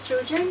has 6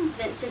 children.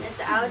 Vincent is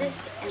the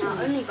eldest and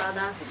our only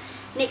brother.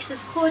 Next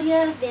is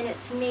Claudia, then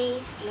it's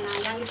me, and then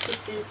our younger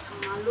sisters,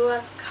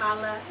 Taumalua,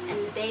 Carla,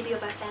 and the baby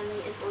of our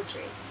family is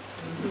Audrey.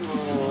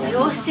 They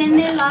all send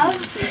their love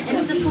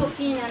and support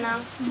for you,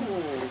 Nana.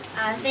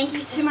 Thank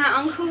you to my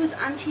uncles,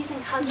 aunties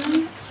and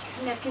cousins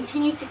who have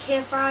continued to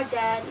care for our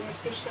dad and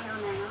especially our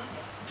Nana.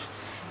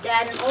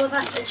 Dad and all of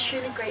us are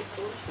truly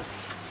grateful.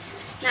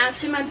 Now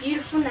to my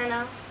beautiful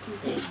Nana,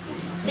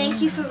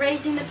 thank you for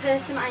raising the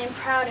person I am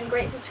proud and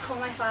grateful to call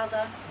my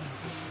father.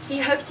 He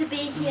hoped to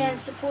be here and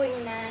support you,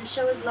 Nana, and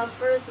show his love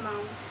for his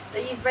mum,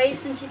 but you've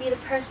raised him to be the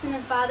person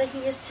and father he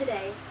is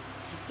today.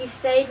 He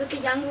stayed with the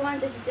younger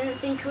ones as he didn't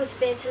think it was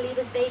fair to leave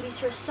his babies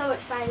who are so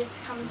excited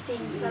to come and see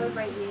and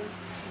celebrate you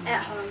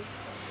at home.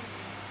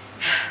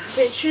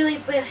 We're truly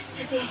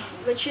blessed, Nana,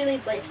 truly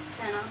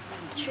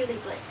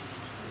blessed.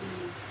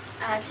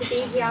 To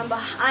be here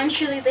I'm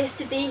truly blessed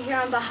to be here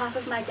on behalf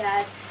of my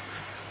dad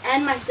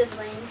and my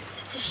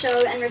siblings to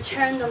show and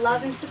return the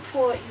love and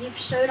support you've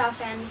showed our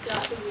family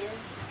throughout the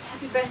years.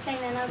 Happy birthday,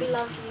 Nana. We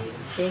love you.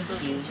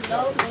 Thank you.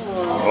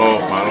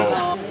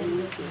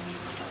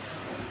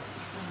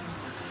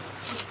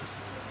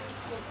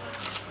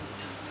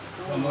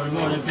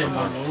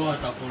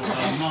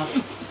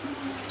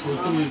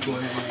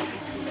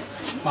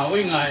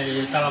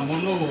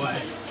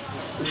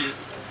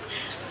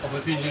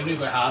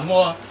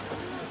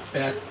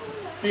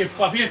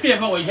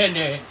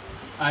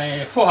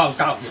 ai phô hào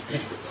tạo hiện thế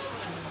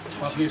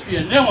và vì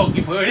phiền nếu mà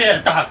cái phơi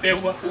này ta béo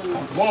quá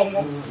ngon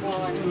ngon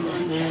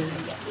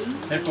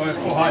để coi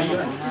phô hay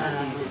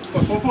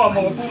còn phô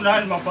mà phô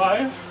này mà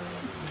phải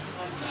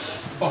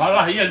phô hà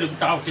là hiện được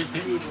tạo hiện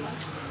thế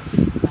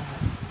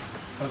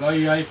và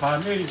cái ai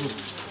phản ấy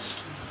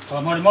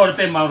và mà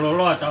bên màu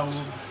lo tao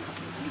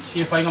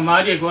chỉ phải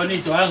ngắm đi coi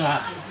đi cho anh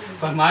à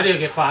còn mà đi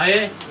cái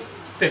phải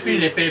để phi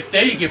để bẹp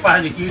đấy cái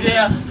phải thì kia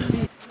đấy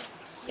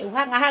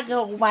hang ha ke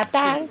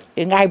mata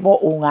ngai mo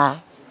unga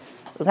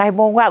ngai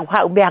mo nga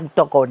ha ubiang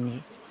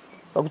tokoni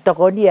o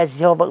tokoni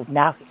as yo ba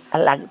na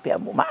alang pe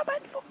mo ma ba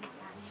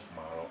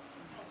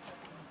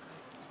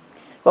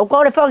fo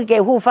ko le fo ke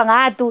hu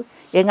fanga atu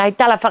e ngai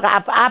tala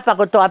faka apa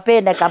ko to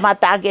apena ka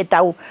mata ke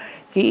tau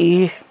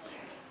ki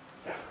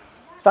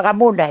faka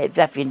munda e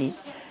fa fini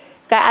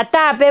ka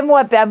ata pe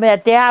mo pe me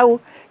te au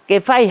ke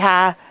fai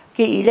ha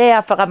ki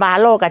ilea faka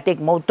malo ka tek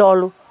mo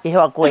tolu e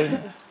ho ko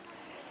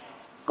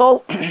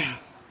ko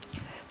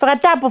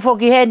whakatapu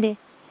whoki hene,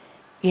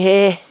 ki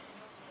he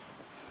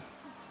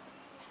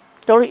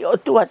tori o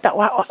tua ta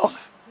wa o.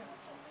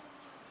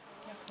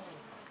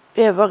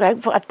 Pea wakai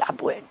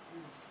whakatapu hene.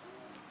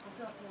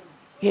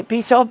 He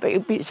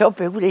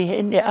pisope uri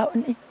hene au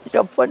ni,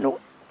 ro whanu.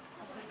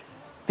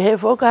 Pea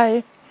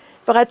whakai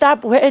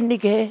whakatapu hene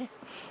ki he.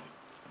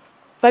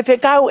 Whai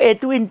whekau e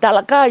tuin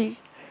talakai,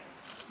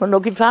 mono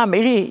ki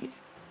whamiri.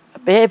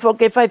 Pea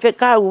whoke whai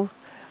whekau,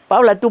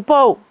 paula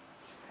tupou.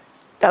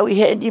 Tau I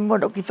heni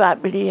mono ki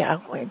whamiri a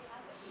koen.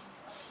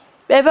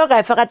 Pe fo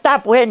ka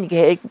whakatapu heni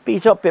ke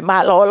piso pe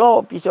malolo,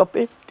 piso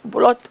pe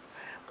puloto.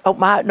 Au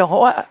ma no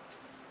hoa.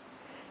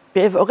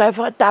 Pe fo ka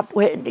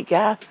whakatapu heni ke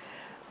ha.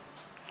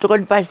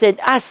 Tukon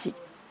pasen asi.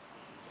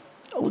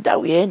 O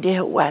tau i hende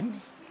hauani.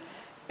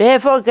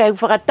 Pe fo ka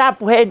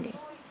whakatapu heni.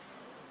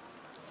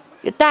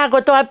 Ke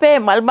tako toa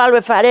pe malmalu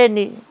e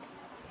whareni.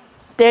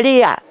 Te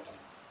ria.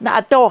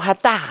 Na ato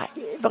hataha.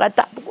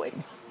 Whakatapu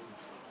heni.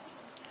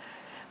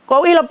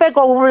 Ko ilo pe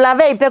ko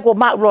lavei pe ko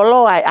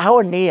maulolo ai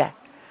ahoni ia.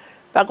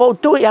 Pa ko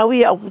tui au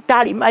ia o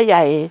tali mai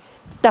ai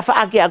ta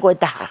whaake a koe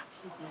taha.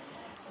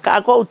 Ka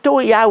ko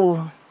tui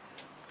au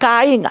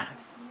ka inga.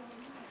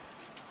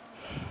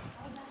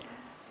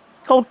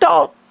 Ko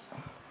to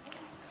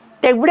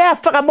te urea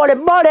whakamore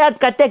more at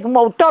ka te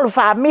mo tolu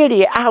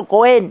whamiri e aho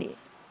ko eni.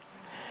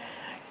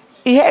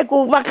 I he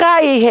ku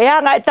wakai he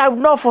anga e tau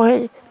nofo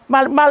he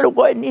malu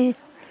ko eni.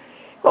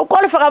 Ko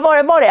kore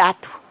whakamore more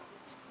atu.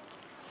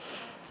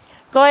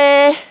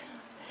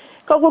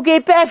 Ko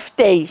kuki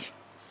birthday.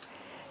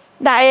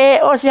 Na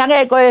o si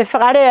hange ko e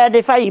whakarea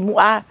ne whai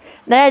mua.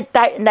 Na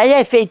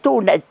e whaitu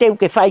na teu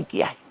ke whai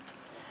ki ai.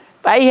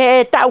 Pai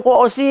he tau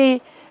ko o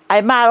si ai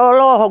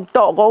marolo hok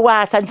to ko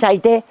wa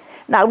sansaite.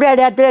 Na urea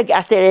rea ki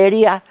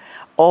Australia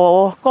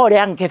o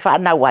kore ang ke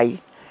whanau ai.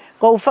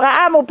 Ko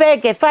whakaamu pe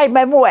ke whai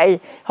mai mua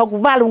e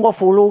hoku walu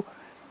ngofulu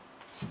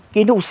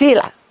ki New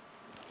Zealand.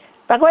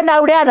 Pa koe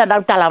na urea na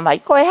nau tala mai.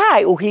 Ko e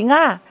hai uhi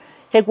ngā.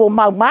 He ko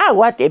mau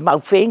te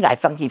mau whenga e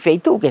whangi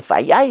whaitu ke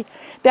whai ai.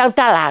 Pe au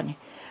talangi.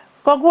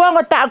 Ko kuango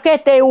tau ke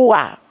te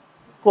ua.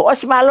 Ko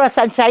osmaloa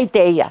sansai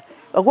te ia.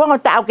 Ko kuango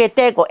tau ke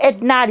te ko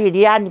etnari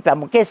riani pa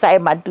mo ke sa e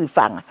mantu i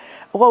whanga.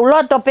 Ko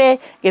loto pe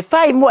ke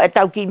whai mua e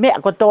tau ki mea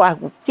ko toa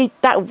ki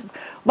tau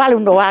walu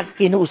noa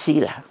ki New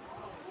Zealand.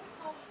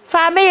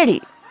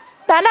 Family.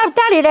 Tanau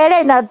tali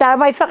rere na tau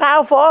mai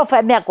whakao fo ofa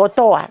mea ko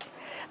toa.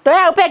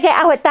 Toi au pe ke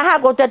au e taha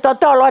ko te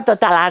totolo ato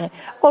talangi.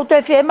 Ko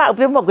te whee mau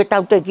pe mo ke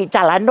tau te ki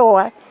tala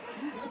noa.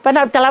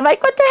 Panau tala mai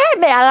ko te he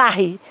mea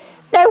lahi.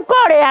 Neu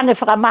kore ange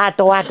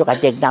whakamato ato ka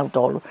te nau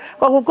tolu.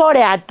 Ko ku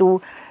kore atu.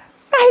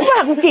 Mahi mo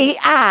haku ki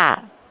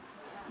a.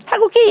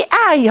 Haku ki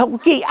a i haku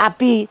ki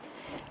api.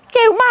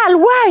 Keu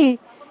malu ai.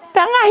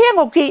 Pangahi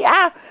ango ki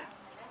a.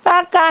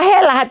 Paka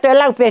hela hatu e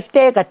lau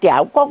pefte ka te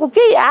au. Ko ku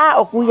ki a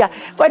o kuia.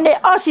 Ko ne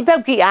osi peu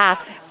ki a.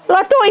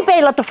 Loto i pe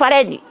loto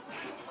whareni.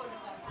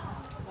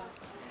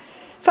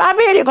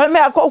 Whamiri ko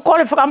mea ko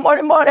kore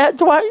whakamore more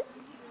hatu ai.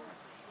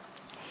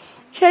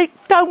 Kei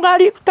tau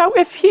ngari tau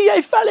e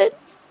whia i whaleni.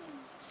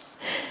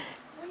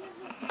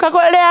 Ka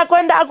koe lea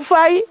koe nda aku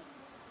whai.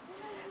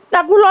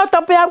 Na ku loto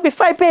pe au ki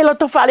whai pe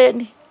loto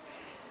whaleni.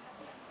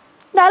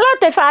 Na lo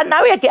te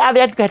whanau e ke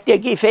awe atu ka te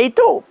ki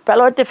whaitu. Pa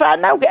lo te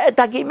whanau ke e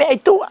taki mea i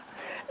tua.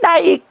 Na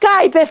i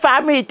kai pe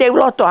whamiri te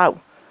loto au.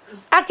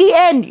 Aki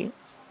eni.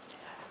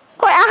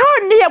 Koe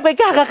ahoni au ke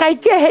kaka kai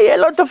kehe e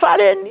loto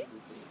whaleni.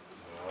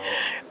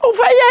 O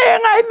whai e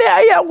ngai mea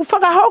i au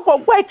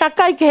whakahoko koe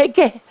kakai kehe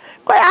kehe.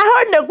 Koe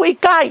ahone kui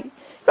kai.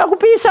 Koe ku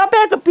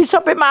piso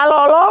pe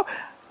malolo.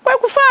 Koe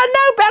ku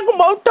whanau pe aku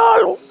mau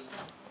tolu.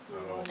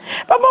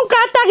 Pa mau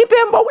kātaki pe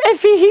mau e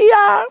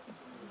whihia.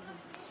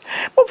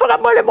 Mu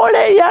whakamole mole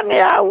i ange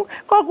au.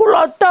 Koe ku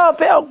loto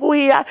pe o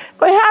kuia.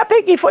 Koe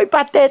hape ki foi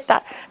pateta.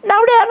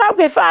 Nau rea ngau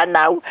ke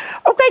whanau.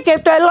 O kei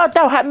ke toi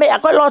loto ha mea.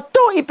 Koe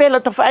loto i pe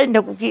loto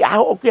whaine ku ki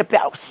aho o kia pe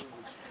ausi.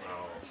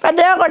 Pa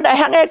nea ko nai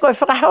hange koe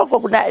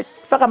whakahoko ku nai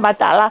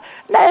whakamatala.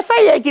 Nai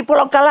whai e ki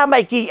pulonkalama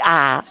i ki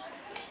a.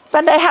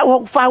 Pana hau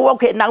hoku whau au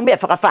ke nau mea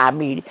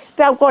whakawhamiri.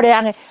 Pe au kore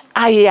ange,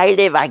 ai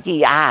rewa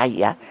ki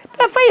aia.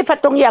 Pe whai e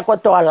whatongia ko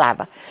toa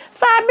lava.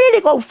 Whamiri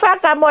ko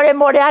whaka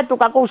more atu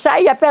ka kou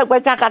saia pe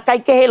koe kaka kai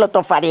kehe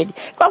loto whareni.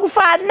 Ko ku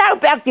whanau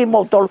pe aki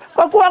motolu.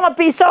 Ko kuanga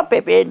piso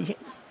pe peni.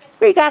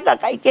 Koe kaka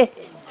kai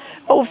kehe.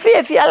 O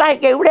fia lai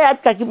ke ure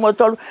atu ka ki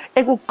motolu.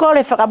 E ku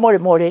kore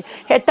whakamore.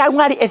 He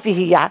taungari e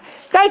whihia.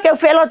 Kai ke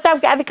whelo tau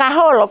ke avi ka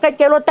holo. Kai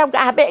ke lo tau ke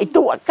ahape i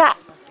tua ka.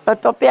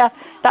 Loto pea,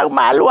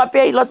 Taumalua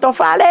pe i loto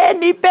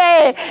whaleni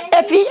pe.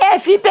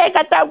 Efi pe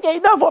ka tau ke i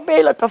nofo pe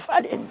i loto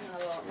whaleni.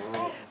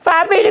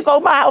 Whamiri ko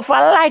maha o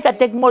whalai ka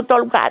tek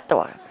motolu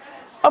katoa.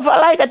 O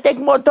whalai ka tek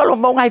motolu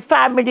mo ngai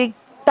whamiri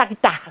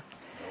takitaha.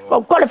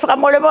 Ko kore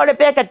whakamole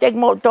pe ka tek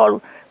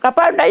motolu. Ka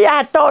pau na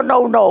ia to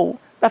no.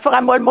 Ka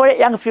whakamole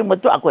yang whimo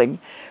tu a koe ni.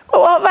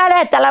 Ko o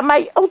wale tala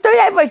mai, o toi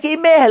ai mo ki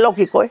me he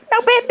loki koe.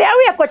 Nau pe au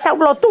ia koe tau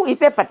lotu i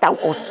pe pa tau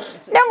osu.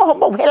 Nengo ho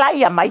mo hela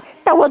ia mai,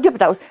 tau o dia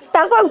tau.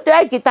 Tau ko te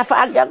ai ki ta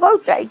whaanga, ko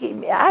te ai ki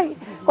me ai.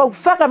 Ko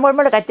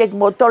whakamole ka tek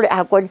motolu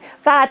a koe ni.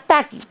 Ka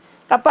ataki.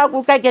 Ka pau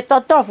ku kai ke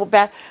totofu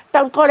pe.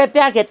 Tau kore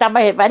pea ke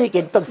tamai he wani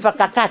ke tok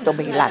whakakato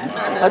mi lan.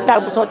 O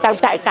tau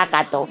tai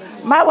kakato.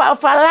 Mawa o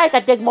whalai ka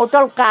tek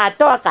motolu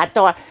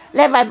katoa.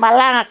 Le vai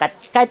malanga ka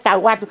kai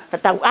tau watu, ka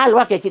tau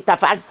alua ke ki ta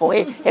whaako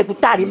e. E ku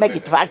tari me ki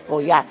ta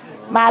whaako ia.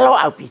 Malo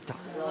au pito.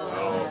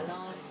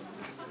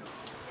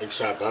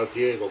 Eksa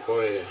pātie ko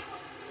koe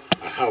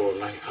a hau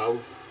ngai hau.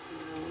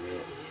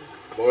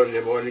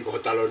 Mone ko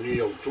taloni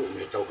au tu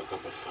me tau ka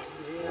kapa whau.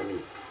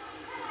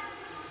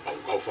 Au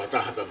kau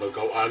whataha pa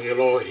kau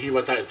angelo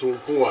hiwa tae tū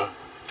kua.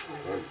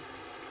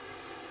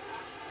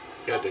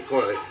 Kia te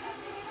koe.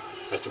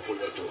 tupu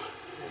i atua.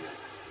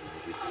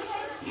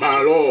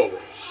 Malo,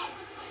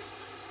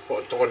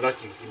 o tō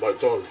naki ki mai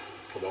tōlu,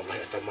 ka mau mai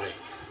ata mai.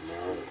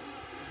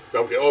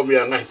 Pau ke omi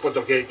a ngai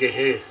poto ke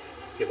he,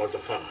 ke mau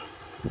tawhanga.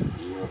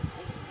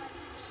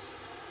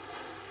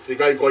 Te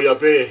kai koi a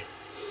pē,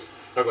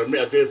 ka koe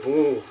mea te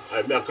pū,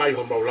 ai mea kai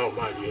ho mau lau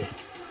maari e.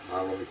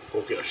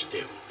 Ko ke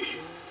asteo.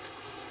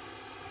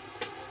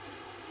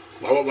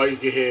 Mawa mai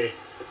ki he,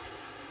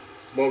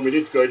 mau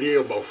minit koe ni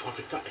o mau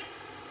whawhetai.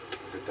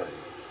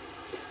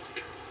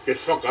 Ke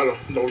whakalo,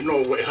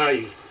 no we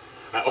hai,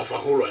 ai ofa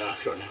holo e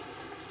awhione.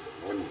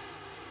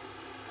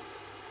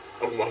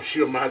 Ang mau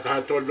sio maha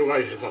taha tōnu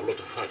ngai he mau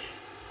loto whare.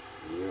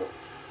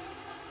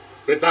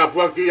 Ke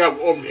tāpua ki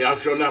au om he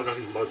awhione anga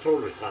ki mau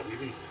tōru e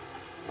whamiri.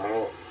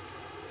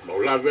 Mau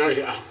lawe ai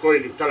he aha koe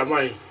ni tala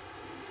mai,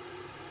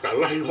 ka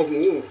lahi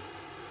hongu u,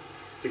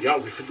 te ki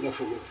au ki whitunga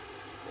fulu.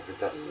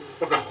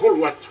 Paka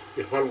holu atu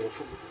ke whalunga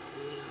fulu.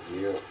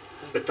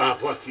 Ke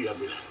tāpua ki a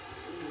mila.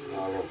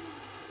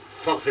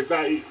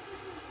 Whawhetai,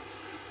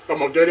 ka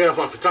mau te rea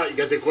whawhetai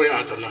ka te koe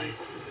atanai.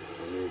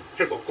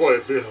 He ko koe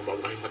pēha mau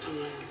ngai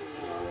matawai.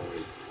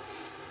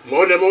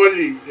 Mone,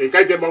 e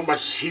kai te mau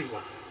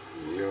masiva.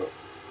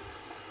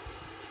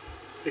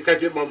 E kai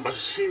te mau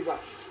masiva.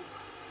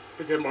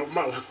 E te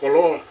mau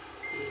hakoloa.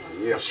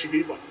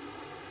 Masiviva.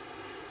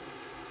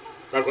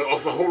 Ka koe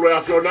ofa holo e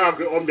a whiona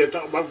ke ombe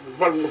tau mau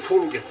valunga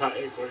fulu ke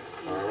whae koe.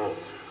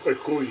 Koe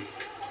kui.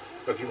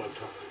 Ka ki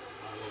mata.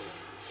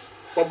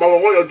 Pa mau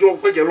ngoi o tō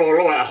koe ke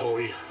loa a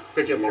hoi.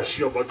 Koe ke mau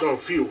sio mau tō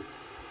fiu.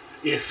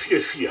 I he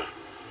fia.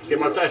 Ke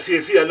mata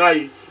e fia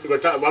nai. E koe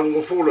tau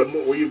valunga fulu e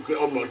mo o iu ke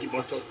oma ki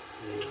mata.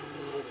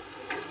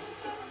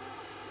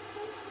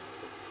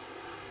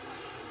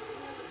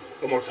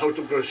 O mau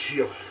tautu pēr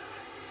sio.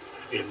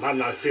 E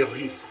mana e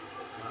whiri.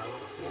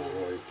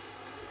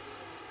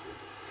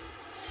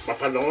 Ma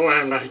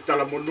whanonga e ngahi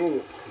tala monu.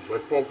 Koe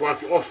pōpua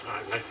ki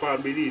ofa. Ngai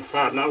whamiri,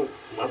 whanau,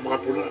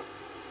 whamapuna.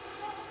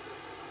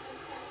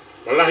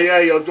 Malahi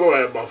ai o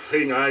toa e mau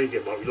whinga ai ke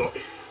mau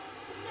iloe.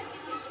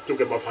 Tu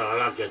ke mau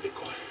whanalaki a te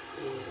koe.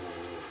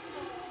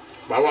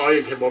 Mawa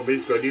ai ke mau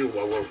minit koe niu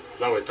wa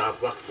lau e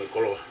tāpuak me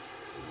koloa.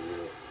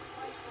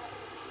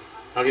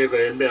 Hake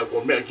koe e mea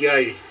ko mea ki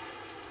ai.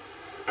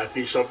 Ai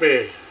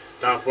pisope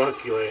tāpuak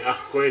ki o e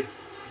koe.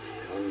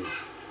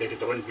 E ke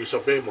tokoni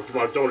pisope mo ki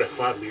mau tole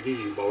whamiri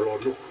mau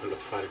lo nuku e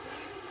lotu whare koe.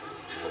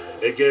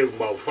 E ke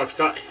mau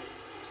whawhitai.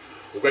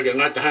 Uka ke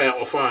ngata hai a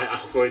ofa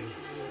e koe ni.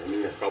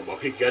 Kau mau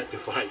hiki atu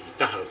whai i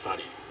taha o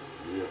whare.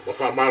 Mo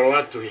whamalo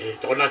atu i he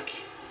tonaki.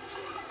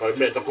 Kau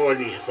mea toko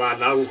ni he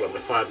whanau ka me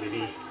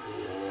whamiri.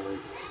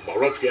 Mau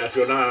rotu ke a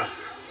whiona.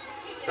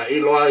 Ka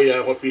ilo ai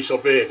a ko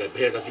pisope ka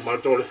pehe ka ki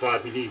mautole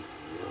whamiri.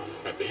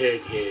 Ka pehe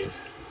ki he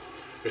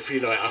me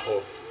whino e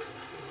aho.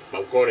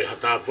 Mau kore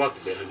hatapuak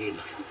me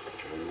hangina.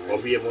 O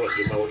mie mo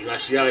ki mau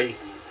inasi ai.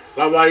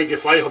 Lawa ai ke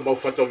whaiho mau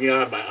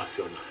whatongia mai a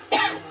whiona.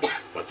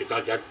 Ma te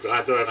kaki atu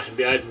kato e kahi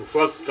mea inu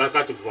whak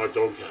kakatu ki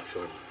mautole ki a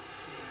whiona.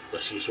 Da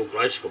si so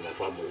Christ como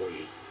famo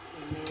hoy.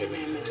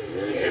 Amen.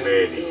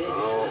 Amen.